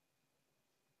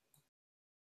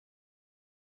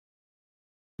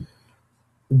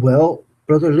 Well,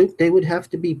 Brother Luke, they would have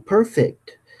to be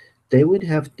perfect. They would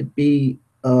have to be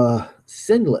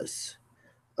sinless.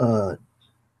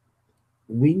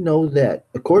 We know that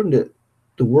according to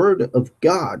the word of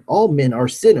God, all men are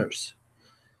sinners.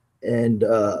 And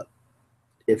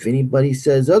if anybody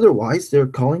says otherwise, they're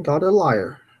calling God a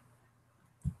liar.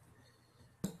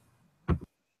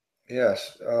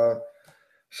 Yes.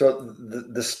 So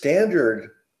the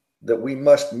standard that we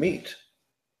must meet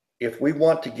if we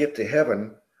want to get to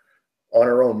heaven on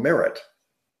our own merit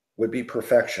would be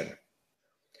perfection.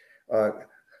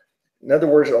 In other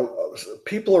words,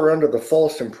 people are under the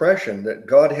false impression that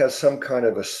God has some kind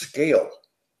of a scale,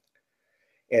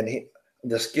 and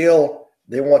the scale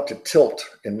they want to tilt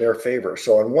in their favor.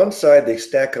 So on one side, they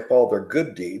stack up all their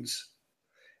good deeds,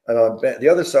 and on the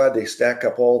other side, they stack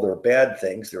up all their bad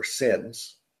things, their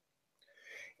sins,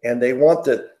 and they want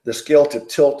the scale to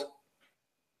tilt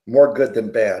more good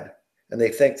than bad. And they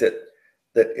think that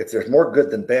if there's more good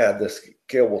than bad, the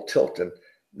scale will tilt, and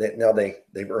now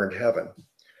they've earned heaven.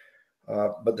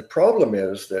 But the problem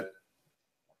is that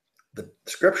the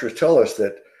scriptures tell us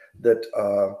that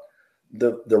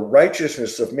the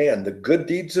righteousness of man, the good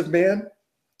deeds of man,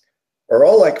 are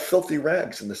all like filthy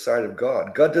rags in the sight of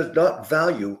God. God does not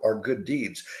value our good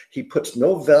deeds. He puts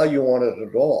no value on it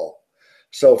at all.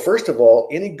 So first of all,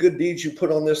 any good deeds you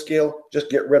put on this scale, just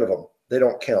get rid of them. They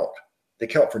don't count. They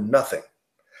count for nothing.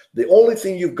 The only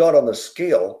thing you've got on the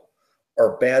scale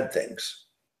are bad things.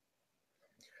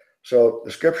 So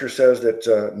the scripture says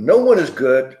that no one is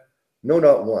good, no,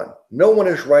 not one. No one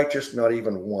is righteous, not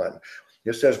even one.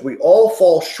 It says we all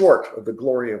fall short of the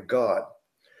glory of God.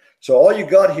 So all you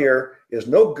got here is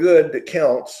no good that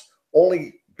counts,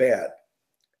 only bad.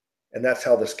 And that's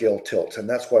how the scale tilts. And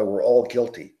that's why we're all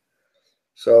guilty.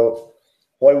 So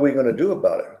what are we going to do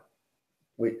about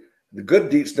it? The good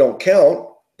deeds don't count.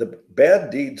 The bad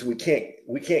deeds, we can't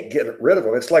get rid of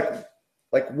them. It's like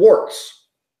warts.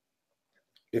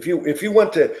 If you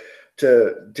went to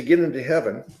get into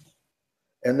heaven,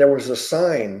 and there was a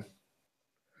sign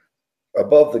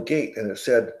above the gate, and it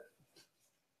said,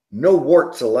 "No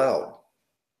warts allowed."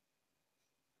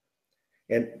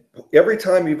 And every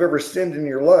time you've ever sinned in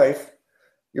your life,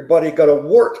 your body got a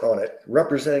wart on it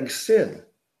representing sin.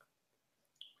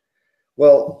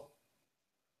 Well,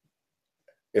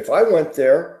 if I went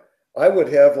there, I would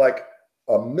have like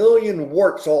 1,000,000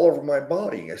 warts all over my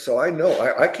body. So I know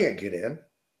I can't get in.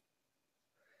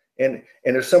 And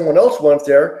if someone else went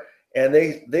there and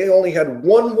they only had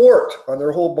one wart on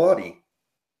their whole body,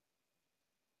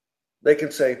 they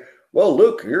can say, "Well,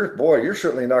 Luke, you're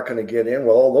certainly not going to get in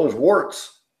with all those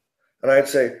warts." And I'd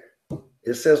say,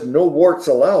 it says no warts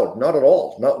allowed. Not at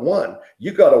all. Not one.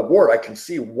 You got a wart. I can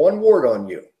see one wart on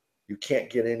you. You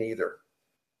can't get in either.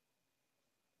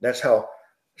 That's how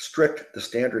strict the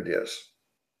standard is.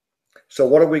 So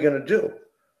what are we going to do?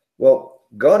 Well,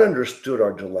 God understood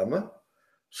our dilemma.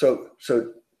 So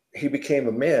he became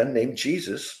a man named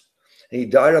Jesus, and he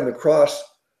died on the cross,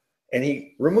 and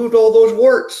he removed all those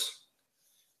warts.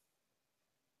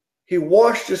 He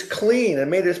washed us clean and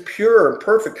made us pure and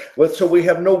perfect, so we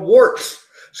have no warts.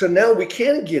 So now we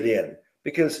can get in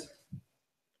because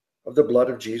of the blood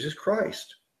of Jesus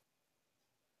Christ.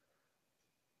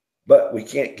 But we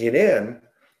can't get in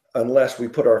unless we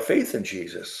put our faith in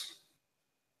Jesus.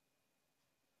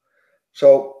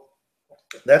 So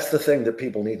that's the thing that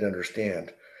people need to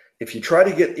understand. If you try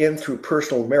to get in through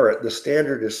personal merit, the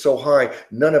standard is so high,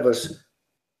 none of us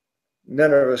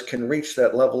can reach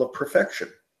that level of perfection.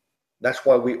 That's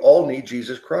why we all need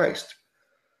Jesus Christ.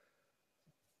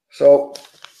 So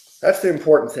that's the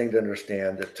important thing to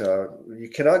understand, that you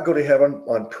cannot go to heaven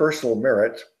on personal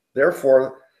merit.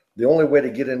 Therefore, the only way to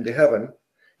get into heaven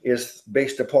is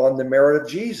based upon the merit of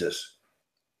Jesus.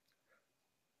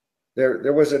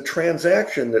 There was a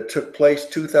transaction that took place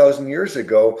 2,000 years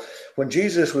ago. When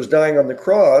Jesus was dying on the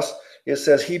cross, it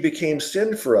says he became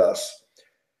sin for us.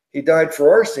 He died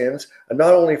for our sins, and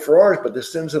not only for ours, but the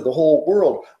sins of the whole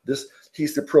world.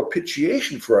 He's the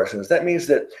propitiation for our sins. That means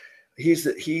that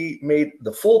he made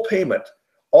the full payment.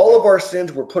 All of our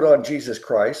sins were put on Jesus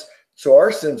Christ, so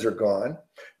our sins are gone.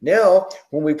 Now,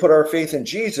 when we put our faith in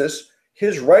Jesus,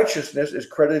 his righteousness is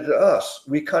credited to us.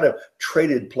 We kind of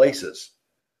traded places.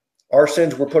 Our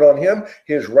sins were put on him.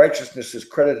 His righteousness is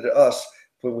credited to us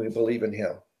when we believe in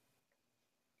him.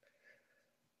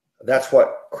 That's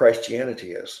what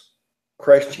Christianity is.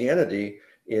 Christianity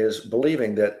is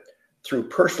believing that through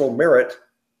personal merit,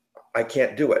 I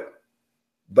can't do it.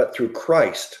 But through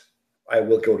Christ, I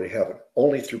will go to heaven.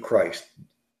 Only through Christ,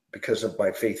 because of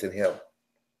my faith in him.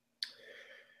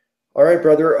 All right,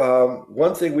 brother.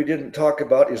 One thing we didn't talk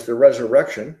about is the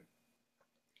resurrection.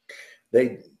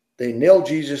 They nailed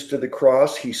Jesus to the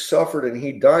cross. He suffered and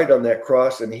he died on that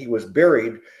cross, and he was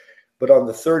buried. But on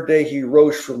the third day, he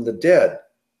rose from the dead.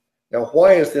 Now,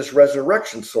 why is this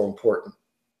resurrection so important?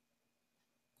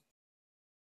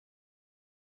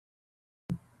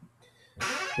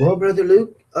 Well, Brother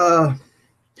Luke,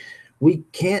 we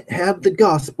can't have the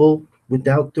gospel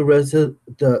without the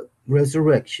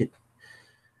resurrection,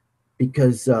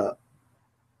 because the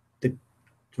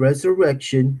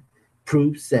resurrection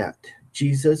proves that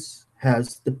Jesus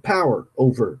has the power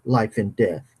over life and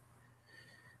death,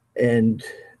 and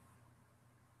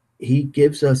he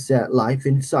gives us that life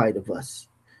inside of us.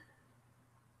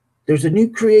 There's a new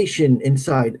creation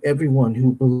inside everyone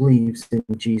who believes in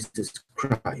Jesus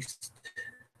Christ.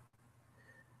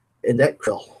 And that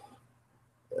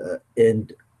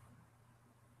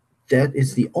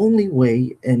is the only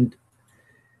way, and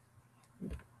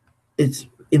it's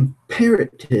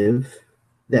imperative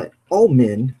that all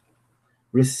men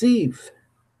receive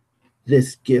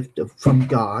this gift from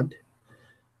God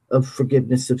of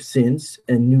forgiveness of sins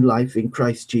and new life in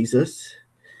Christ Jesus,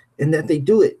 and that they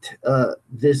do it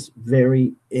this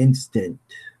very instant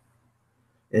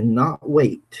and not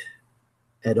wait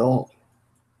at all.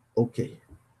 Okay.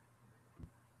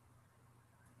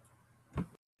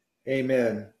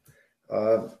 Amen.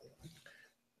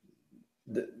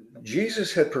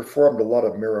 Jesus had performed a lot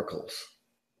of miracles.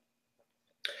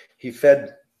 He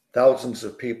fed thousands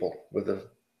of people with a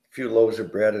few loaves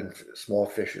of bread and small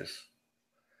fishes.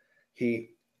 He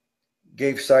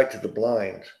gave sight to the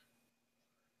blind.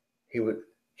 He would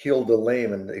heal the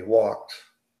lame and they walked.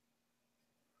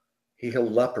 He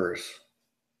healed lepers.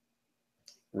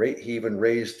 He even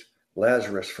raised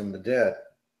Lazarus from the dead.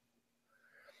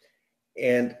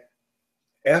 And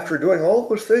after doing all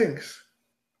those things,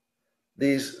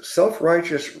 these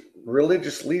self-righteous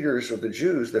religious leaders of the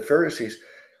Jews, the Pharisees,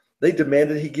 they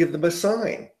demanded he give them a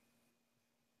sign.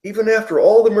 Even after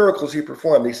all the miracles he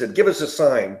performed, they said, give us a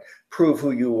sign, prove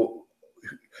who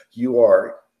you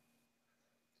are.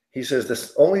 He says,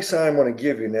 the only sign I want to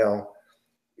give you now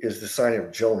is the sign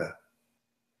of Jonah.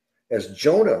 As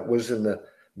Jonah was in the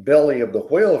belly of the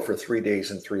whale for 3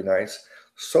 days and 3 nights,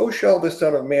 so shall the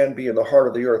Son of Man be in the heart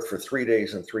of the earth for 3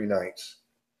 days and 3 nights.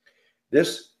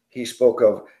 This he spoke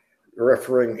of,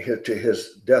 referring to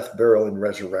his death, burial, and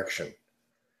resurrection.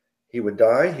 He would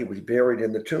die, he would be buried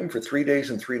in the tomb for 3 days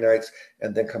and 3 nights,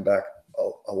 and then come back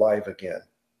alive again.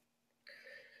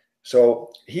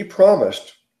 So he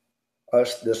promised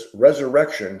us this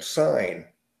resurrection sign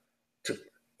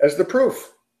as the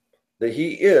proof that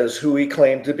he is who he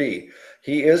claimed to be.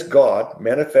 He is God,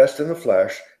 manifest in the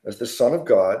flesh as the Son of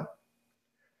God.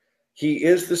 He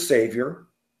is the Savior,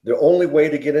 the only way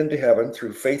to get into heaven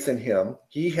through faith in him.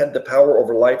 He had the power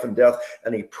over life and death,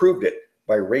 and he proved it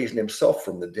by raising himself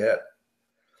from the dead.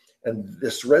 And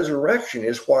this resurrection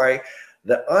is why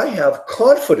that I have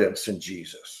confidence in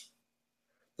Jesus.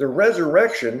 The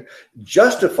resurrection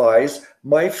justifies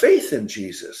my faith in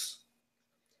Jesus.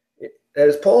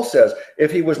 As Paul says,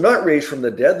 if he was not raised from the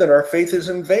dead, then our faith is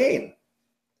in vain.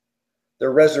 The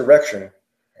resurrection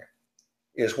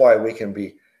is why we can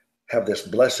have this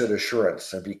blessed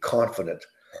assurance and be confident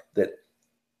that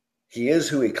he is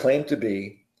who he claimed to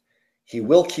be. He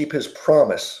will keep his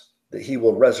promise that he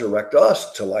will resurrect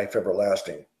us to life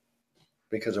everlasting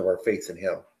because of our faith in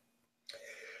him.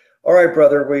 All right,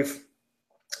 brother,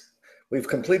 we've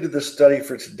completed this study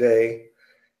for today,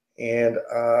 and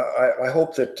I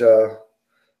hope that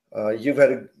you've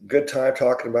had a good time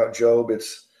talking about Job.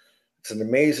 It's an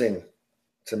amazing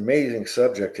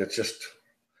subject. It's just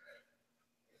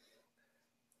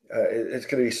it's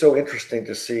going to be so interesting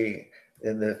to see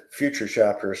in the future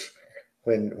chapters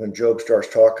when Job starts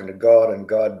talking to God, and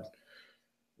God,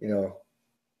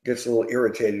 gets a little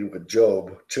irritated with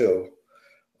Job too.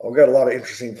 We've got a lot of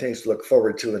interesting things to look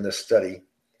forward to in this study.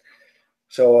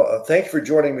 So thank you for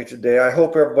joining me today. I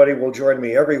hope everybody will join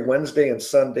me every Wednesday and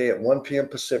Sunday at 1 p.m.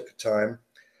 Pacific time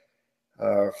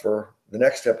for the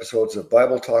next episodes of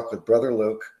Bible Talk with Brother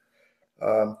Luke.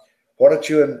 Why don't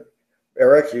you and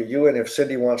Eric, you and if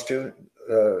Cindy wants to,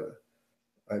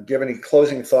 give any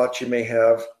closing thoughts you may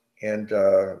have, and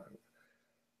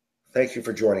thank you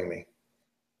for joining me.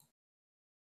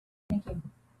 Thank you.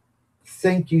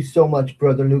 Thank you so much,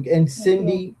 Brother Luke. And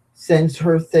Cindy sends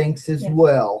her thanks as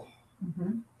well.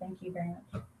 Mm-hmm. Thank you very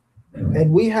much.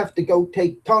 And we have to go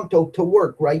take Tonto to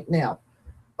work right now.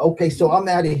 Okay, so I'm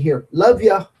out of here. Love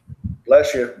ya.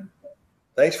 Bless you.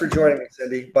 Thanks for joining me,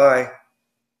 Cindy. Bye.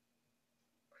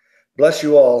 Bless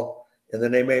you all in the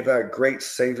name of our great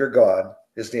Savior God.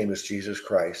 His name is Jesus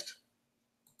Christ.